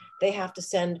trucks. They have to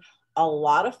send a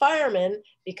lot of firemen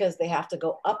because they have to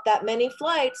go up that many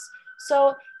flights.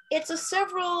 So it's a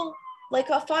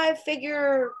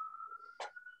 5-figure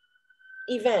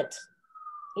event,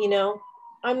 you know?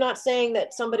 I'm not saying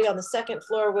that somebody on the second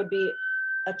floor would be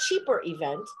a cheaper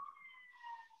event,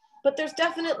 but there's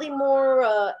definitely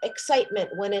more excitement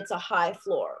when it's a high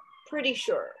floor, pretty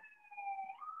sure.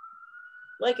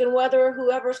 Like, and whether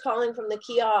whoever's calling from the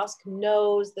kiosk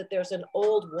knows that there's an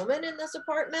old woman in this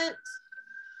apartment.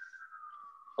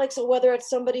 Like, so whether it's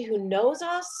somebody who knows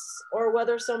us or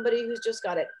whether somebody who's just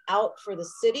got it out for the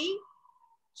city,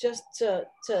 just to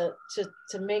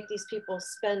make these people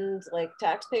spend like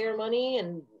taxpayer money,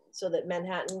 and so that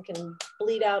Manhattan can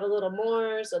bleed out a little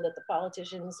more, so that the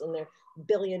politicians and their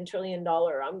 $1 trillion,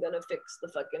 I'm gonna fix the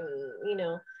fucking, you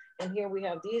know, and here we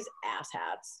have these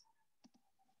asshats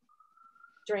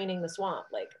draining the swamp.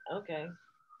 Like, okay,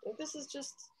 like this is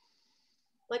just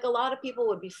like a lot of people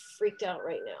would be freaked out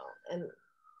right now. And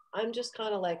I'm just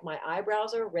kind of like, my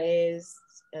eyebrows are raised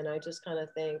and I just kind of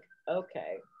think,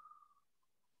 okay,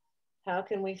 how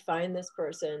can we find this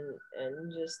person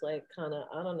and just like kind of,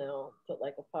 I don't know, put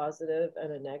like a positive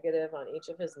and a negative on each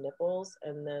of his nipples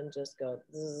and then just go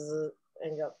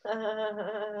and go,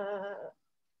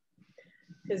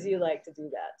 because you like to do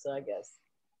that. So I guess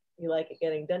you like it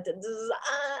getting dented.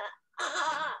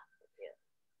 Yeah.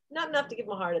 Not enough to give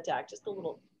him a heart attack, just a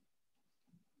little.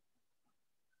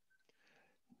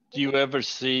 Do you ever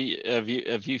see, have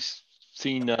you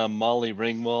seen Molly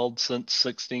Ringwald since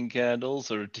 16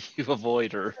 Candles, or do you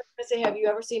avoid her? I say, have you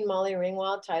ever seen Molly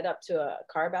Ringwald tied up to a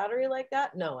car battery like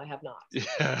that? No, I have not.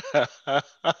 Yeah.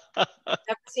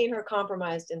 Never seen her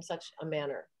compromised in such a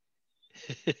manner.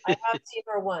 I have seen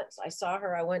her once. I saw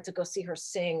her. I went to go see her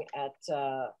sing at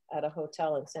a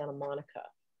hotel in Santa Monica,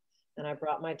 and I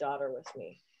brought my daughter with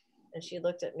me. And she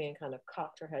looked at me and kind of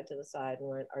cocked her head to the side and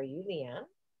went, "Are you Liane?"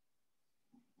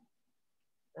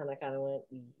 And I kind of went,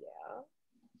 "Yeah.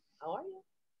 How are you?"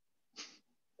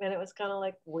 And it was kind of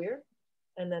like weird.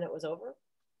 And then it was over.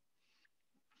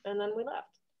 And then we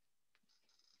left.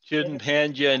 She didn't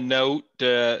hand you a note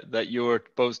that you were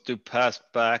supposed to pass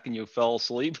back and you fell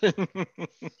asleep? No.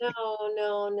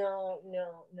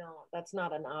 That's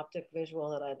not an optic visual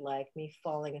that I'd like. Me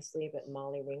falling asleep at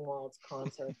Molly Ringwald's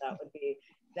concert. That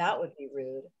would be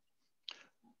rude.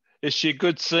 Is she a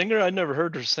good singer? I never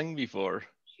heard her sing before.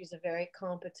 She's a very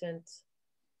competent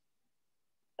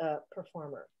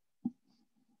performer.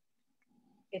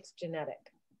 It's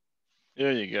genetic.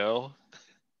 There you go.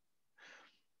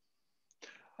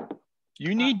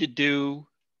 You need to do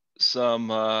some,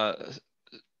 and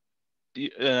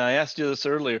I asked you this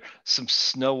earlier, some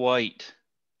Snow White.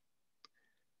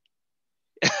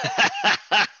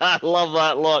 I love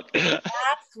that look.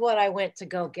 That's what I went to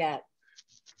go get.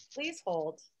 Please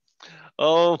hold.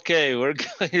 Okay, we're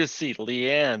going to see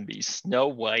Liane be Snow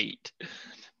White.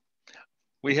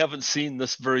 We haven't seen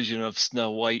this version of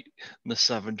Snow White and the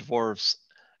Seven Dwarfs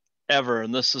ever,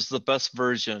 and this is the best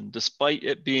version. Despite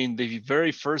it being the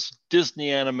very first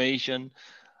Disney animation,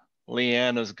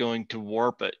 Liane is going to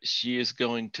warp it. She is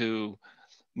going to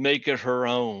make it her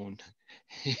own.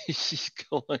 She's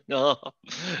going off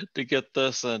to get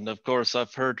this, and of course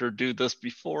I've heard her do this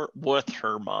before with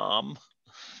her mom,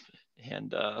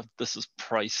 and this is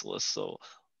priceless. So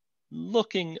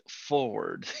looking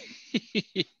forward.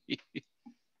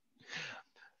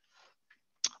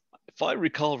 If I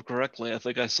recall correctly, I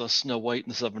think I saw Snow White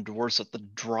and the Seven Dwarfs at the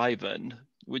drive-in,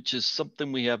 which is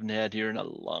something we haven't had here in a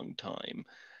long time.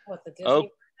 What, the Oh,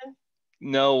 Disney version?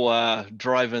 no,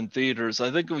 drive-in theaters.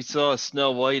 I think we saw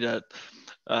Snow White at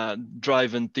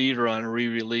drive-in theater on a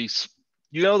re-release.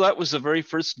 You know, that was the very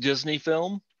first Disney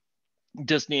film,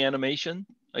 Disney animation,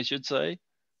 I should say.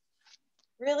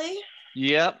 Really?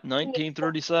 Yep,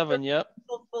 1937. Yep,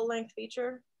 Full-length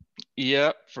feature.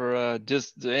 yep, for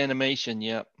the animation.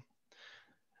 Yep,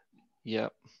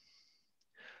 yep.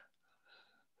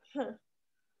 Huh.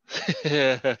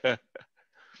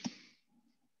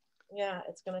 Yeah,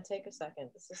 it's gonna take a second.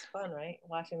 This is fun, right?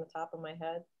 Watching the top of my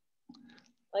head.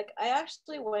 Like, I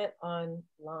actually went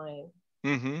online.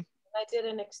 Mm-hmm. I did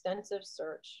an extensive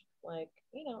search. Like,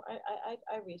 you know,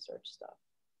 I research stuff.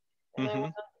 And I Mm-hmm.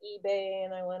 went on eBay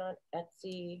and I went on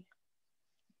Etsy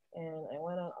and I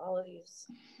went on all of these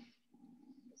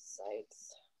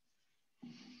sites.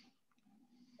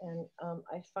 And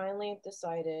I finally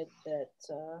decided that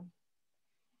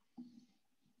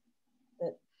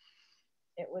that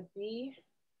it would be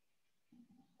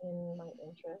in my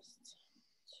interest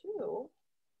to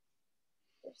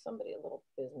give somebody a little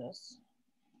business.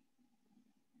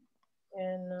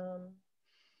 And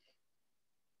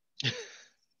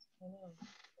I know,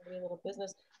 maybe a little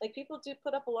business. Like, people do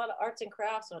put up a lot of arts and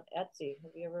crafts on Etsy.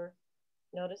 Have you ever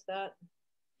noticed that?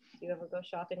 Do you ever go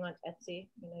shopping on Etsy?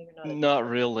 You know, you're not a Not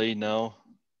really, no.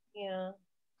 yeah.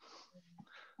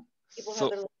 People have So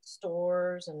their little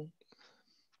stores and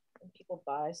people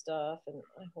buy stuff, and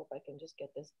I hope I can just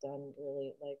get this done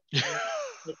really, like,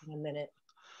 in a minute.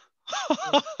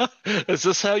 is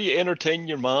this how you entertain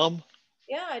your mom?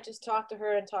 Yeah, I just talk to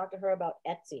her about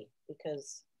Etsy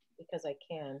because I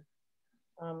can.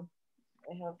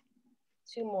 I have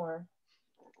two more.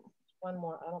 One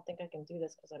more. I don't think I can do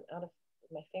this because I'm out of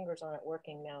my fingers aren't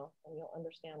working now, and you'll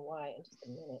understand why in just a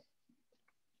minute.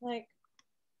 Like,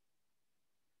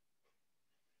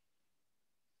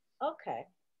 okay,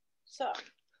 so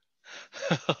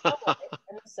Snow White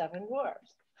and the Seven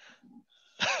Dwarfs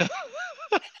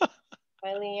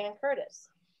by Liane Curtis.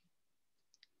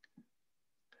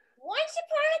 Once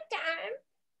upon a time,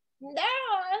 there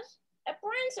was a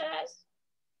princess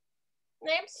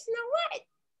named Snow White.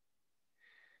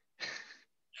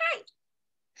 Hi.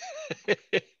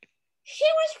 She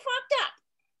was fucked up.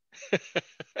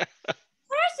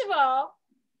 First of all,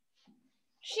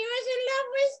 she was in love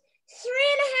with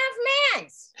 3.5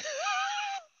 mans.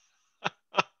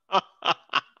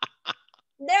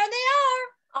 There they are,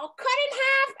 all cut in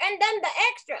half, and then the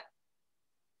extra.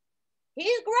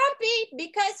 He's grumpy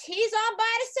because he's all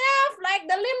by himself, like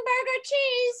the Limburger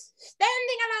cheese,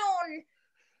 standing alone.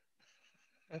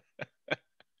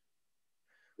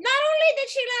 Not only did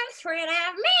she love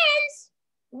 3.5 mans,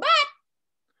 but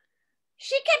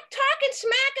she kept talking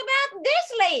smack about this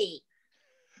lady.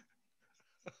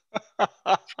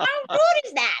 How rude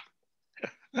is that?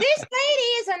 This lady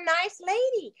is a nice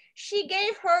lady. She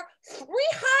gave her 3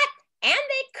 hot and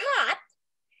a cot,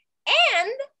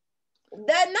 and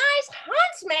the nice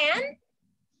huntsman,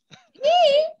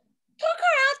 he took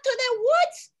her out to the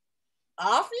woods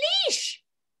off leash.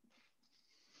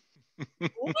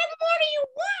 What more do you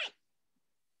want?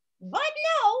 But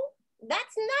no,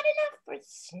 that's not enough for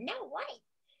Snow White.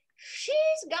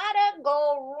 She's gotta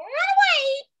go run away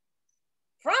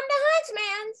from the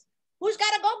huntsman, who's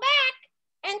gotta go back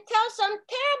and tell some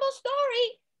terrible story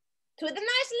to the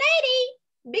nice lady,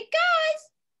 because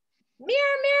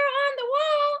mirror, mirror on the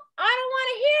wall, I don't want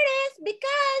to hear this,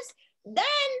 because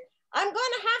then I'm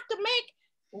gonna have to make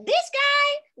this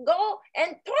guy go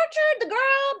and torture the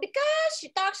girl because she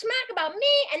talks smack about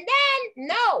me, and then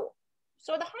no.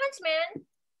 So the huntsman,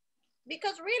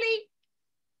 because really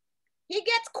he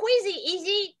gets queasy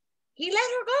easy, he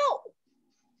let her go.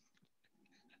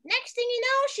 Next thing you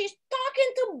know, she's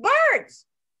talking to birds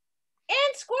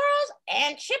and squirrels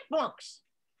and chipmunks.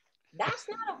 That's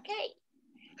not okay.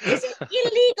 This is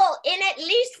illegal in at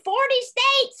least 40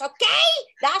 states, okay?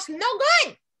 That's no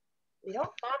good. We don't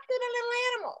talk to the little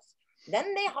animals.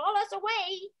 Then they haul us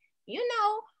away, you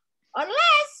know,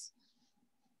 unless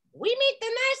we meet the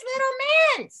nice little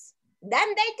mans. Then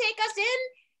they take us in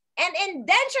and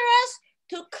indenture us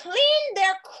to clean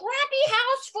their crappy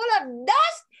house full of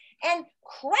dust and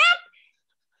crap.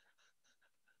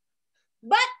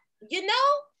 But, you know,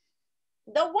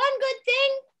 the one good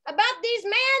thing about these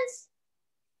mans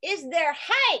is their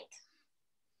height.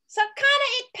 So kind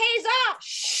of it pays off.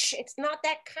 Shh, it's not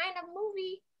that kind of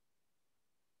movie.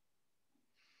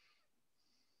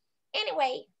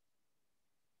 Anyway,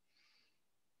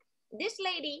 this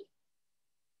lady,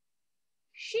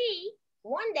 she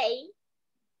one day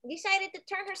decided to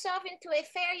turn herself into a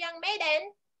fair young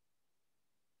maiden.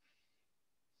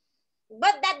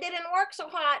 But that didn't work so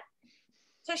hot.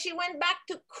 So she went back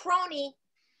to Crony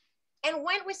and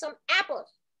went with some apples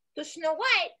to Snow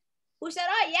White, who said,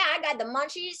 oh yeah, I got the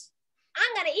munchies.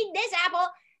 I'm gonna eat this apple.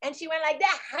 And she went like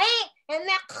that, and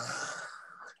then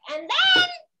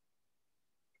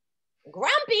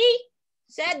Grumpy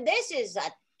said, this is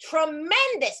a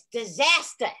tremendous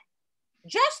disaster.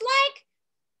 Just like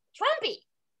Trumpy.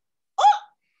 Oh!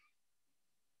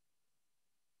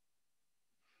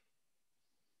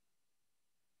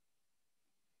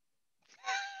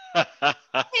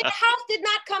 The house did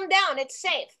not come down. It's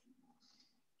safe.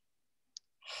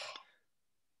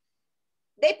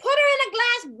 They put her in a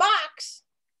glass box,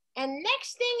 and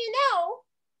next thing you know,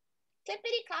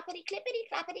 clippity cloppity, clippity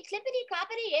cloppity, clippity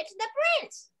cloppity, it's the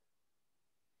prince.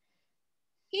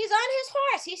 He's on his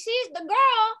horse. He sees the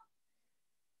girl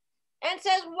and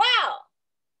says, wow,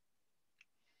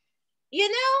 you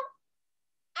know,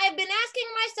 I've been asking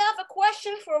myself a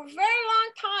question for a very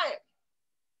long time.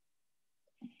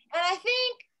 And I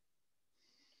think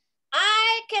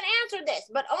I can answer this,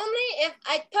 but only if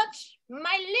I touch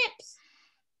my lips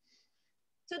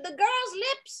to the girl's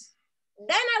lips,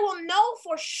 then I will know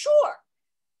for sure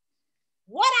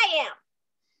what I am.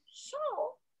 So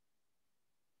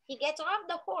he gets off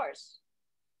the horse,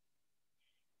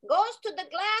 goes to the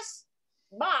glass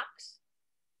box,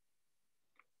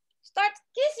 starts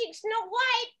kissing Snow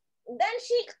White, and then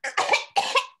she,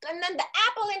 and then the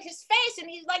apple in his face, and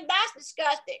he's like, that's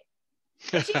disgusting.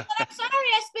 And she said, I'm sorry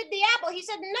I spit the apple. He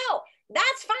said, no,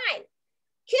 that's fine.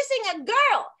 Kissing a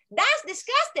girl, that's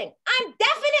disgusting. I'm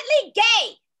definitely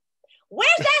gay.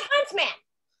 Where's that huntsman?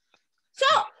 So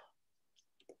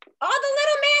all the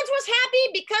little mans was happy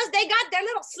because they got their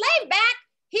little slave back.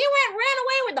 He ran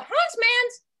away with the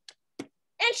huntsmans,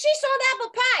 and she sold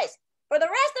apple pies for the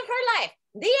rest of her life.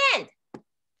 The end.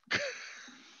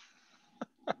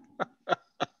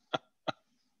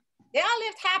 They all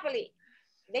lived happily.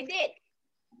 They did.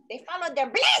 They followed their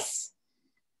bliss.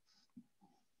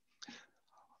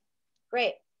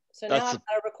 Great. So now I've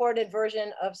got a recorded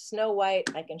version of Snow White.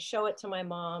 I can show it to my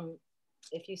mom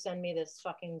if you send me this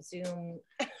fucking Zoom.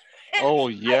 Oh,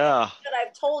 yeah.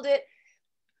 I've told it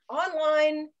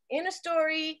online in a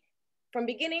story from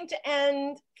beginning to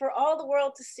end for all the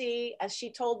world to see, as she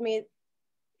told me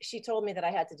that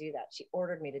I had to do that. She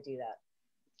ordered me to do that.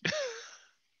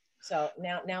 So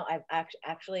now I've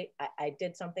actually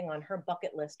did something on her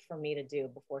bucket list for me to do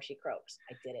before she croaks.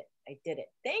 I did it.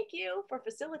 Thank you for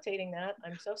facilitating that.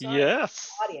 I'm so sorry.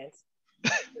 Yes. Audience.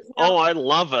 Oh, I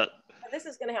love it. This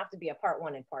is going to have to be a part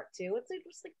 1 and part 2. It's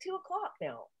like 2 o'clock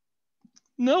now.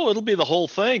 No, it'll be the whole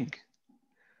thing.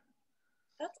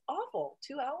 That's awful.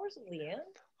 2 hours of Liane?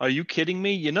 Are you kidding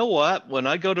me? You know what? When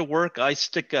I go to work, I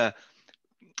stick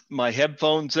my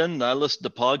headphones in and I listen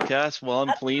to podcasts while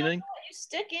I'm cleaning. You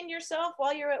stick in yourself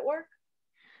while you're at work?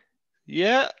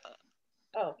 Yeah.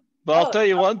 Oh. But I'll tell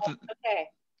you one thing. Okay.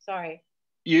 Sorry.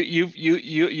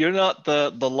 You're not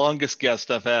the longest guest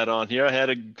I've had on here. I had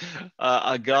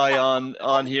a guy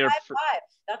on here.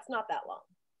 That's not that long.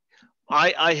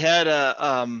 I had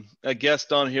a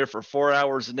guest on here for 4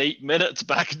 hours and 8 minutes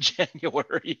back in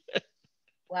January.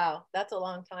 Wow, that's a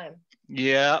long time.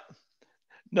 Yeah.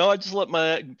 No, I just let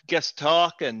my guests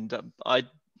talk, and I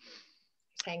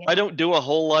don't do a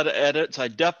whole lot of edits. I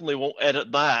definitely won't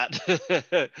edit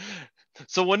that.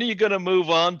 So when are you going to move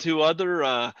on to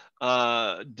other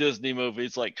Disney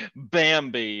movies like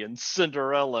Bambi and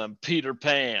Cinderella and Peter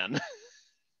Pan?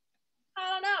 I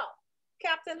don't know.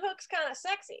 Captain Hook's kind of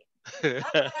sexy.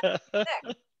 That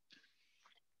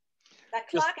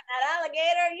clock and that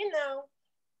alligator, you know,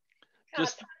 kind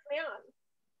of turns me on.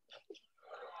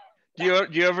 Do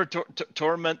you ever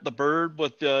torment the bird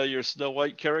with your Snow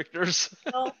White characters?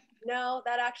 No,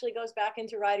 that actually goes back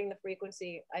into riding the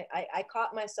frequency. I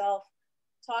caught myself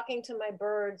talking to my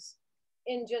birds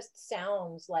in just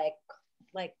sounds like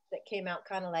that came out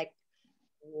kind of like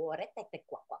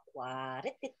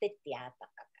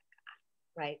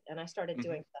right, and I started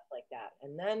doing stuff like that,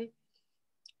 and then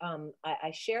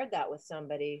I shared that with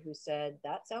somebody who said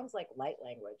that sounds like light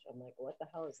language. I'm like, what the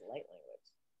hell is light language?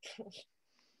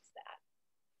 What's that?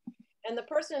 And the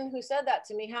person who said that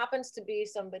to me happens to be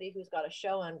somebody who's got a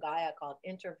show on Gaia called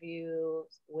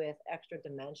Interviews with Extra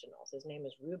Dimensionals. His name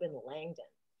is Ruben Langdon.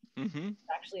 Mm-hmm. He's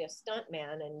actually a stunt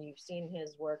man, and you've seen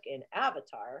his work in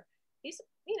Avatar. He's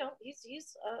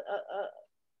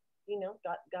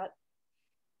got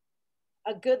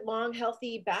a good, long,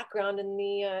 healthy background in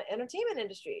the entertainment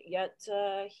industry. Yet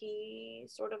he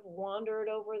sort of wandered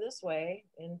over this way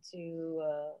into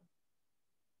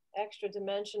extra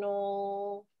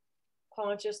dimensional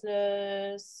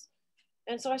consciousness.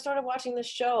 And so I started watching this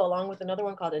show along with another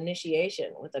one called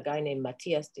Initiation with a guy named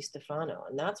Matthias Di Stefano.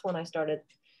 And that's when I started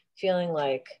feeling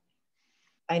like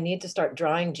I need to start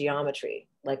drawing geometry.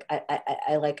 Like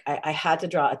I had to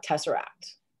draw a tesseract.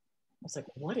 I was like,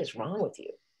 what is wrong with you?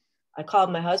 I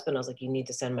called my husband. I was like, you need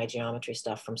to send my geometry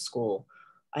stuff from school.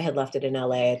 I had left it in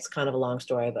LA. It's kind of a long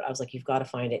story, but I was like, you've got to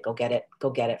find it. Go get it. Go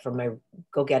get it from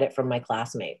my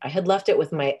classmate. I had left it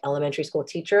with my elementary school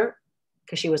teacher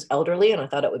because she was elderly, and I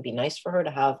thought it would be nice for her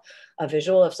to have a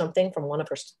visual of something from one of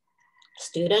her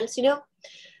students, you know,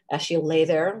 as she lay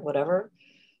there, whatever.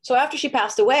 So after she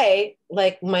passed away,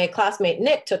 like my classmate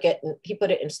Nick took it and he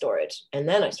put it in storage. And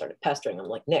then I started pestering him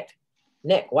like, Nick,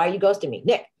 why are you ghosting me?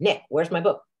 Nick, where's my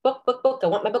book? Book. I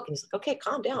want my book. And he's like, okay,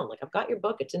 calm down. Like, I've got your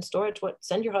book. It's in storage. What?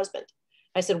 Send your husband.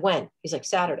 I said, when? He's like,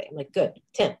 Saturday. I'm like, good.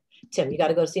 Tim, you got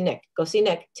to go see Nick. Go see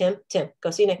Nick. Tim, go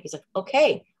see Nick. He's like,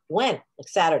 okay, when? Like,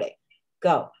 Saturday.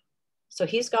 Go. So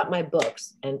he's got my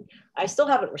books and I still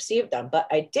haven't received them, but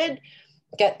I did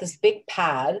get this big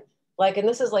pad. Like, and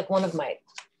this is like one of my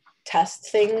test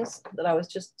things that I was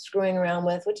just screwing around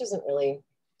with, which isn't really,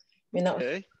 I mean, that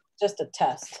was just a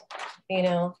test, you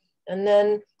know? And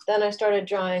then I started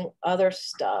drawing other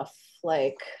stuff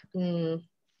like, I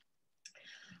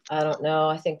don't know.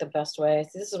 I think the best way,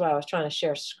 this is why I was trying to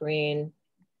share screen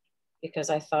because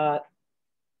I thought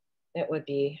it would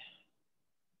be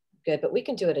good, but we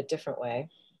can do it a different way.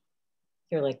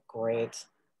 You're like, great.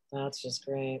 That's just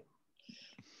great.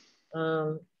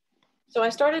 So I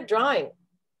started drawing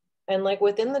and like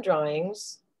within the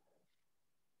drawings,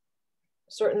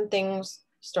 certain things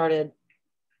started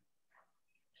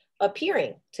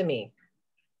appearing to me.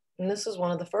 And this is one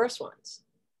of the first ones.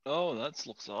 Oh, that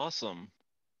looks awesome.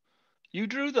 You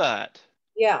drew that?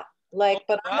 Yeah. Like, oh,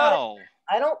 but wow.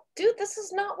 I don't do, this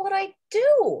is not what I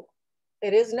do.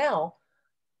 It is now.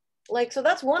 Like, so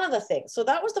that's one of the things. So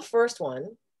that was the first one.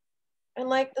 And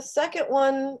like the second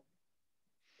one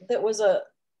that was a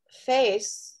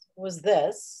face was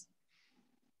this.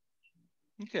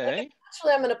 Okay. Like,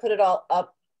 actually, I'm going to put it all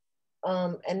up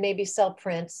and maybe sell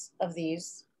prints of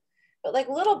these. But like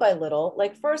little by little,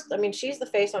 like first, I mean, she's the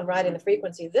face on Riding the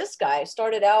Frequency. This guy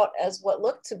started out as what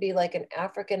looked to be like an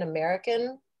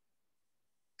African-American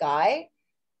guy,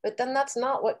 but then that's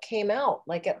not what came out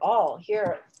like at all.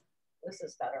 Here, this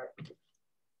is better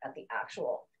at the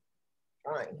actual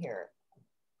drawing here.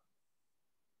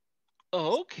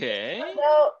 Okay.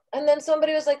 And then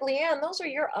somebody was like, Liane, those are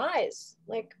your eyes.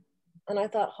 Like, and I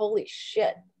thought, holy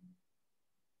shit.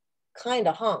 Kind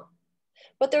of, huh?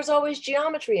 But there's always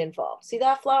geometry involved. See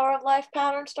that flower of life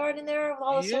pattern starting there with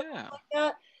all the circles like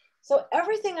that? So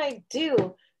everything I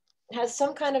do has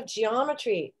some kind of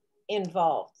geometry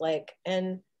involved. Like,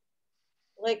 and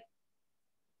like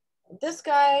this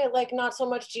guy, like not so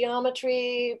much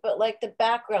geometry, but like the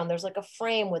background, there's like a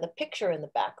frame with a picture in the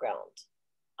background.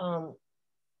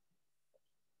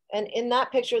 And in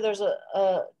that picture, there's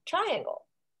a triangle.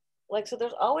 Like, so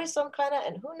there's always some kind of,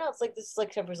 and who knows, like this is like,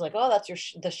 everybody's like, oh, that's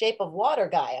the shape of water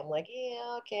guy. I'm like,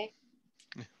 yeah, okay.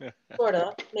 Sort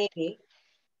of, maybe,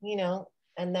 you know,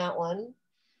 and that one.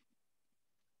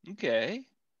 Okay.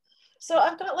 So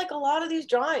I've got like a lot of these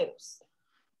drawings.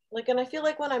 Like, and I feel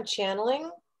like when I'm channeling,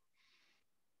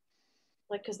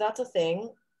 like, cause that's a thing,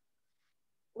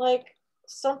 like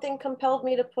something compelled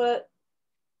me to put,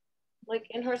 like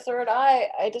in her third eye,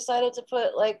 I decided to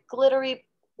put like glittery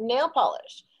nail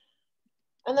polish.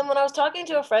 And then when I was talking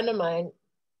to a friend of mine,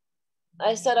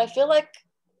 I said, I feel like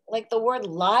the word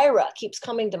Lyra keeps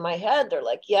coming to my head. They're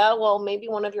like, yeah, well, maybe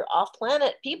one of your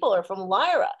off-planet people are from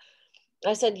Lyra.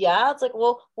 I said, yeah. It's like,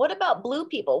 well, what about blue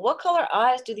people? What color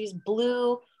eyes do these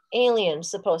blue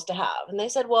aliens supposed to have? And they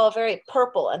said, well, very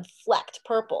purple and flecked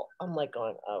purple. I'm like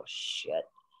going, oh shit.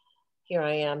 Here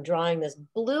I am drawing this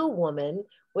blue woman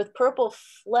with purple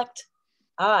flecked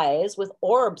eyes with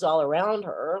orbs all around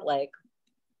her. Like,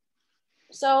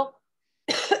 so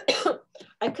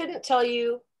I couldn't tell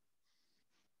you,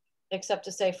 except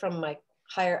to say from my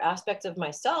higher aspect of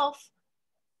myself,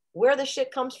 where the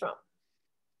shit comes from.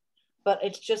 But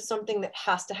it's just something that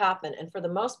has to happen. And for the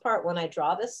most part, when I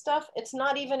draw this stuff, it's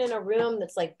not even in a room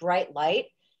that's like bright light.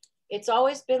 It's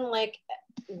always been like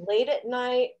late at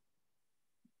night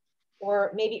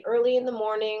or maybe early in the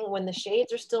morning when the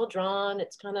shades are still drawn.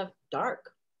 It's kind of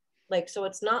dark. Like, so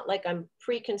it's not like I'm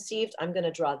preconceived, I'm going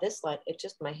to draw this line. It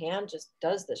just, my hand just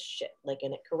does this shit. Like,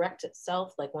 and it corrects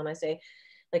itself. Like when I say,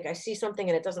 like I see something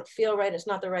and it doesn't feel right, it's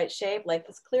not the right shape. Like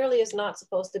this clearly is not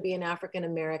supposed to be an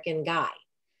African-American guy.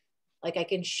 Like I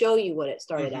can show you what it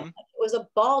started out. Like. It was a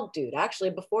bald dude. Actually,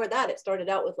 before that, it started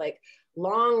out with like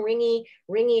long,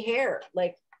 ringy hair.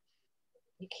 Like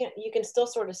you can still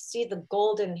sort of see the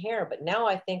golden hair, but now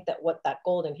I think that what that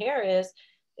golden hair is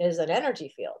an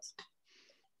energy field.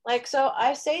 Like, so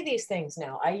I say these things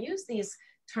now. I use these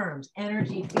terms,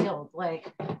 energy field.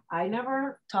 Like I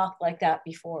never talked like that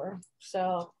before.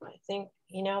 So I think,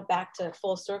 you know, back to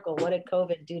full circle, what did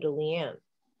COVID do to Liane?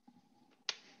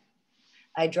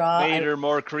 Made her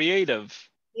more creative.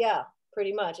 Yeah,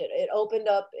 pretty much. It opened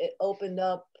up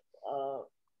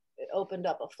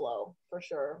a flow for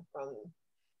sure from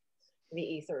the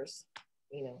ethers,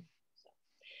 you know. So.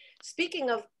 Speaking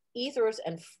of ethers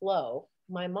and flow,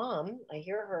 my mom, I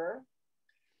hear her.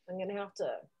 I'm gonna have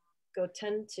to go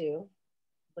tend to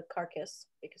the carcass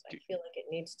because I feel like it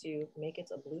needs to make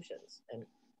its ablutions, and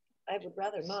I would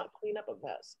rather not clean up a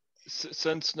mess.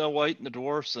 Send Snow White and the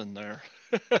dwarfs in there.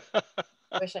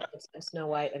 I wish I could send Snow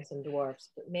White and some dwarfs,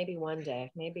 but maybe one day.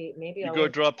 Maybe I'll go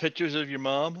draw pictures of your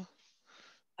mom.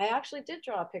 I actually did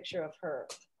draw a picture of her.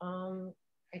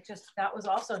 That was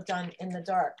also done in the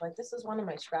dark. Like this is one of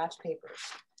my scratch papers.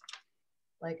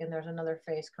 Like, and there's another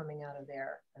face coming out of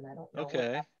there, and I don't know what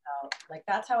that's about. Like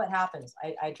that's how it happens.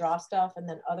 I draw stuff, and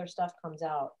then other stuff comes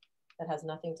out that has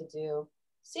nothing to do,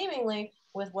 seemingly,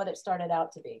 with what it started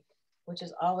out to be, which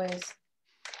is always.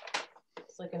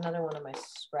 It's like another one of my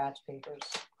scratch papers.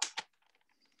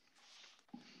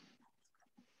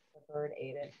 The bird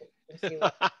ate it. Let's see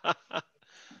what.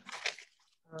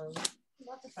 I'll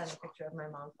have to find a picture of my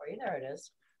mom for you. There it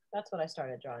is. That's what I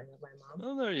started drawing of my mom.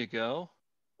 Oh, there you go.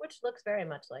 Which looks very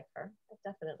much like her. It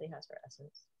definitely has her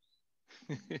essence.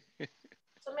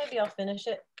 So maybe I'll finish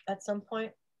it at some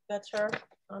point. That's her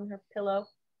on her pillow.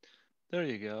 There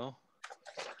you go.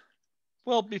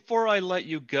 Well, before I let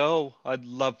you go, I'd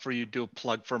love for you to do a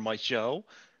plug for my show.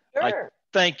 Sure. I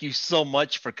thank you so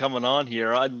much for coming on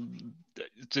here.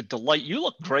 It's a delight. You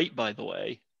look great, by the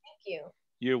way. Thank you.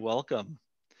 You're welcome.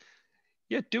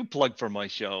 Yeah, do plug for my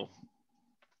show.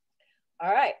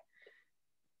 All right.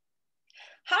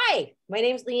 Hi, my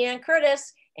name's Liane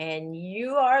Curtis, and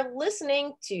you are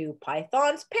listening to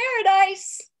Python's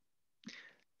Paradise.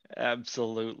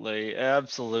 Absolutely,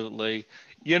 absolutely.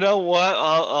 You know what?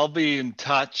 I'll be in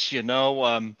touch. You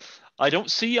know, I don't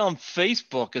see you on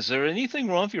Facebook. Is there anything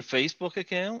wrong with your Facebook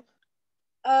account?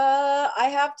 I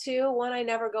have two. One I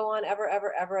never go on ever,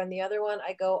 and the other one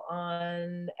I go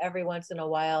on every once in a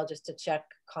while just to check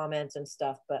comments and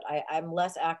stuff. But I'm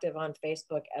less active on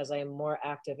Facebook as I am more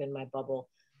active in my bubble.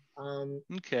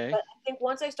 Okay. But I think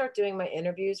once I start doing my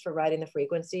interviews for Riding the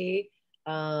Frequency,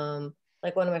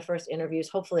 like one of my first interviews,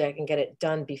 hopefully I can get it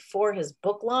done before his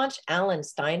book launch. Alan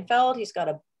Steinfeld, he's got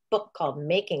a book called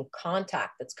Making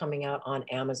Contact that's coming out on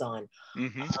Amazon.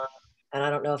 And I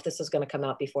don't know if this is going to come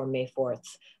out before May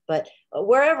 4th, but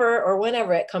wherever or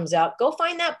whenever it comes out, go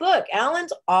find that book.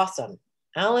 Alan's awesome.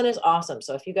 Alan is awesome.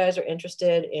 So if you guys are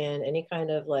interested in any kind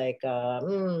of like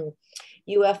UFO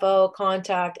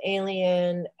contact,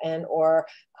 alien, and or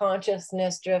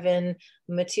consciousness driven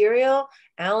material,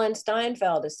 Alan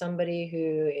Steinfeld is somebody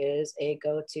who is a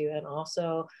go-to. And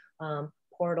also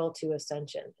Portal to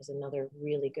Ascension is another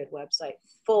really good website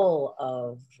full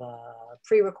of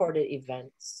pre-recorded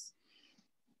events.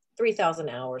 3,000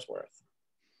 hours worth.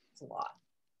 It's a lot.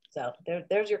 So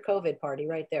there's your COVID party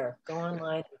right there. Go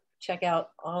online, check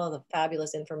out all of the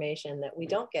fabulous information that we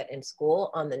don't get in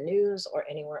school, on the news, or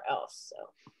anywhere else. So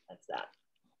that's that.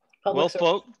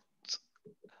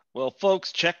 Well,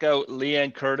 folks, check out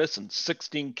Liane Curtis and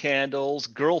 16 Candles,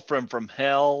 Girlfriend from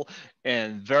Hell,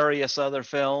 and various other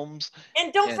films.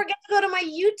 And don't forget to go to my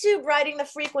YouTube, Riding the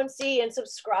Frequency, and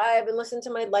subscribe and listen to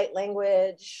my light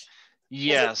language.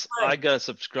 Yes, I got to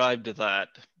subscribe to that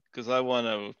because I want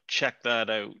to check that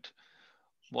out.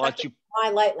 Watch you.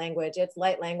 My light language. It's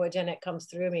light language and it comes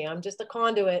through me. I'm just a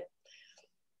conduit.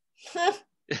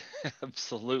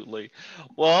 Absolutely.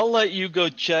 Well, I'll let you go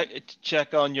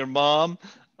check on your mom.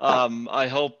 I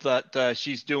hope that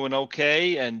she's doing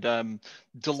okay, and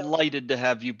delighted to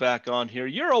have you back on here.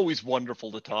 You're always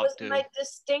wonderful to talk to. It was my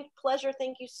distinct pleasure.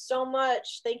 Thank you so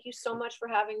much. Thank you so much for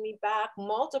having me back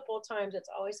multiple times. It's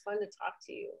always fun to talk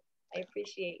to you. I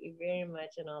appreciate you very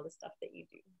much and all the stuff that you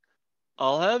do.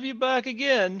 I'll have you back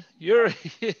again. You're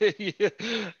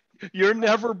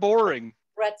never boring.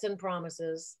 Threats and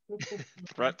promises.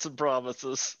 Threats and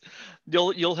promises.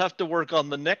 You'll have to work on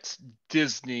the next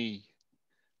Disney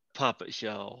puppet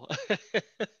show.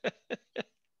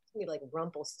 Be like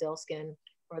Rumpelstiltskin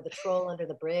or the troll under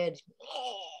the bridge.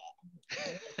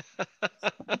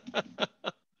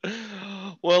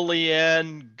 Well,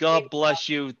 Liane, God bless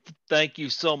you. Thank you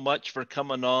so much for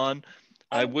coming on.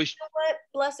 I And wish. you know what?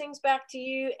 Blessings back to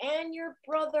you and your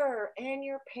brother and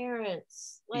your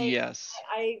parents. Like, Yes,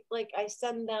 I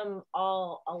send them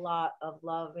all a lot of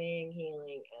loving,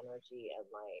 healing energy and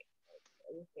light.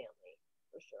 Like, your family,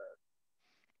 for sure.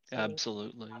 Sending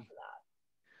absolutely. lots of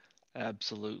that.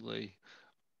 Absolutely.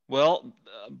 Well,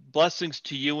 blessings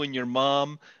to you and your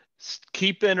mom.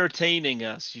 Keep entertaining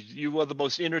us. You are the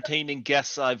most entertaining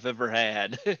guests I've ever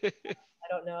had. I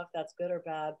don't know if that's good or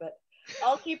bad, but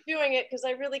I'll keep doing it because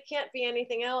I really can't be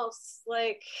anything else.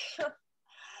 Like,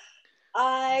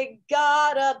 I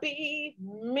gotta be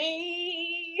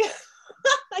me.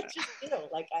 I just do.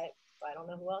 Like, I don't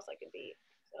know who else I could be.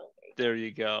 So There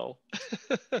you go.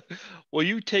 Well,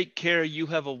 you take care. You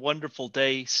have a wonderful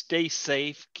day. Stay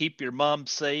safe. Keep your mom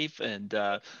safe. And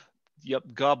yep,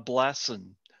 God bless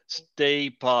and stay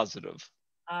positive.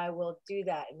 I will do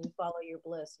that, and you follow your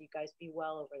bliss. You guys be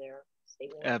well over there. Stay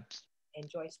warm. Ab-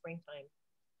 Enjoy springtime.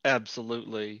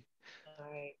 Absolutely. All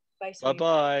right. Bye, Bye sweetie.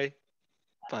 bye.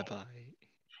 Bye Bye. bye.